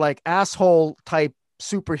 sort of like asshole type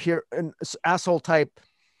superhero, asshole type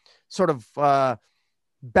sort of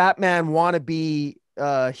Batman wannabe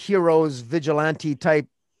heroes, vigilante type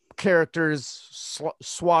characters,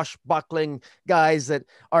 swashbuckling guys that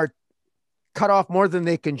are cut off more than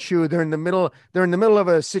they can chew. They're in the middle of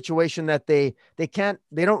a situation that they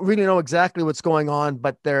don't really know exactly what's going on,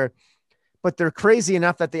 but they're crazy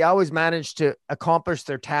enough that they always manage to accomplish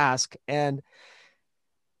their task. And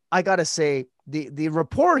I gotta say, the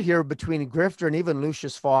rapport here between Grifter and even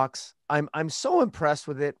Lucius Fox, I'm so impressed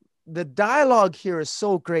with it. The dialogue here is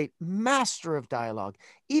so great, master of dialogue.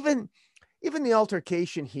 Even the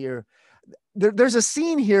altercation here, there's a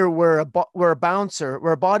scene here where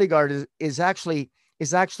a bodyguard is actually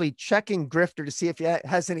checking Grifter to see if he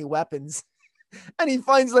has any weapons, and he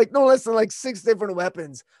finds like no less than like 6 different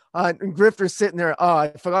weapons. And Grifter's sitting there. Oh,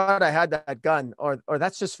 I forgot I had that gun, or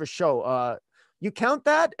that's just for show. You count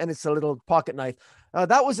that, and it's a little pocket knife.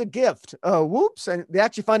 That was a gift. Whoops! And they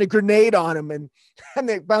actually find a grenade on him, and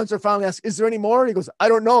the bouncer finally asks, "Is there any more?" And he goes, "I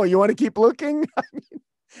don't know. You want to keep looking?"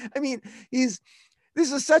 I mean, this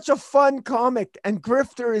is such a fun comic, and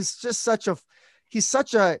Grifter is just he's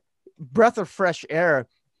such a breath of fresh air.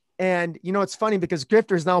 And it's funny because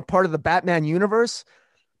Grifter is now part of the Batman universe,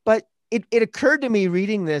 but it occurred to me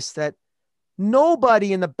reading this that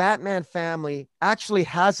nobody in the Batman family actually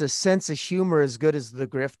has a sense of humor as good as the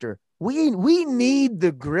Grifter. We need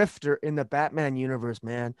the Grifter in the Batman universe,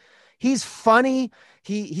 man. He's funny.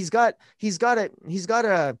 He's got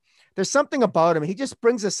a there's something about him. He just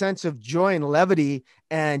brings a sense of joy and levity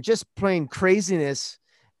and just plain craziness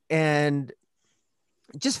and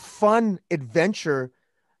just fun adventure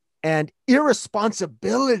and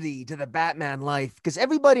irresponsibility to the Batman life. Because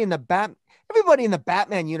everybody in the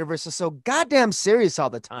Batman universe is so goddamn serious all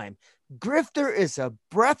the time. Grifter is a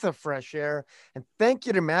breath of fresh air. And thank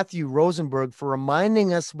you to Matthew Rosenberg for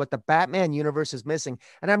reminding us what the Batman universe is missing.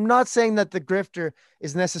 And I'm not saying that the Grifter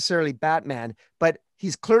is necessarily Batman, but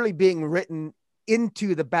he's clearly being written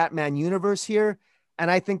into the Batman universe here.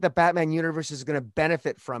 And I think the Batman universe is going to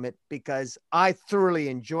benefit from it because I thoroughly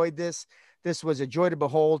enjoyed this. This was a joy to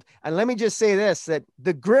behold. And let me just say this, that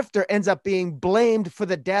the Grifter ends up being blamed for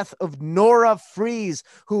the death of Nora Freeze,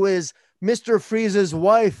 who is Mr. Freeze's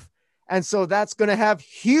wife. And so that's going to have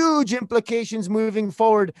huge implications moving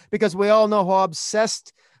forward because we all know how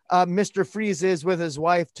obsessed Mr. Freeze is with his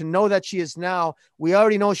wife. To know that she is now, we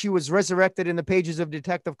already know she was resurrected in the pages of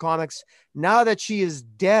Detective Comics. Now that she is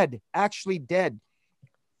dead, actually dead,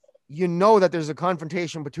 that there's a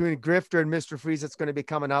confrontation between Grifter and Mr. Freeze that's going to be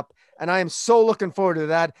coming up. And I am so looking forward to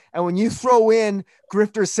that. And when you throw in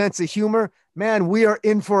Grifter's sense of humor, man, we are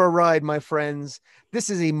in for a ride, my friends. This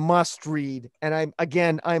is a must read. And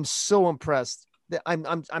I'm so impressed that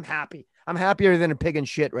I'm happy. I'm happier than a pig in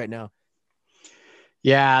shit right now.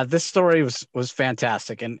 Yeah, this story was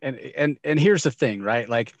fantastic. And here's the thing, right?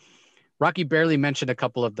 Like Rocky barely mentioned a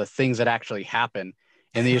couple of the things that actually happen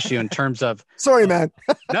in the issue in terms of sorry, man.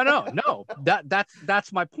 No.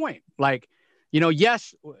 That's my point. Like,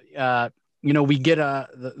 yes, we get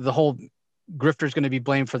the whole Grifter's going to be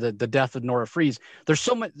blamed for the death of Nora Freeze. There's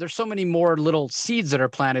so many more little seeds that are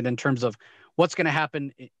planted in terms of what's going to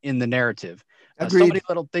happen in the narrative. So many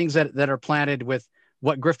little things that are planted with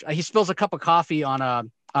what Grifter. He spills a cup of coffee on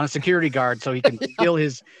a security guard so he can steal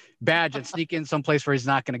his badge and sneak in someplace where he's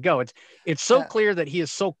not going to go. It's so clear that he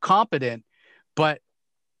is so competent, but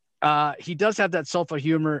he does have that sense of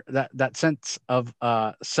humor, that sense of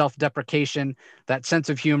self-deprecation, that sense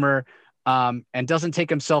of humor, and doesn't take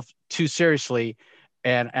himself too seriously.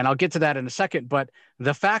 And I'll get to that in a second. But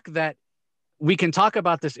the fact that we can talk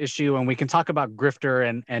about this issue and we can talk about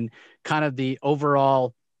Grifter and kind of the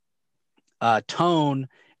overall tone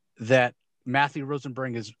that Matthew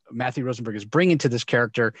Rosenberg is bringing to this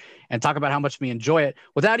character, and talk about how much we enjoy it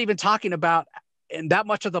without even talking about that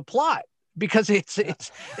much of the plot. Because it's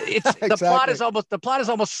exactly. the plot is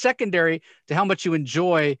almost secondary to how much you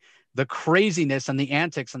enjoy the craziness and the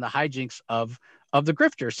antics and the hijinks of the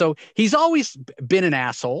Grifter. So he's always been an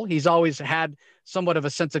asshole. He's always had somewhat of a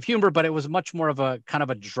sense of humor, but it was much more of a kind of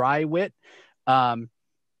a dry wit.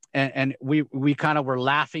 And we kind of were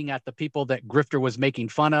laughing at the people that Grifter was making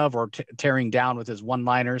fun of or tearing down with his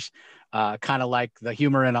one-liners, kind of like the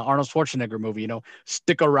humor in an Arnold Schwarzenegger movie,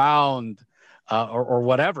 stick around, or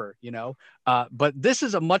whatever, but this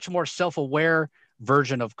is a much more self-aware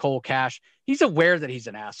version of Cole Cash. He's aware that he's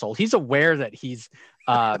an asshole. He's aware that he's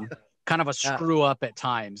kind of a screw up at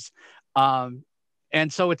times.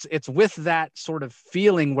 And so it's with that sort of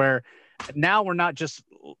feeling where now we're not just,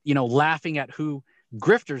 laughing at who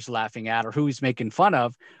Grifter's laughing at or who he's making fun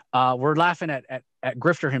of. We're laughing at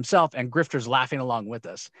Grifter himself, and Grifter's laughing along with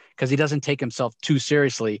us because he doesn't take himself too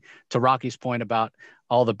seriously, to Rocky's point about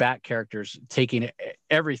all the Bat characters taking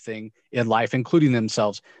everything in life, including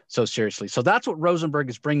themselves, so seriously. So that's what Rosenberg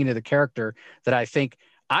is bringing to the character that I think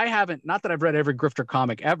I haven't, not that I've read every Grifter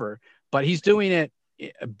comic ever, but he's doing it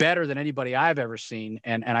better than anybody I've ever seen.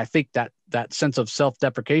 And I think that sense of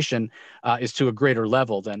self-deprecation is to a greater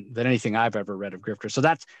level than anything I've ever read of Grifter. So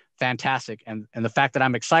that's fantastic. And the fact that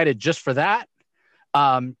I'm excited just for that.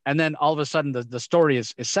 And then all of a sudden the story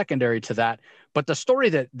is secondary to that. But the story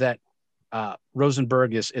that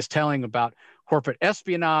Rosenberg is telling about corporate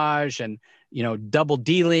espionage and, double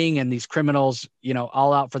dealing and these criminals,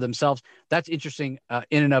 all out for themselves, that's interesting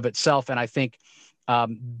in and of itself. And I think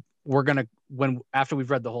we're going to, after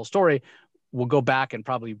we've read the whole story, we'll go back and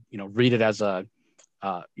probably, read it as a,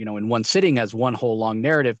 in one sitting as one whole long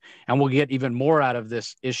narrative. And we'll get even more out of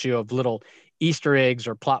this issue of little Easter eggs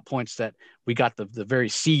or plot points that we got the very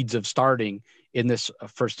seeds of starting in this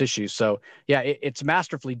first issue. So yeah, it's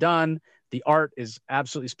masterfully done. The art is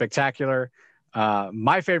absolutely spectacular.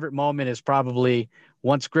 My favorite moment is probably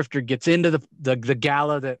once Grifter gets into the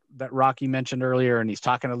gala that Rocky mentioned earlier, and he's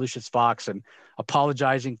talking to Lucius Fox and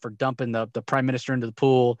apologizing for dumping the prime minister into the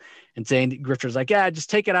pool and saying, Grifter's like, yeah, just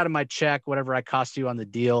take it out of my check, whatever I cost you on the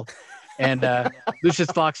deal. And Lucius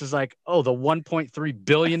Fox is like, oh, the $1.3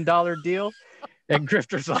 billion deal. And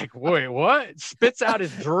Grifter's like, wait, what? Spits out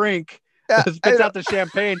his drink, spits out the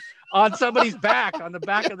champagne on somebody's back, on the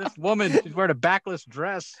back of this woman. She's wearing a backless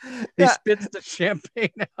dress. He spits the champagne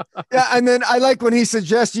out. Yeah, and then I like when he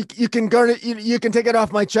suggests you can garnet, you can take it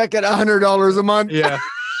off my check at $100 a month. Yeah,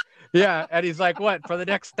 yeah, and he's like, what, for the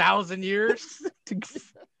next 1,000 years?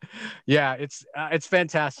 Yeah, it's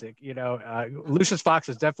fantastic. Lucius Fox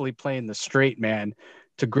is definitely playing the straight man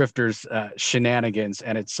to Grifter's shenanigans,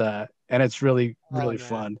 and it's really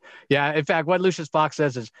fun. Yeah, in fact, what Lucius Fox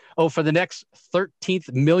says is, for the next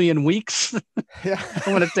 13th million weeks, I'm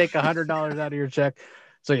going to take $100 out of your check.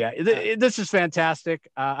 So yeah, this is fantastic.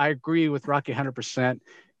 I agree with Rocky 100%.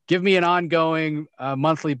 Give me an ongoing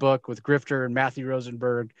monthly book with Grifter and Matthew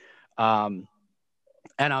Rosenberg, and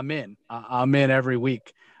I'm in. I'm in every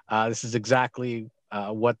week. This is exactly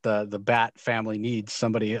what the Bat family needs.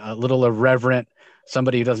 Somebody a little irreverent,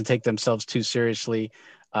 somebody who doesn't take themselves too seriously.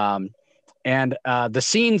 And the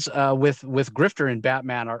scenes with Grifter and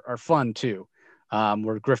Batman are fun too,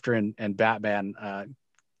 where Grifter and Batman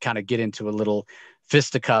kind of get into a little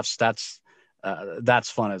fisticuffs. That's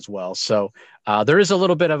fun as well. So there is a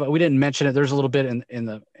little bit of, we didn't mention it, there's a little bit in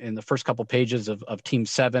the first couple pages of Team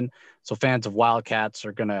 7. So fans of Wildcats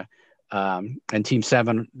are gonna and Team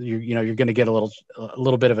 7, you're gonna get a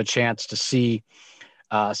little bit of a chance to see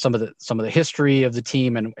some of the history of the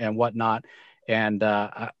team and whatnot. And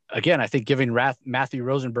again, I think giving Matthew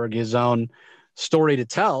Rosenberg his own story to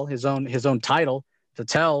tell, his own title to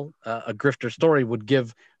tell a Grifter story would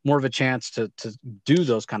give more of a chance to do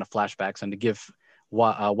those kind of flashbacks and to give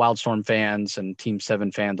Wildstorm fans and Team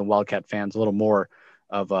 7 fans and Wildcat fans a little more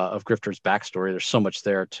of Grifter's backstory. There's so much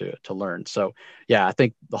there to learn. So yeah, I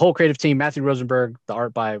think the whole creative team, Matthew Rosenberg, the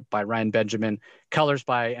art by Ryan Benjamin, colors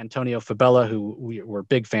by Antonio Fabella, who we're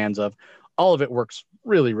big fans of, all of it works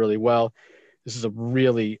really, really well. This is a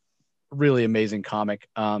really, really amazing comic.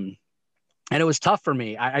 And it was tough for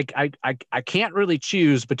me. I can't really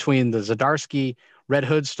choose between the Zardasky Red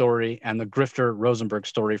Hood story and the Grifter Rosenberg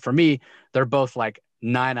story. For me, they're both like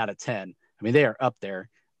 9 out of 10. I mean, they are up there.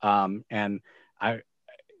 And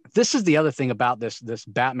this is the other thing about this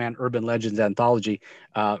Batman Urban Legends anthology,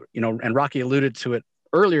 and Rocky alluded to it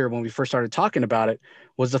earlier when we first started talking about it,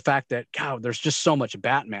 was the fact that, God, there's just so much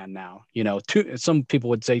Batman now. Some people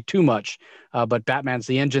would say too much, but Batman's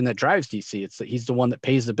the engine that drives DC. He's the one that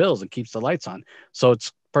pays the bills and keeps the lights on. So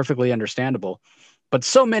it's perfectly understandable. But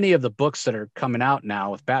so many of the books that are coming out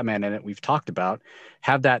now with Batman in it, we've talked about,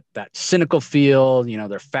 have that cynical feel.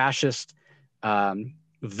 They're fascist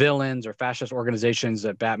villains or fascist organizations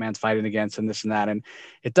that Batman's fighting against and this and that. And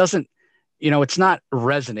it doesn't, it's not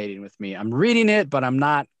resonating with me. I'm reading it, but I'm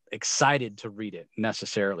not excited to read it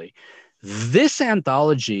necessarily. This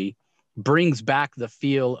anthology brings back the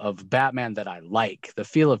feel of Batman that I like, the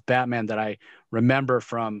feel of Batman that I remember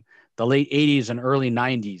from the late 80s and early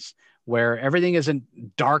 90s, where everything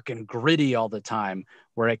isn't dark and gritty all the time,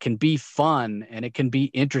 where it can be fun and it can be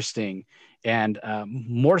interesting. And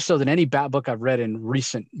more so than any Bat book I've read in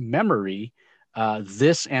recent memory,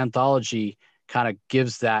 this anthology kind of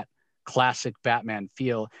gives that classic Batman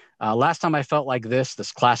feel. Last time I felt like this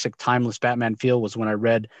classic timeless Batman feel was when I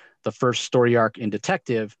read the first story arc in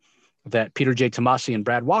Detective that Peter J. Tomasi and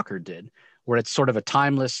Brad Walker did, where it's sort of a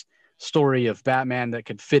timeless story of Batman that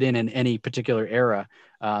could fit in any particular era.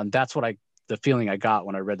 That's the feeling I got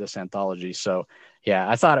when I read this anthology. So yeah,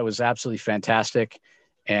 I thought it was absolutely fantastic.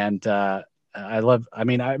 And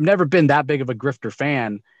I've never been that big of a Grifter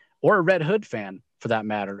fan or a Red Hood fan for that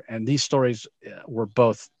matter. And these stories were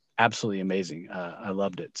both absolutely amazing. I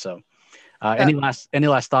loved it. So any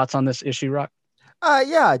last thoughts on this issue, Rock?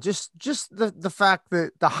 Yeah, just the fact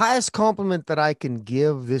that the highest compliment that I can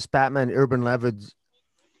give this Batman Urban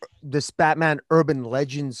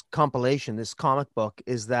Legends compilation, this comic book,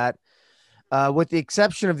 is that with the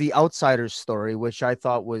exception of the Outsiders story, which I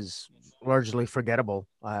thought was largely forgettable,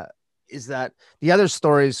 is that the other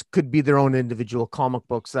stories could be their own individual comic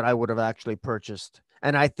books that I would have actually purchased,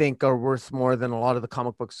 and I think are worth more than a lot of the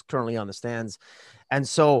comic books currently on the stands. And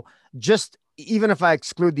so just even if I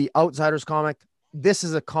exclude the Outsiders comic, this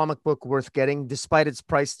is a comic book worth getting despite its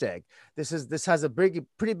price tag. This has a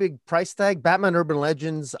pretty big price tag. Batman Urban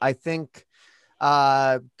Legends, I think.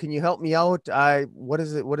 Can you help me out? What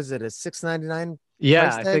is it? A $6.99?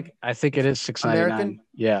 Yeah, I think it is $6.99. American?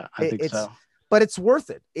 Yeah, I think so. But it's worth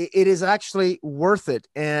it. It is actually worth it.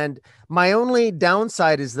 And my only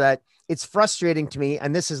downside is that it's frustrating to me,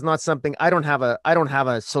 and this is not something I don't have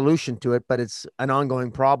a solution to it, but it's an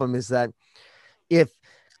ongoing problem, is that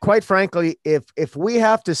quite frankly, if we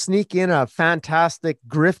have to sneak in a fantastic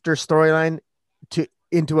Grifter storyline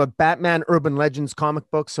into a Batman Urban Legends comic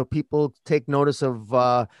book so people take notice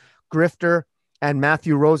of Grifter and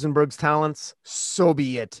Matthew Rosenberg's talents, so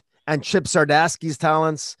be it. And Chip Zardasky's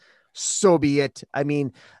talents, so be it. I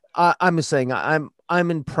mean, I'm just saying I'm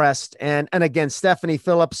impressed. And again, Stephanie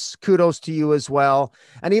Phillips, kudos to you as well.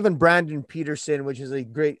 And even Brandon Peterson, which is a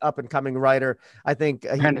great up and coming writer. I think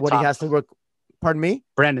he has to work. Pardon me?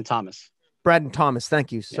 Brandon Thomas.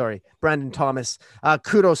 Thank you. Sorry. Yeah. Brandon Thomas.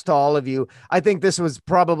 Kudos to all of you. I think this was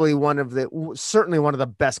probably certainly one of the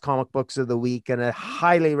best comic books of the week, and I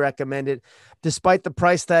highly recommend it. Despite the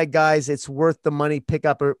price tag, guys, it's worth the money. Pick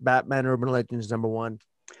up Batman Urban Legends #1.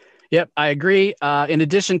 Yep, I agree. In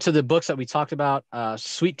addition to the books that we talked about,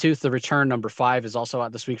 Sweet Tooth, The Return #5 is also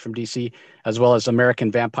out this week from DC, as well as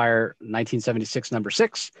American Vampire 1976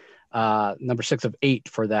 #6, #6 of 8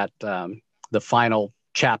 for that, the final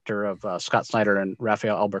chapter of Scott Snyder and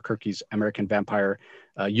Raphael Albuquerque's American Vampire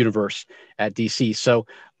universe at DC. So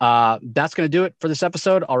that's going to do it for this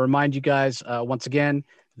episode. I'll remind you guys once again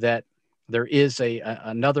that there is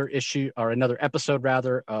another issue, or another episode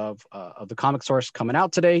rather, of the Comic Source coming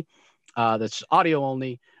out today. That's audio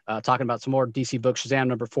only, talking about some more DC books: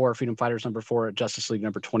 Shazam #4, Freedom Fighters #4, Justice League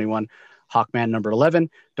 #21, Hawkman #11.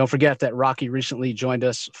 Don't forget that Rocky recently joined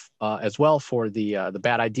us as well for the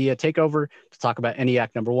Bad Idea Takeover to talk about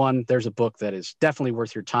ENIAC #1. There's a book that is definitely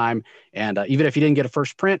worth your time. And even if you didn't get a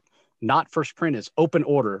first print, not first print is open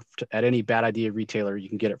order at any Bad Idea retailer. You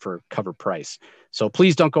can get it for cover price. So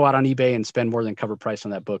please don't go out on eBay and spend more than cover price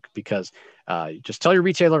on that book, because just tell your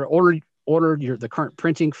retailer, order the current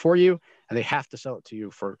printing for you, and they have to sell it to you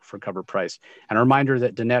for cover price. And a reminder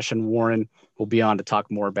that Dinesh and Warren will be on to talk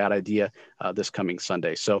more Bad Idea this coming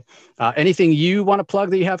Sunday. So anything you want to plug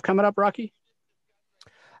that you have coming up, Rocky?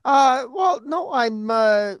 Well, no,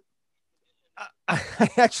 I'll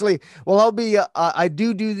be, I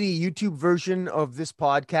do the YouTube version of this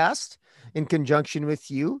podcast in conjunction with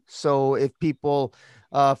you. So if people,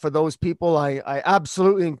 for those people, I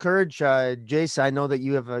absolutely encourage, Jace, I know that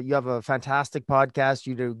you have a fantastic podcast.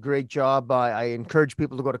 You do a great job. I encourage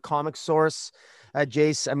people to go to Comic Source.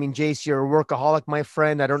 Jace, you're a workaholic, my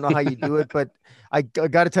friend. I don't know how you do it, but I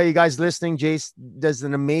got to tell you guys listening, Jace does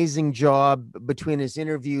an amazing job between his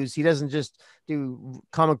interviews. He doesn't just do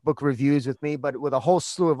comic book reviews with me, but with a whole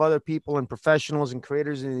slew of other people and professionals and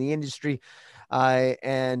creators in the industry.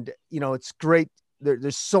 It's great.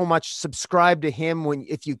 There's so much. Subscribe to him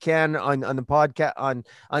if you can on the podcast, on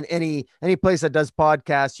any place that does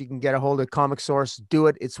podcasts. You can get a hold of Comic Source. Do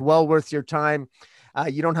it. It's well worth your time.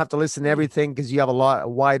 You don't have to listen to everything because you have a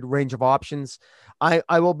wide range of options.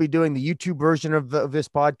 I will be doing the YouTube version of this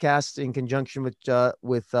podcast in conjunction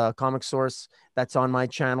with Comic Source. That's on my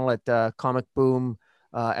channel at Comic Boom !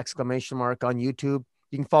 On YouTube.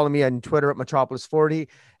 You can follow me on Twitter at Metropolis40.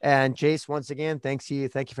 And Jace, once again, thank you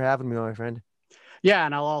for having me, my friend. Yeah,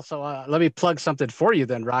 and I'll also let me plug something for you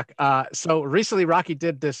then, Rock. So recently, Rocky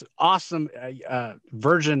did this awesome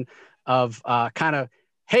version of kind of,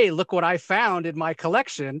 hey, look what I found in my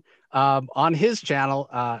collection on his channel.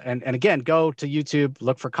 And again, go to YouTube,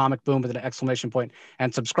 look for Comic Boom with an exclamation point,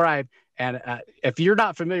 and subscribe. And if you're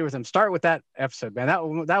not familiar with him, start with that episode, man. That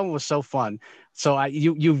one was so fun. So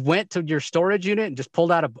you went to your storage unit and just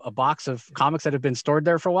pulled out a box of comics that have been stored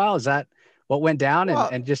there for a while. Is that what went down?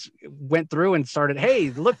 And just went through and started,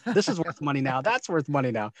 hey, look, this is worth money now. That's worth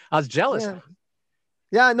money now. I was jealous.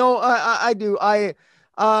 Yeah, no, I do.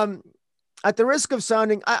 At the risk of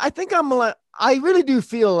sounding, I think I really do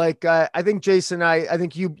feel like I think Jason, I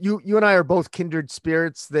think you and I are both kindred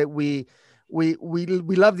spirits, that we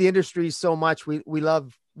love the industry so much. We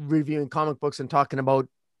love reviewing comic books and talking about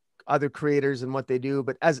other creators and what they do.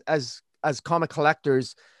 But as comic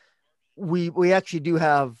collectors, we actually do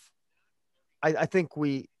have, I think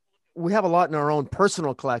we have a lot in our own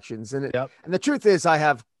personal collections. And and the truth is I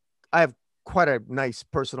have quite a nice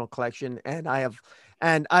personal collection, and I'm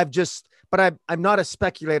not a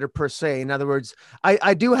speculator per se. In other words,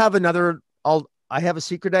 I do have I have a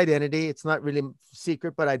secret identity. It's not really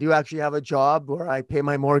secret, but I do actually have a job where I pay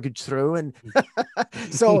my mortgage through. And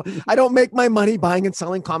so I don't make my money buying and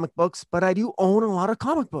selling comic books, but I do own a lot of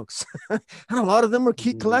comic books. And a lot of them are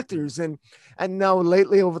key collectors. And now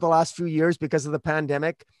lately, over the last few years, because of the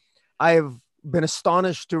pandemic, I have been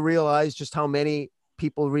astonished to realize just how many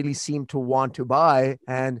people really seem to want to buy.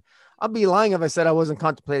 And I'd be lying if I said I wasn't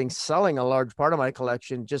contemplating selling a large part of my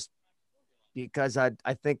collection, just because I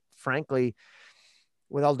think, frankly,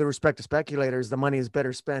 with all due respect to speculators, the money is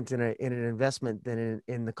better spent in an investment than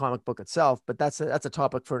in the comic book itself. But that's a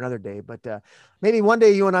topic for another day. But maybe one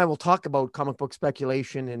day you and I will talk about comic book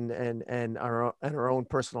speculation and our own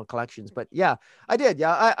personal collections. But yeah, I did.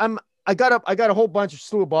 Yeah, I got a whole bunch of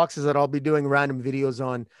slew of boxes that I'll be doing random videos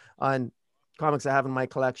on comics I have in my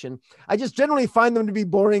collection. I just generally find them to be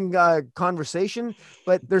boring conversation,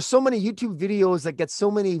 but there's so many YouTube videos that get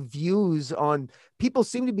so many views on. People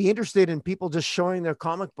seem to be interested in people just showing their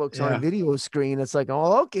comic books on a video screen. It's like,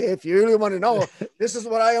 oh, okay, if you really want to know, this is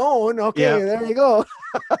what I own. Okay, there you go.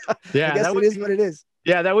 I guess it is what it is.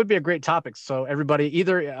 Yeah, that would be a great topic. So everybody,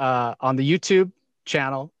 either on the YouTube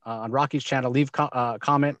channel, on Rocky's channel, leave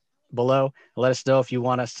comment below. Let us know if you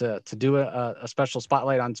want us to do a special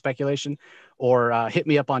spotlight on speculation, or hit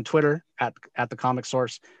me up on Twitter at the Comic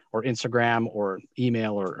Source, or Instagram, or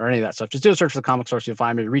email, or any of that stuff. Just do a search for the Comic Source. You'll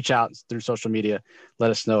find me. Reach out through social media.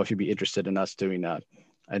 Let us know if you'd be interested in us doing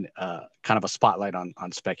kind of a spotlight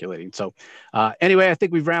on speculating. So anyway, I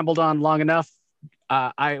think we've rambled on long enough.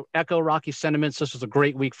 I echo Rocky's sentiments. This was a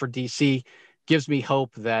great week for DC. Gives me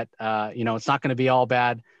hope that it's not going to be all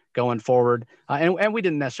bad going forward. And we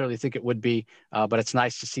didn't necessarily think it would be, but it's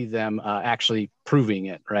nice to see them actually proving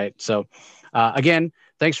it, right? So again,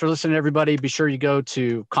 thanks for listening, everybody. Be sure you go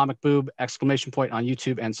to Comic Boob ! On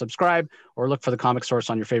YouTube and subscribe, or look for the Comic Source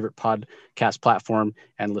on your favorite podcast platform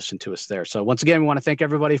and listen to us there. So once again, we want to thank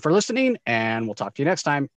everybody for listening, and we'll talk to you next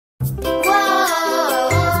time.